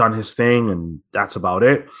and done his thing, and that's about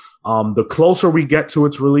it. The closer we get to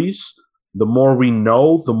its release, the more we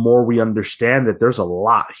know, the more we understand that there's a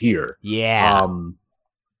lot here. Yeah.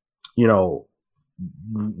 You know,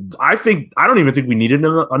 I don't even think we needed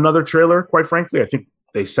another trailer, quite frankly. I think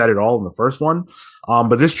they said it all in the first one.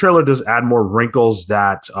 But this trailer does add more wrinkles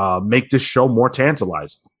that make this show more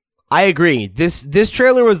tantalizing. I agree. This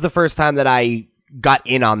trailer was the first time that I got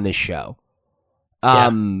in on this show.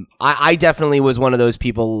 I definitely was one of those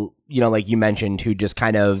people, you know, like you mentioned, who just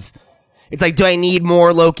kind of, it's like, do I need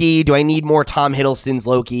more Loki? Do I need more Tom Hiddleston's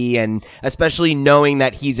Loki? And especially knowing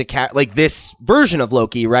that he's like this version of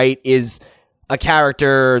Loki, right, is a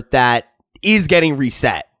character that is getting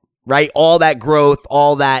reset, right? All that growth,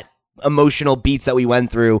 all that emotional beats that we went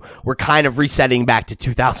through, we're kind of resetting back to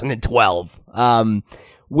 2012,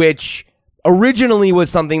 which originally was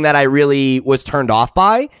something that I really was turned off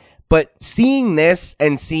by. But seeing this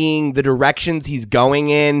and seeing the directions he's going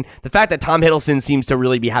in, the fact that Tom Hiddleston seems to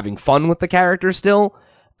really be having fun with the character still,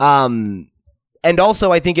 and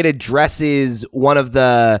also I think it addresses one of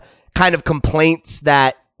the kind of complaints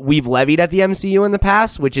that we've levied at the MCU in the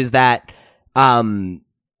past, which is that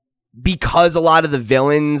because a lot of the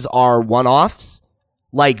villains are one-offs,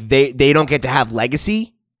 like they don't get to have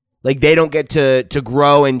legacy, like they don't get to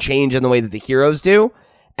grow and change in the way that the heroes do,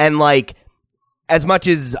 and like as much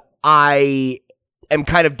as I am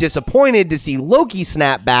kind of disappointed to see Loki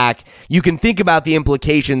snap back, you can think about the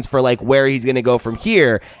implications for like where he's going to go from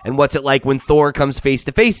here, and what's it like when Thor comes face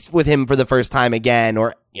to face with him for the first time again,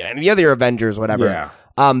 or you know, any of the other Avengers, whatever. Yeah.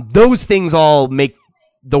 Those things all make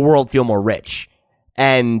the world feel more rich,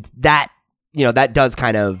 and that, you know, that does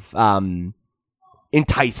kind of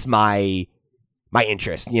entice my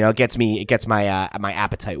interest. You know, it gets my my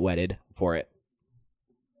appetite whetted for it.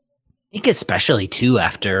 I think especially too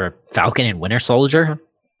after Falcon and Winter Soldier,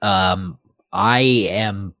 I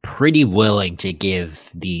am pretty willing to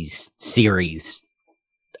give these series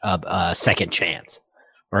a second chance,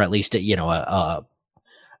 or at least a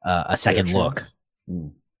second look.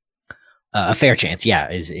 A fair chance,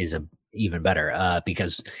 yeah, is a even better,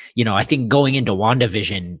 because I think going into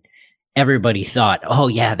WandaVision, everybody thought, oh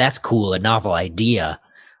yeah, that's cool, a novel idea,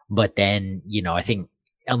 but then I think,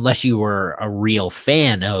 unless you were a real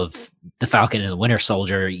fan of the Falcon and the Winter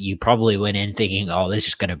Soldier, you probably went in thinking, oh, this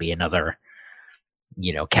is going to be another,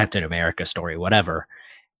 Captain America story, whatever.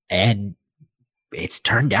 And it's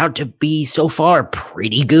turned out to be so far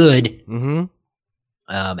pretty good. Mm-hmm.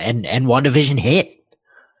 And WandaVision hit.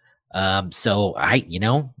 So I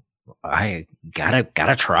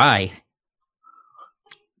gotta try.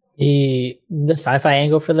 The sci-fi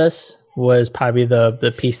angle for this was probably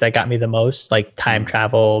the piece that got me the most, like time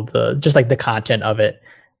travel, just like the content of it.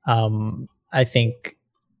 I think,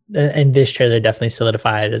 and this trailer definitely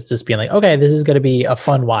solidified as just being like, okay, this is going to be a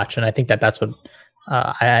fun watch, and I think that's what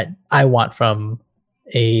I want from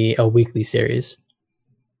a weekly series.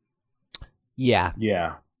 Yeah.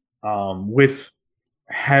 With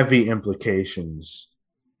heavy implications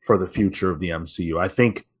for the future of the MCU. I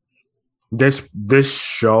think this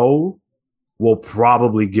show will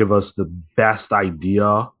probably give us the best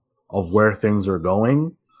idea of where things are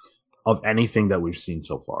going of anything that we've seen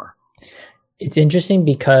so far. It's interesting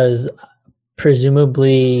because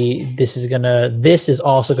presumably this is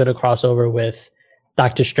also gonna cross over with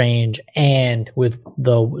Doctor Strange and with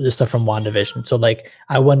the stuff from WandaVision. So like,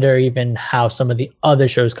 I wonder even how some of the other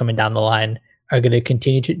shows coming down the line are going to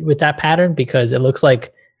continue with that pattern, because it looks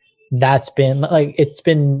like it's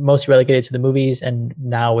been mostly relegated to the movies, and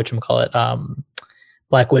now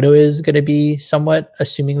Black Widow is going to be somewhat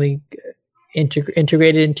assumingly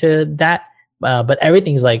integrated into that, but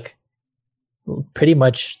everything's like pretty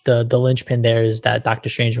much the linchpin there is that Doctor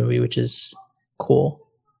Strange movie, which is cool.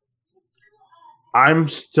 I'm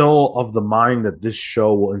still of the mind that this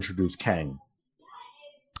show will introduce Kang.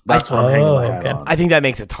 That's what I'm hanging my hat on. I think that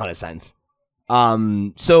makes a ton of sense.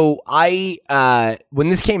 So I when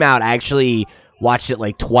this came out, I actually watched it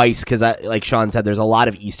like twice because, like Sean said, there's a lot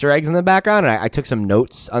of Easter eggs in the background, and I took some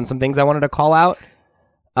notes on some things I wanted to call out.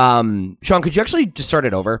 Sean, could you actually just start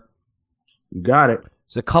it over? You got it.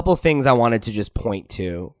 There's a couple things I wanted to just point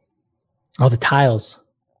to. Oh, the tiles.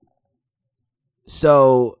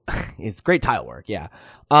 So it's great tile work, yeah.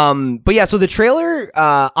 But yeah, so the trailer,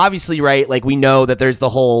 obviously, right, like we know that there's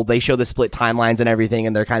they show the split timelines and everything,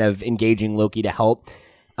 and they're kind of engaging Loki to help.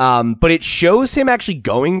 But it shows him actually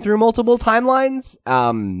going through multiple timelines,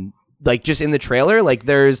 like just in the trailer. Like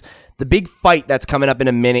there's the big fight that's coming up in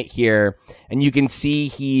a minute here, and you can see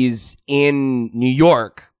he's in New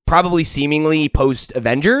York, probably seemingly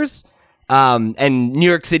post-Avengers, and New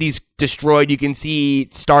York City's destroyed. You can see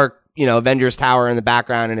Starr, Avengers Tower in the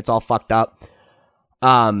background, and it's all fucked up.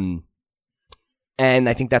 And and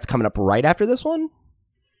I think that's coming up right after this one.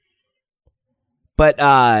 But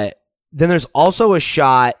then there's also a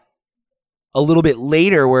shot a little bit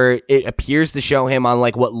later where it appears to show him on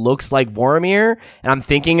like what looks like Vormir, and I'm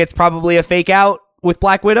thinking it's probably a fake out with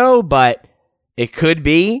Black Widow, but it could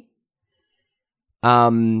be.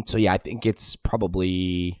 So yeah, I think it's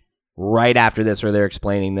probably right after this where they're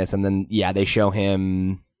explaining this, and then yeah, they show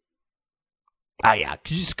him. Oh yeah,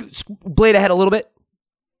 could you blade ahead a little bit?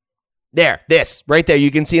 There, this right there.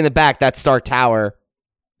 You can see in the back that Stark Tower.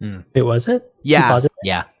 Wait, was it? Yeah,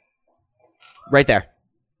 Yeah, right there.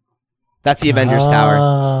 That's the Avengers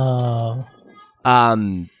Tower.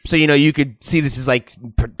 So you could see this is like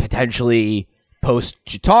potentially post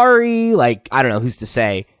Chitauri. Like I don't know who's to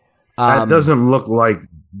say. That doesn't look like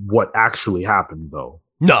what actually happened, though.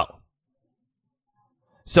 No.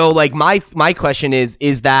 So like my question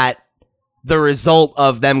is that the result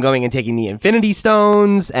of them going and taking the Infinity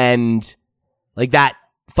Stones and like that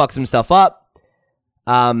fucks some stuff up?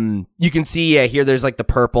 You can see here there's like the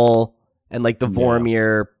purple and like the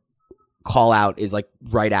Vormir call out is like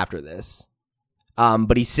right after this.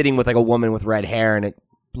 But he's sitting with like a woman with red hair and it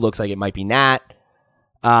looks like it might be Nat.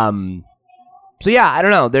 So yeah, I don't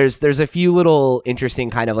know. There's a few little interesting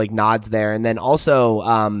kind of like nods there. And then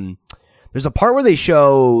also there's a part where they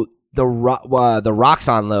show the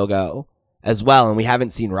Roxxon logo as well, and we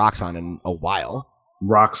haven't seen Roxxon in a while.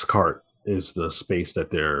 Roxcart is the space that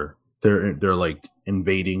they're like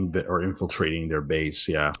invading or infiltrating their base.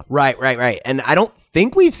 Yeah. Right. And I don't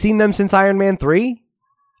think we've seen them since Iron Man 3.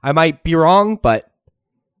 I might be wrong, but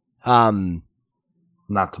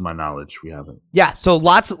not to my knowledge, we haven't. Yeah, so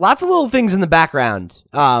lots of little things in the background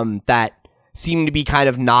that seem to be kind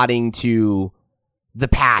of nodding to the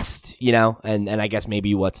past, and I guess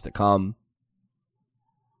maybe what's to come.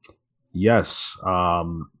 Yes.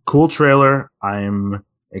 Cool trailer. I'm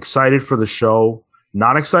excited for the show.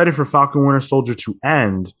 Not excited for Falcon Winter Soldier to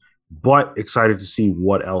end, but excited to see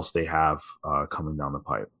what else they have coming down the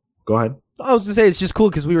pipe. Go ahead. I was going to say, it's just cool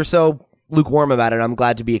because we were so lukewarm about it. I'm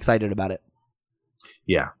glad to be excited about it.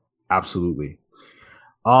 Yeah, absolutely.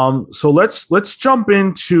 So let's jump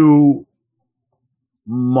into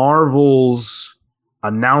Marvel's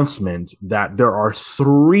announcement that there are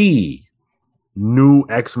 3 new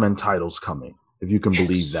X-Men titles coming, if you can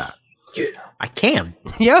believe that. I can.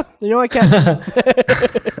 Yeah, I can.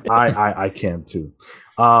 I can too.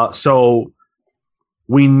 So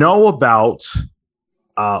we know about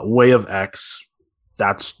Way of X,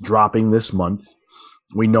 that's dropping this month.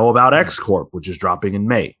 We know about X Corp, which is dropping in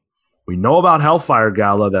May. We know about Hellfire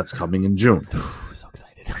Gala, that's coming in June. So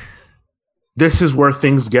excited. This is where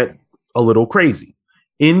things get a little crazy.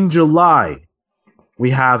 In July,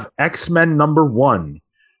 we have X-Men #1,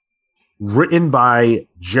 written by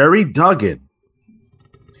Jerry Duggan,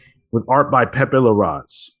 with art by Pepe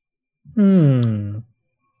Larraz.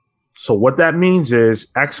 So what that means is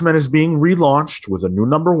X-Men is being relaunched with a new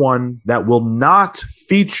 #1 that will not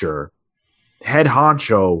feature head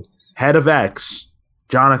honcho, head of X,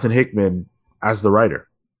 Jonathan Hickman, as the writer.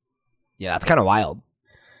 Yeah, that's kind of wild.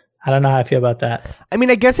 I don't know how I feel about that. I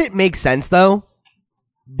mean, I guess it makes sense, though,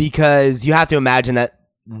 because you have to imagine that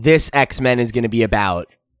this X-Men is going to be about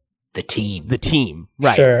The team.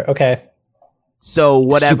 Right. Sure. Okay. So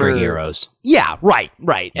whatever. Superheroes. Yeah, right.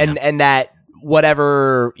 Yeah. And that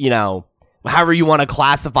whatever, however you want to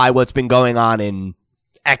classify what's been going on in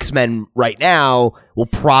X-Men right now will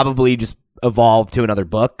probably just evolve to another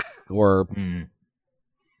book or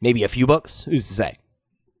maybe a few books. Who's to say?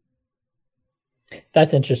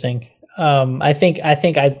 That's interesting. I think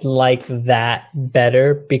I'd like that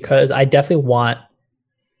better because I definitely want.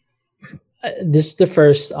 This is the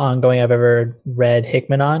first ongoing I've ever read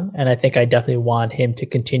Hickman on, and I think I definitely want him to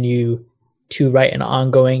continue to write an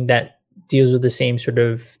ongoing that deals with the same sort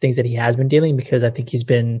of things that he has been dealing, because I think he's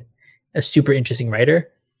been a super interesting writer.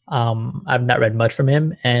 I've not read much from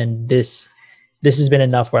him, and this has been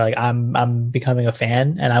enough where like I'm becoming a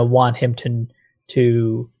fan, and I want him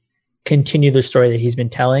to continue the story that he's been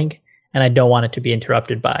telling, and I don't want it to be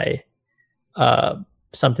interrupted by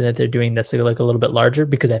something that they're doing that's like a little bit larger,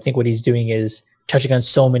 because I think what he's doing is touching on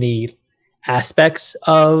so many aspects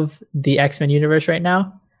of the X-Men universe right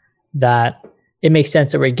now that it makes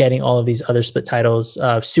sense that we're getting all of these other split titles.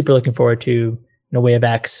 Super looking forward to Way of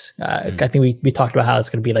X. I think we talked about how it's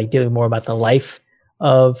going to be like dealing more about the life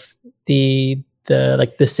of the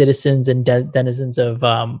citizens and denizens of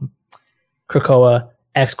Krakoa.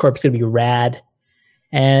 X Corp is going to be rad.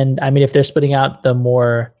 And I mean, if they're splitting out the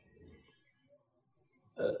more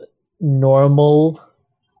normal,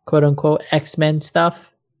 quote unquote, X-Men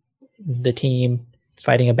stuff, the team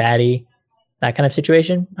fighting a baddie, that kind of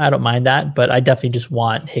situation, I don't mind that, but I definitely just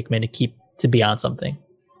want Hickman to be on something.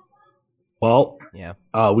 Well, Yeah.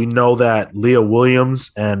 We know that Leah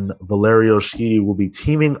Williams and Valerio Schiti will be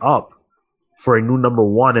teaming up for a new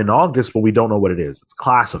 #1 in August, but we don't know what it is. It's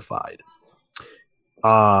classified.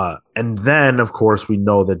 And then, of course, we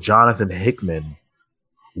know that Jonathan Hickman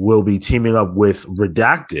will be teaming up with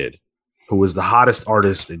Redacted, who is the hottest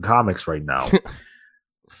artist in comics right now,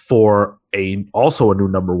 for also a new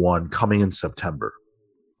 #1 coming in September.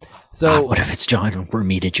 So, God, what if it's John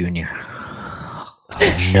Romita Jr.?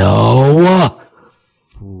 No.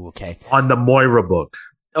 Ooh, okay. On the Moira book.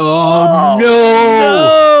 Oh,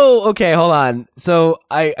 no. Okay, hold on. So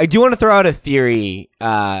I do want to throw out a theory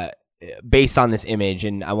based on this image,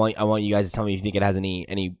 and I want you guys to tell me if you think it has any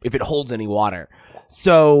if it holds any water.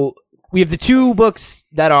 So we have the 2 books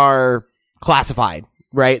that are classified,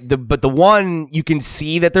 right? But the one you can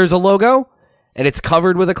see that there's a logo and it's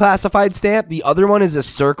covered with a classified stamp. The other one is a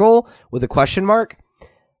circle with a question mark.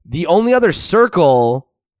 The only other circle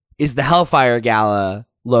is the Hellfire Gala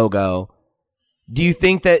logo. Do you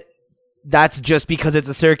think that that's just because it's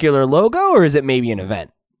a circular logo, or is it maybe an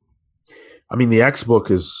event? I mean, the X book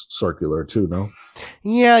is circular too, no?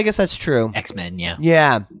 Yeah, I guess that's true. X-Men, yeah.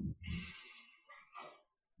 Yeah.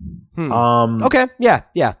 Okay.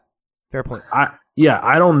 Yeah. Fair point. I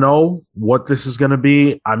don't know what this is going to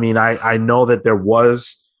be. I mean, I know that there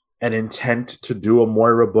was an intent to do a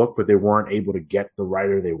Moira book, but they weren't able to get the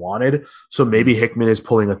writer they wanted. So maybe Hickman is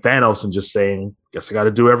pulling a Thanos and just saying, guess I got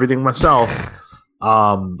to do everything myself.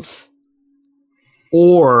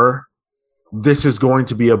 Or this is going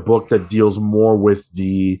to be a book that deals more with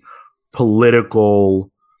the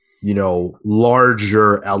political,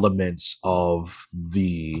 larger elements of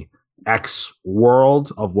the X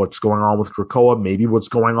world, of what's going on with Krakoa, maybe what's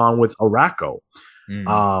going on with Arakko.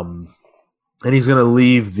 And he's going to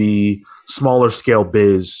leave the smaller scale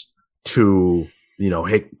biz to,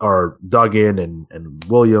 Duggan and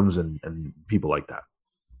Williams and people like that.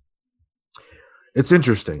 It's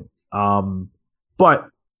interesting. But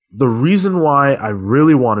the reason why I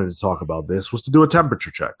really wanted to talk about this was to do a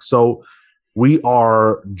temperature check. So we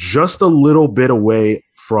are just a little bit away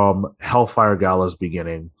from Hellfire Gala's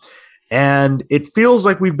beginning. And it feels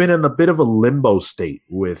like we've been in a bit of a limbo state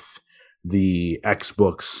with the X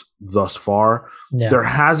books thus far. Yeah. There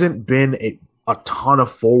hasn't been a ton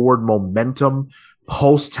of forward momentum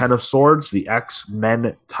post 10 of Swords. The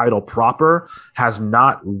X-Men title proper has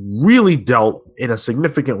not really dealt in a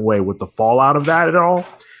significant way with the fallout of that at all.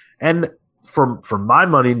 And for my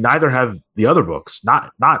money, neither have the other books,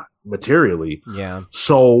 not materially. Yeah.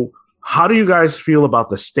 So how do you guys feel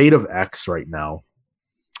about the state of X right now?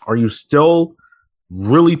 Are you still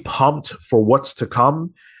really pumped for what's to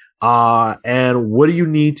come? And what do you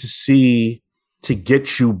need to see to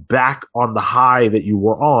get you back on the high that you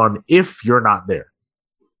were on if you're not there?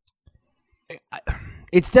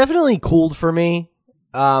 It's definitely cooled for me.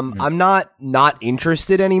 I'm not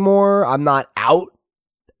interested anymore. I'm not out,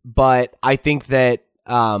 but I think that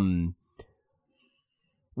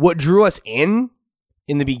what drew us in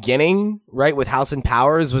the beginning, right, with House and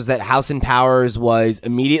Powers was that House and Powers was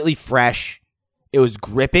immediately fresh. It was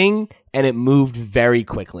gripping and it moved very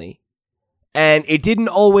quickly. And it didn't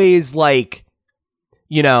always it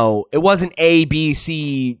wasn't A, B,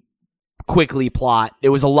 C quickly plot. It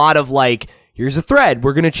was a lot of here's a thread.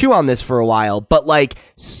 We're going to chew on this for a while. But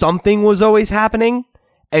something was always happening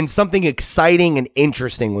and something exciting and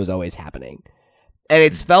interesting was always happening. And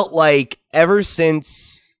it's felt like ever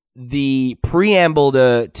since the preamble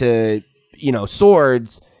to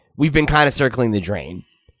Swords, we've been kind of circling the drain.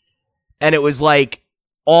 And it was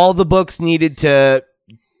all the books needed to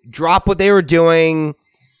drop what they were doing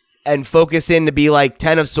and focus in to be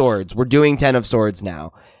 10 of Swords. We're doing 10 of Swords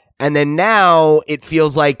now. And then now it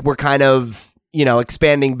feels like we're kind of,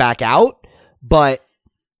 expanding back out. But,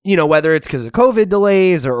 whether it's because of COVID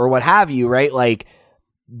delays or what have you, right?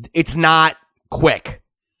 It's not quick.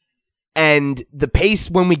 And the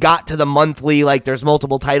pace when we got to the monthly, there's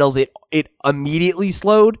multiple titles, it immediately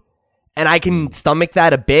slowed. And I can stomach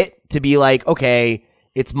that a bit to be okay,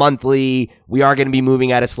 it's monthly. We are going to be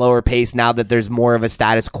moving at a slower pace now that there's more of a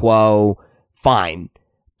status quo. Fine.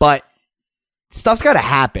 But stuff's got to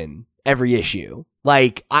happen every issue.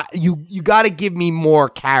 You got to give me more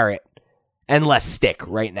carrot and less stick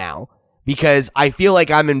right now, because I feel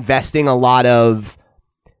like I'm investing a lot of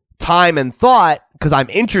time and thought because I'm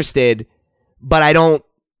interested, but I don't,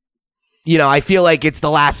 I feel like it's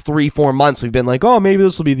the last 3-4 months we've been oh, maybe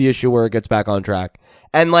this will be the issue where it gets back on track.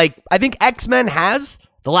 And I think X-Men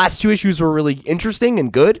the last 2 issues were really interesting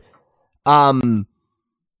and good.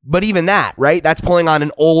 But even that, right? That's pulling on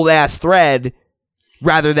an old ass thread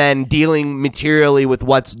rather than dealing materially with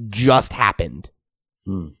what's just happened.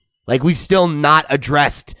 Like, we've still not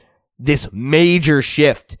addressed this major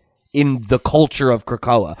shift in the culture of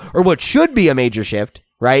Krakoa, or what should be a major shift,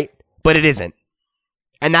 right? But it isn't.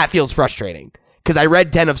 And that feels frustrating, because I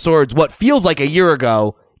read Ten of Swords what feels like a year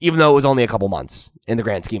ago, even though it was only a couple months in the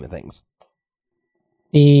grand scheme of things.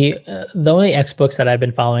 The only X books that I've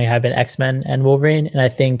been following have been X-Men and Wolverine, and I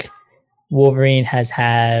think Wolverine has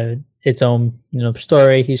had its own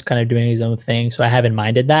story. He's kind of doing his own thing, so I haven't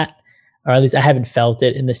minded that, or at least I haven't felt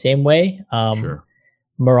it in the same way. Sure.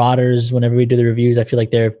 Marauders, whenever we do the reviews, I feel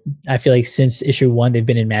like since issue 1 they've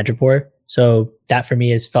been in Madripoor, so that for me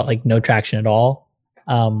has felt like no traction at all.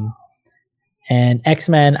 And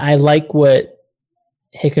X-Men, I like what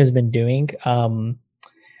Hickman's been doing.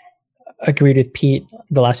 Agreed with Pete.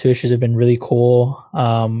 The last 2 issues have been really cool.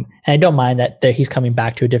 And I don't mind that he's coming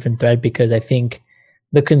back to a different thread, because I think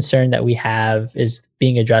the concern that we have is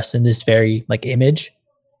being addressed in this very image.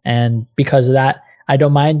 And because of that, I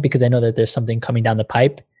don't mind, because I know that there's something coming down the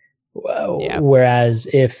pipe. Yeah. Whereas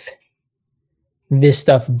if this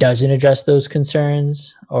stuff doesn't address those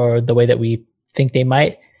concerns or the way that we think they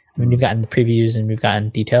might, I mean, we've gotten the previews and we've gotten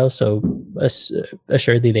details, so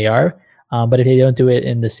assuredly they are. But if they don't do it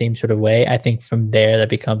in the same sort of way, I think from there that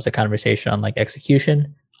becomes a conversation on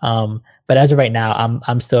execution. But as of right now,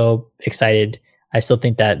 I'm still excited. I still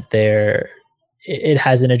think that it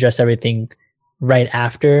hasn't addressed everything right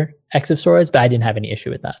after X of Swords, but I didn't have any issue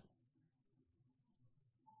with that.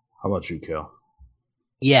 How about you, Kel?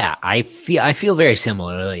 Yeah, I feel very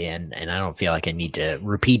similarly, and I don't feel like I need to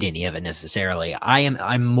repeat any of it necessarily.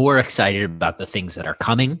 I'm more excited about the things that are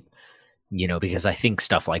coming. Because I think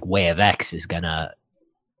stuff like Way of X is gonna,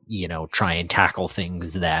 try and tackle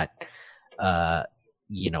things that,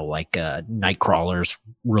 like Nightcrawler's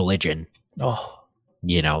religion. Oh,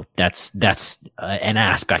 that's an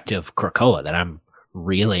aspect of Krakoa that I'm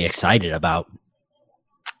really excited about.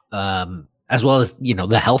 As well as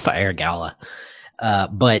the Hellfire Gala.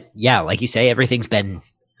 But yeah, like you say, everything's been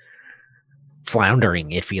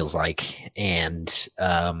floundering, it feels like, and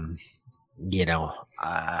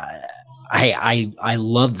I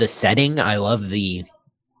love the setting. I love the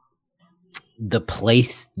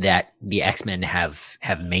place that the X-Men have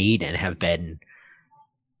made and have been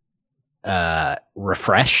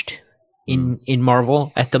refreshed in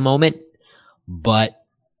Marvel at the moment. But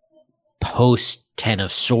post Ten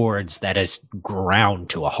of Swords, that has ground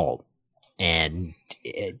to a halt, and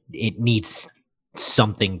it needs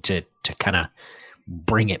something to kind of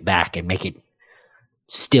bring it back and make it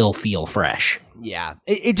still feel fresh. Yeah,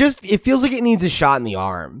 it feels like it needs a shot in the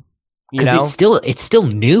arm, because it's still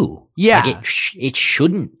new. Yeah, it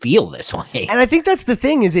shouldn't feel this way. And I think that's the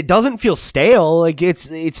thing, is it doesn't feel stale.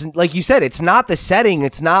 It's like you said, it's not the setting,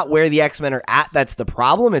 it's not where the X-Men are at that's the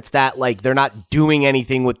problem. It's that they're not doing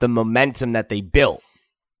anything with the momentum that they built.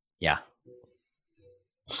 Yeah.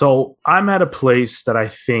 So I'm at a place that I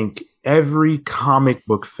think every comic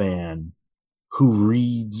book fan who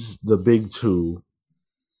reads the big two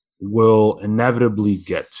will inevitably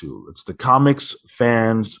get to. It's the comics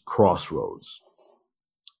fans' crossroads.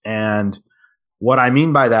 And what I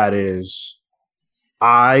mean by that is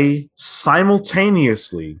I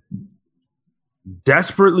simultaneously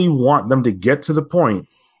desperately want them to get to the point,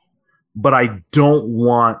 but I don't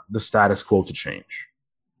want the status quo to change.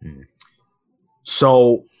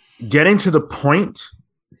 So getting to the point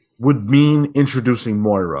would mean introducing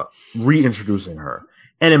Moira, reintroducing her.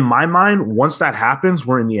 And in my mind, once that happens,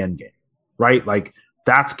 we're in the end game, right?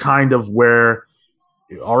 That's kind of where,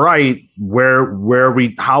 all right,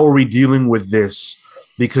 how are we dealing with this?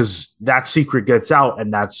 Because that secret gets out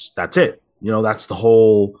and that's it. That's the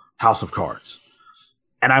whole House of Cards.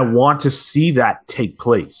 And I want to see that take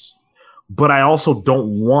place. But I also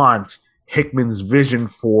don't want Hickman's vision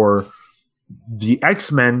for the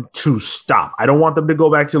X-Men to stop. I don't want them to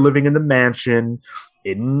go back to living in the mansion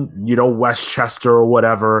in Westchester or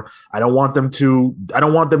whatever. I don't want them to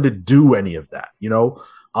do any of that,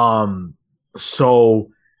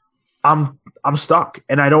 so I'm stuck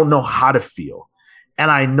and I don't know how to feel.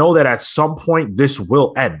 And I know that at some point this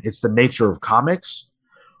will end. It's the nature of comics,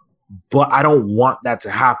 but I don't want that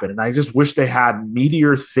to happen. And I just wish they had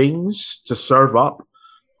meatier things to serve up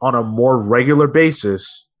on a more regular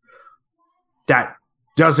basis. That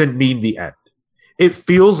doesn't mean the end. It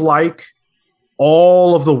feels like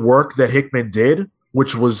all of the work that Hickman did,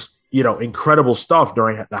 which was, incredible stuff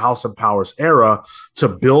during the House of Powers era, to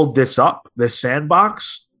build this up, this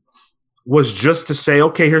sandbox, was just to say,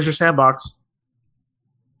 okay, here's your sandbox.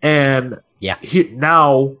 And yeah,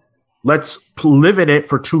 now let's live in it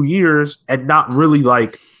for 2 years and not really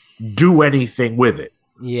like do anything with it.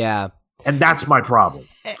 Yeah. And that's my problem.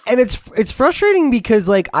 And it's frustrating because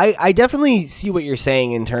like I definitely see what you're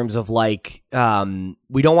saying in terms of like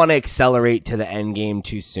we don't want to accelerate to the end game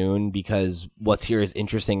too soon because what's here is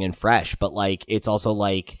interesting and fresh, but like it's also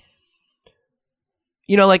like,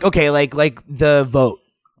 you know, like okay, like the vote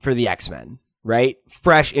for the X-Men, right?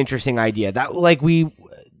 Fresh, interesting idea.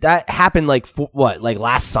 That happened like like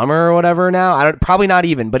last summer or whatever. Now probably not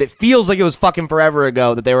even, but it feels like it was fucking forever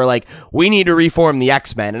ago that they were like, we need to reform the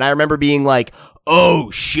X-Men, and I remember being like, oh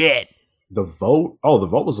shit. The vote? Oh, the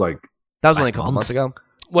vote was like that was only a couple months ago.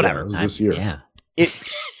 Whatever. Yeah, it was this year. Yeah.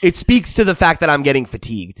 It speaks to the fact that I'm getting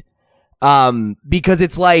fatigued, because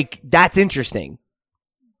it's like that's interesting.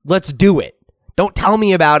 Let's do it. Don't tell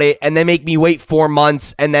me about it and then make me wait 4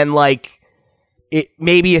 months and then like.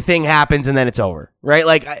 Maybe a thing happens and then it's over, right?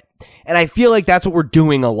 Like, I feel like that's what we're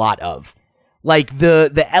doing a lot of. Like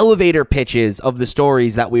the elevator pitches of the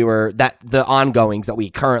stories that the ongoings that we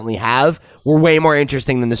currently have were way more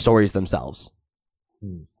interesting than the stories themselves.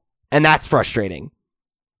 And that's frustrating.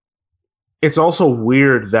 It's also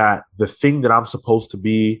weird that the thing that I'm supposed to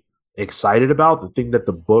be excited about, the thing that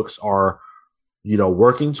the books are, you know,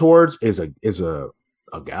 working towards is a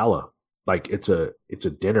gala. Like it's a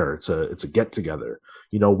dinner, it's a get together.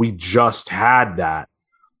 You know, we just had that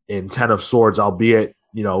in Ten of Swords, albeit,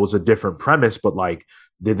 you know, it was a different premise, but like,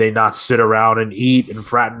 did they not sit around and eat and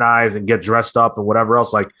fraternize and get dressed up and whatever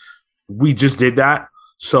else? Like, we just did that.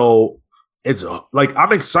 So it's like,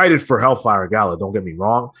 I'm excited for Hellfire Gala, don't get me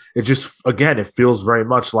wrong. It just, again, it feels very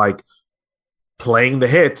much like playing the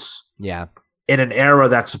hits in an era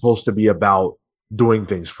that's supposed to be about doing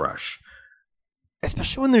things fresh.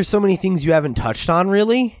 Especially when there's so many things you haven't touched on,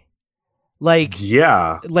 really. Like,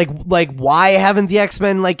 yeah. Like why haven't the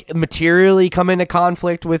X-Men like materially come into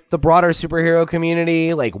conflict with the broader superhero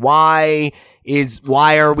community? Like, why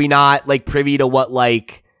are we not like privy to what,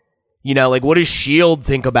 like, you know, like what does S.H.I.E.L.D.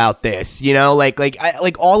 think about this? You know, like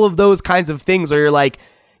all of those kinds of things where you're like,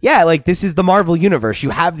 yeah, like this is the Marvel universe.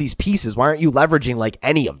 You have these pieces. Why aren't you leveraging like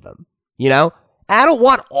any of them? You know? I don't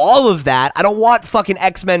want all of that. I don't want fucking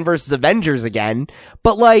X-Men versus Avengers again.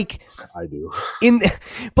 But like, I do.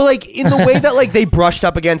 But like in the way that like they brushed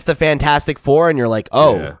up against the Fantastic Four, and you're like,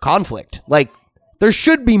 oh, conflict. Like there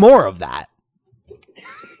should be more of that,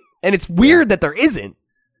 and it's weird that there isn't.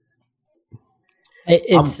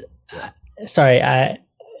 It's sorry. I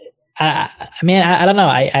mean, I don't know.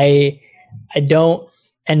 I don't,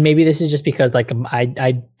 and maybe this is just because like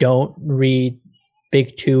I don't read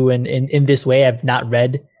Big Two, and in this way, I've not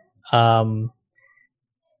read a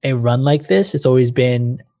run like this. It's always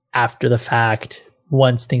been after the fact,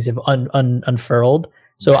 once things have unfurled.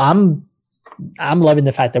 So I'm loving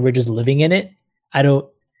the fact that we're just living in it. I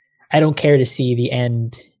don't care to see the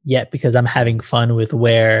end yet because I'm having fun with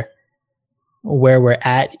where we're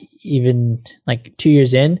at. Even like 2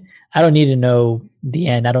 years in, I don't need to know the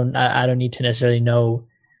end. I don't need to necessarily know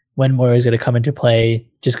when Moira is going to come into play,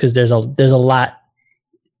 just because there's a lot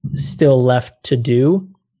still left to do,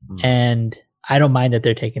 and I don't mind that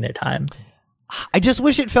they're taking their time. I just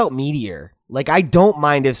wish it felt meatier. Like, I don't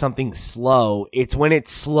mind if something's slow. It's when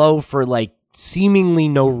it's slow for like seemingly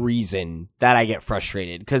no reason that I get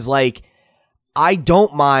frustrated. Because like, I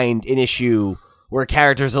don't mind an issue where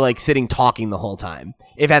characters are like sitting talking the whole time.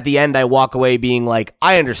 If at the end I walk away being like,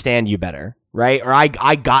 I understand you better, right? Or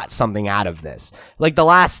I got something out of this. Like the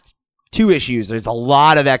last 2 issues, there's a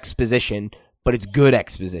lot of exposition, but it's good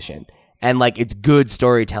exposition. And like, it's good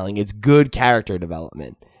storytelling. It's good character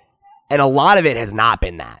development. And a lot of it has not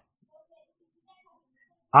been that.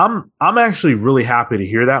 I'm actually really happy to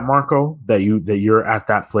hear that, Marco, that you're at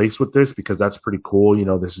that place with this, because that's pretty cool. You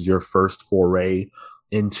know, this is your first foray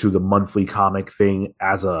into the monthly comic thing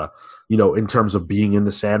as a, you know, in terms of being in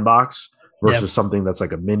the sandbox versus something that's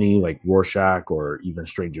like a mini, like Rorschach or even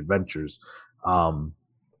Strange Adventures. I'm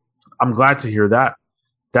glad to hear that.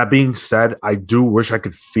 That being said, I do wish I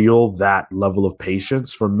could feel that level of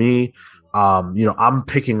patience. For me, you know, I'm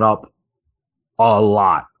picking up a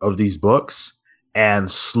lot of these books, and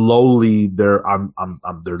slowly they're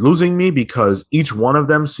losing me, because each one of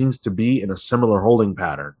them seems to be in a similar holding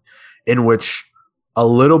pattern in which a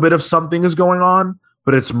little bit of something is going on,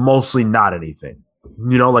 but it's mostly not anything.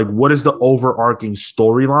 You know, like, what is the overarching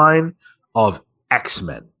storyline of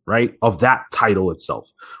X-Men, right? Of that title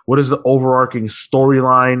itself. What is the overarching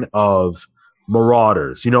storyline of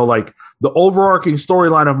Marauders? You know, like, the overarching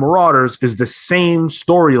storyline of Marauders is the same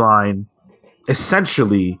storyline,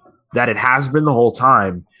 essentially, that it has been the whole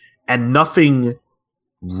time, and nothing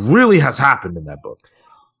really has happened in that book.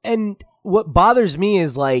 And what bothers me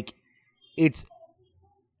is, like, it's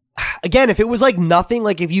again, if it was like nothing,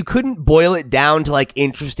 like if you couldn't boil it down to like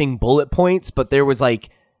interesting bullet points, but there was like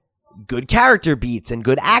good character beats and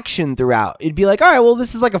good action throughout, it'd be like, all right, well,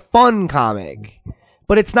 this is like a fun comic.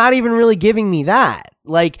 But it's not even really giving me that.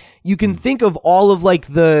 Like, you can think of all of like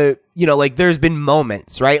the, you know, like there's been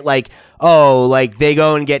moments, right? Like, oh, like they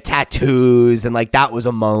go and get tattoos and like that was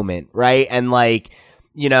a moment, right? And like,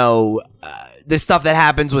 you know, the stuff that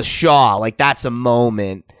happens with Shaw, like that's a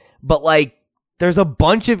moment. But like, there's a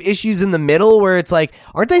bunch of issues in the middle where it's like,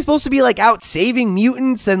 aren't they supposed to be like out saving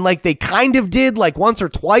mutants? And like they kind of did like once or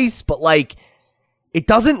twice, but like it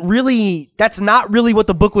doesn't really, that's not really what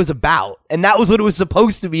the book was about. And that was what it was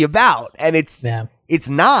supposed to be about. And it's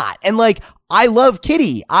not. And like, I love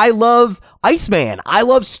Kitty. I love Iceman. I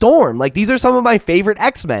love Storm. Like, these are some of my favorite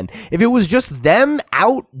X-Men. If it was just them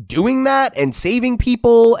out doing that and saving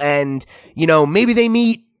people and, you know, maybe they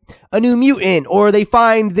meet a new mutant or they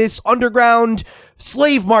find this underground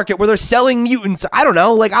slave market where they're selling mutants. I don't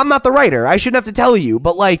know. Like, I'm not the writer. I shouldn't have to tell you,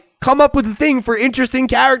 but like, come up with a thing for interesting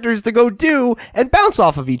characters to go do and bounce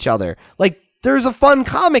off of each other. Like, there's a fun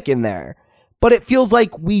comic in there, but it feels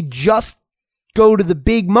like we just go to the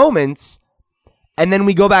big moments and then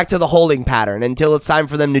we go back to the holding pattern until it's time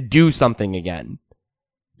for them to do something again.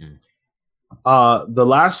 The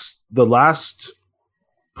last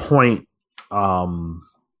point,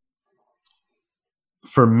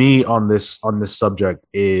 for me on this subject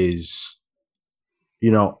is,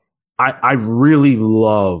 you know, I really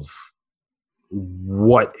love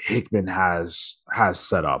what Hickman has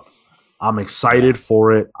set up. I'm excited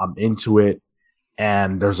for it. I'm into it.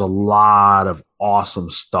 And there's a lot of awesome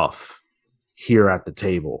stuff here at the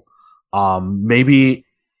table. Maybe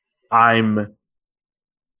I'm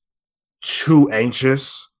too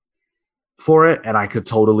anxious for it, and I could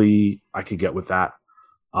get with that.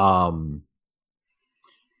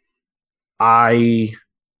 I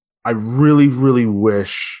really, really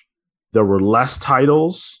wish there were less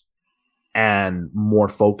titles and more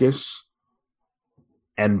focus.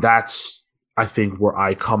 And that's, I think, where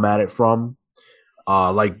I come at it from.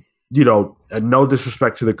 Like, you know, no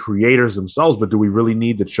disrespect to the creators themselves, but do we really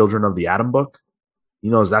need the Children of the Atom book?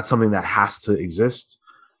 You know, is that something that has to exist?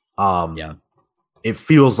 Yeah. It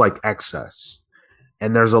feels like excess.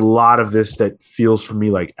 And there's a lot of this that feels for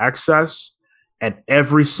me like excess. And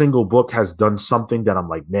every single book has done something that I'm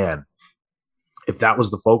like, man, if that was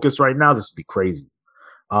the focus right now, this would be crazy.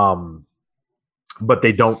 But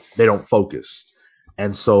they don't focus.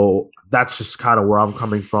 And so that's just kind of where I'm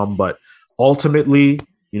coming from. But ultimately,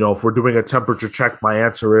 you know, if we're doing a temperature check, my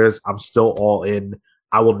answer is I'm still all in.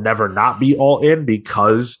 I will never not be all in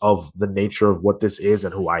because of the nature of what this is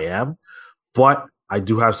and who I am. But I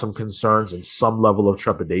do have some concerns and some level of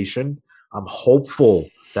trepidation. I'm hopeful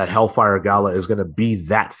that Hellfire Gala is going to be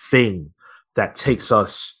that thing that takes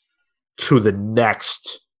us to the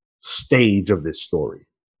next stage of this story.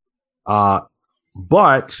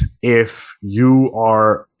 But if you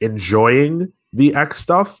are enjoying the X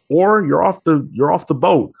stuff, or you're off the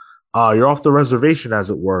boat, you're off the reservation, as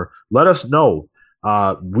it were, let us know.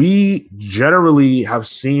 We generally have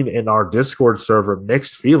seen in our Discord server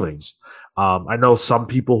mixed feelings. I know some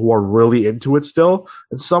people who are really into it still,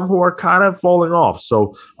 and some who are kind of falling off.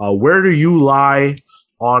 So where do you lie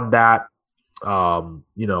on that?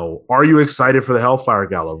 You know, are you excited for the Hellfire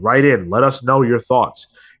Gala? Write in. Let us know your thoughts.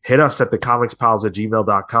 Hit us at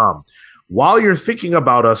thecomicspals@gmail.com. While you're thinking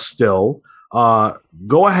about us still,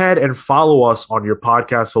 go ahead and follow us on your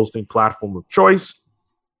podcast hosting platform of choice.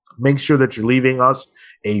 Make sure that you're leaving us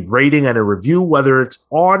a rating and a review, whether it's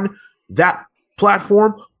on that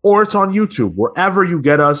platform or it's on YouTube. Wherever you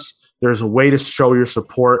get us, there's a way to show your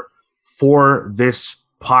support for this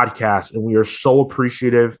podcast, and we are so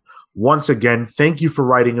appreciative. Once again, thank you for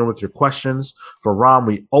writing in with your questions. For Ram,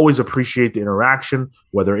 we always appreciate the interaction,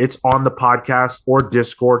 whether it's on the podcast or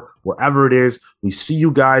Discord, wherever it is. We see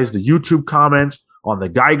you guys, the YouTube comments on the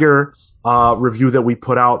Geiger review that we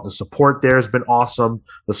put out. The support there has been awesome.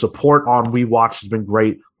 The support on We Watch has been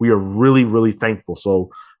great. We are really, really thankful. So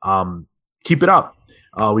keep it up.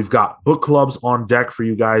 We've got book clubs on deck for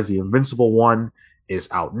you guys. The Invincible one is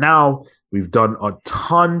out now. We've done a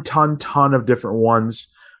ton of different ones.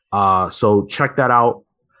 So check that out.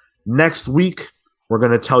 Next week, we're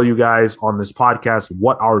going to tell you guys on this podcast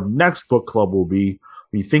what our next book club will be.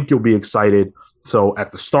 We think you'll be excited. So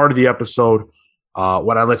at the start of the episode,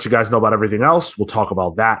 when I let you guys know about everything else, we'll talk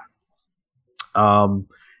about that. And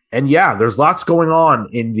yeah, there's lots going on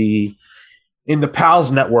in the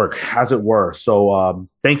PALS network, as it were. So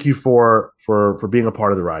thank you for being a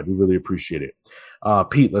part of the ride. We really appreciate it.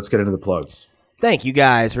 Pete, let's get into the plugs. Thank you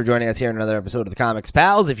guys for joining us here in another episode of the Comics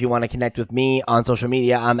Pals. If you want to connect with me on social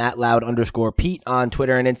media, I'm at loud_Pete on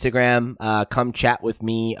Twitter and Instagram. Come chat with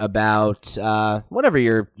me about whatever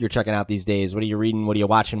you're checking out these days. What are you reading? What are you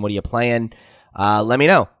watching? What are you playing? Let me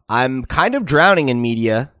know. I'm kind of drowning in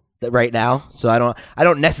media right now, so I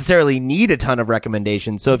don't necessarily need a ton of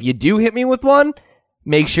recommendations. So if you do hit me with one,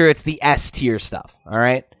 make sure it's the S tier stuff. All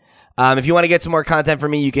right. If you want to get some more content from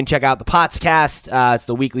me, you can check out the Potscast. It's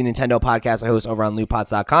the weekly Nintendo podcast I host over on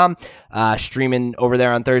lootpots.com. Streaming over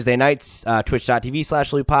there on Thursday nights,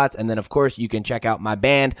 twitch.tv/lootpots. And then, of course, you can check out my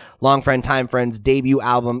band, Long Friend Time Friends debut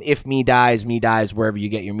album, If Me Dies, Me Dies, wherever you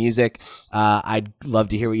get your music. I'd love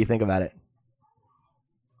to hear what you think about it.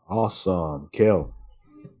 Awesome. Kill.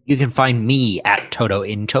 You can find me at Toto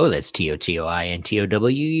Into. That's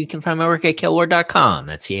TOTOINTOW. You can find my work at killward.com.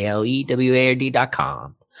 That's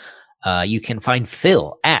CALEWARD.com. You can find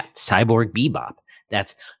Phil at Cyborg Bebop.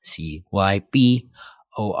 That's CYBORGBEBOP.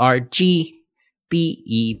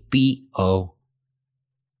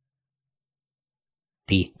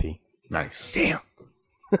 Nice. Damn.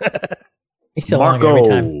 It's so long every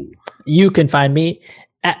time. You can find me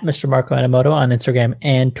at Mr. Marco Anamoto on Instagram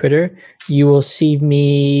and Twitter. You will see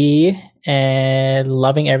me and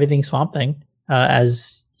loving everything Swamp Thing,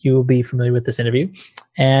 as you will be familiar with this interview.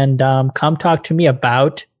 And come talk to me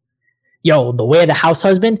about the Way of the House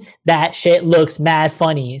Husband. That shit looks mad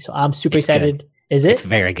funny. So I'm super excited. Good. Is it? It's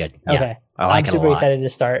very good. Yeah, okay. I'm super excited to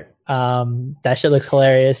start. That shit looks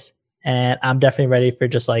hilarious. And I'm definitely ready for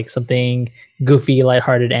just like something goofy,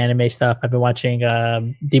 lighthearted anime stuff. I've been watching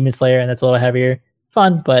Demon Slayer, and that's a little heavier.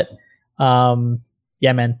 Fun, but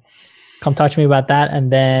yeah, man. Come talk to me about that.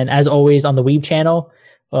 And then, as always, on the Weeb channel,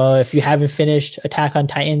 if you haven't finished Attack on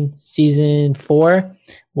Titan Season 4,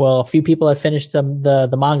 well, a few people have finished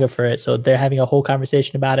the manga for it, so they're having a whole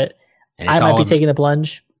conversation about it. And I might be taking a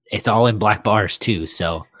plunge. It's all in black bars, too,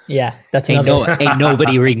 so... Yeah, that's ain't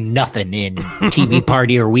nobody reading nothing in TV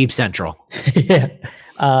Party or Weeb Central. Yeah.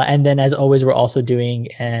 And then, as always, we're also doing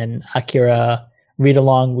an Akira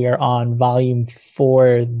read-along. We are on volume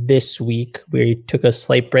 4 this week. We took a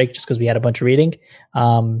slight break just because we had a bunch of reading.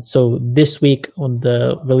 So this week, on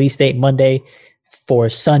the release date, Monday, for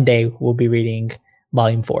Sunday, we'll be reading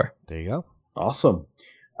volume 4. There you go. Awesome.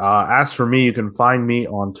 As for me, you can find me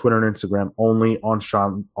on Twitter and Instagram only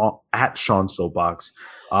at Sean Soapbox.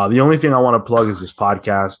 The only thing I want to plug is this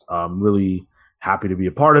podcast. I'm really happy to be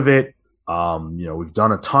a part of it. We've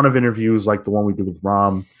done a ton of interviews like the one we did with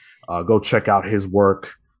Ram. Go check out his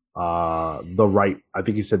work. I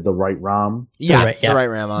think he said The Right Ram. Yeah, The Right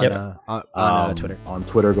Ram on Twitter. On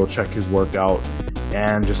Twitter, go check his work out.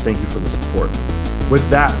 And just thank you for the support. With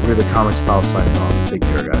that, we're the Comics Pals signing off. Take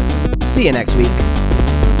care, guys. See you next week.